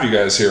to have you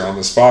guys here on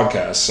this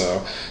podcast.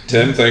 So,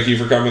 Tim, thank you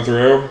for coming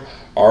through.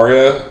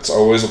 Aria, it's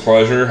always a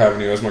pleasure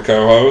having you as my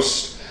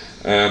co-host.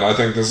 And I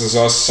think this is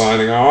us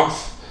signing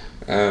off.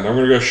 And I'm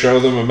going to go show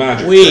them a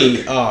magic trick.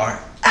 We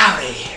are out of here.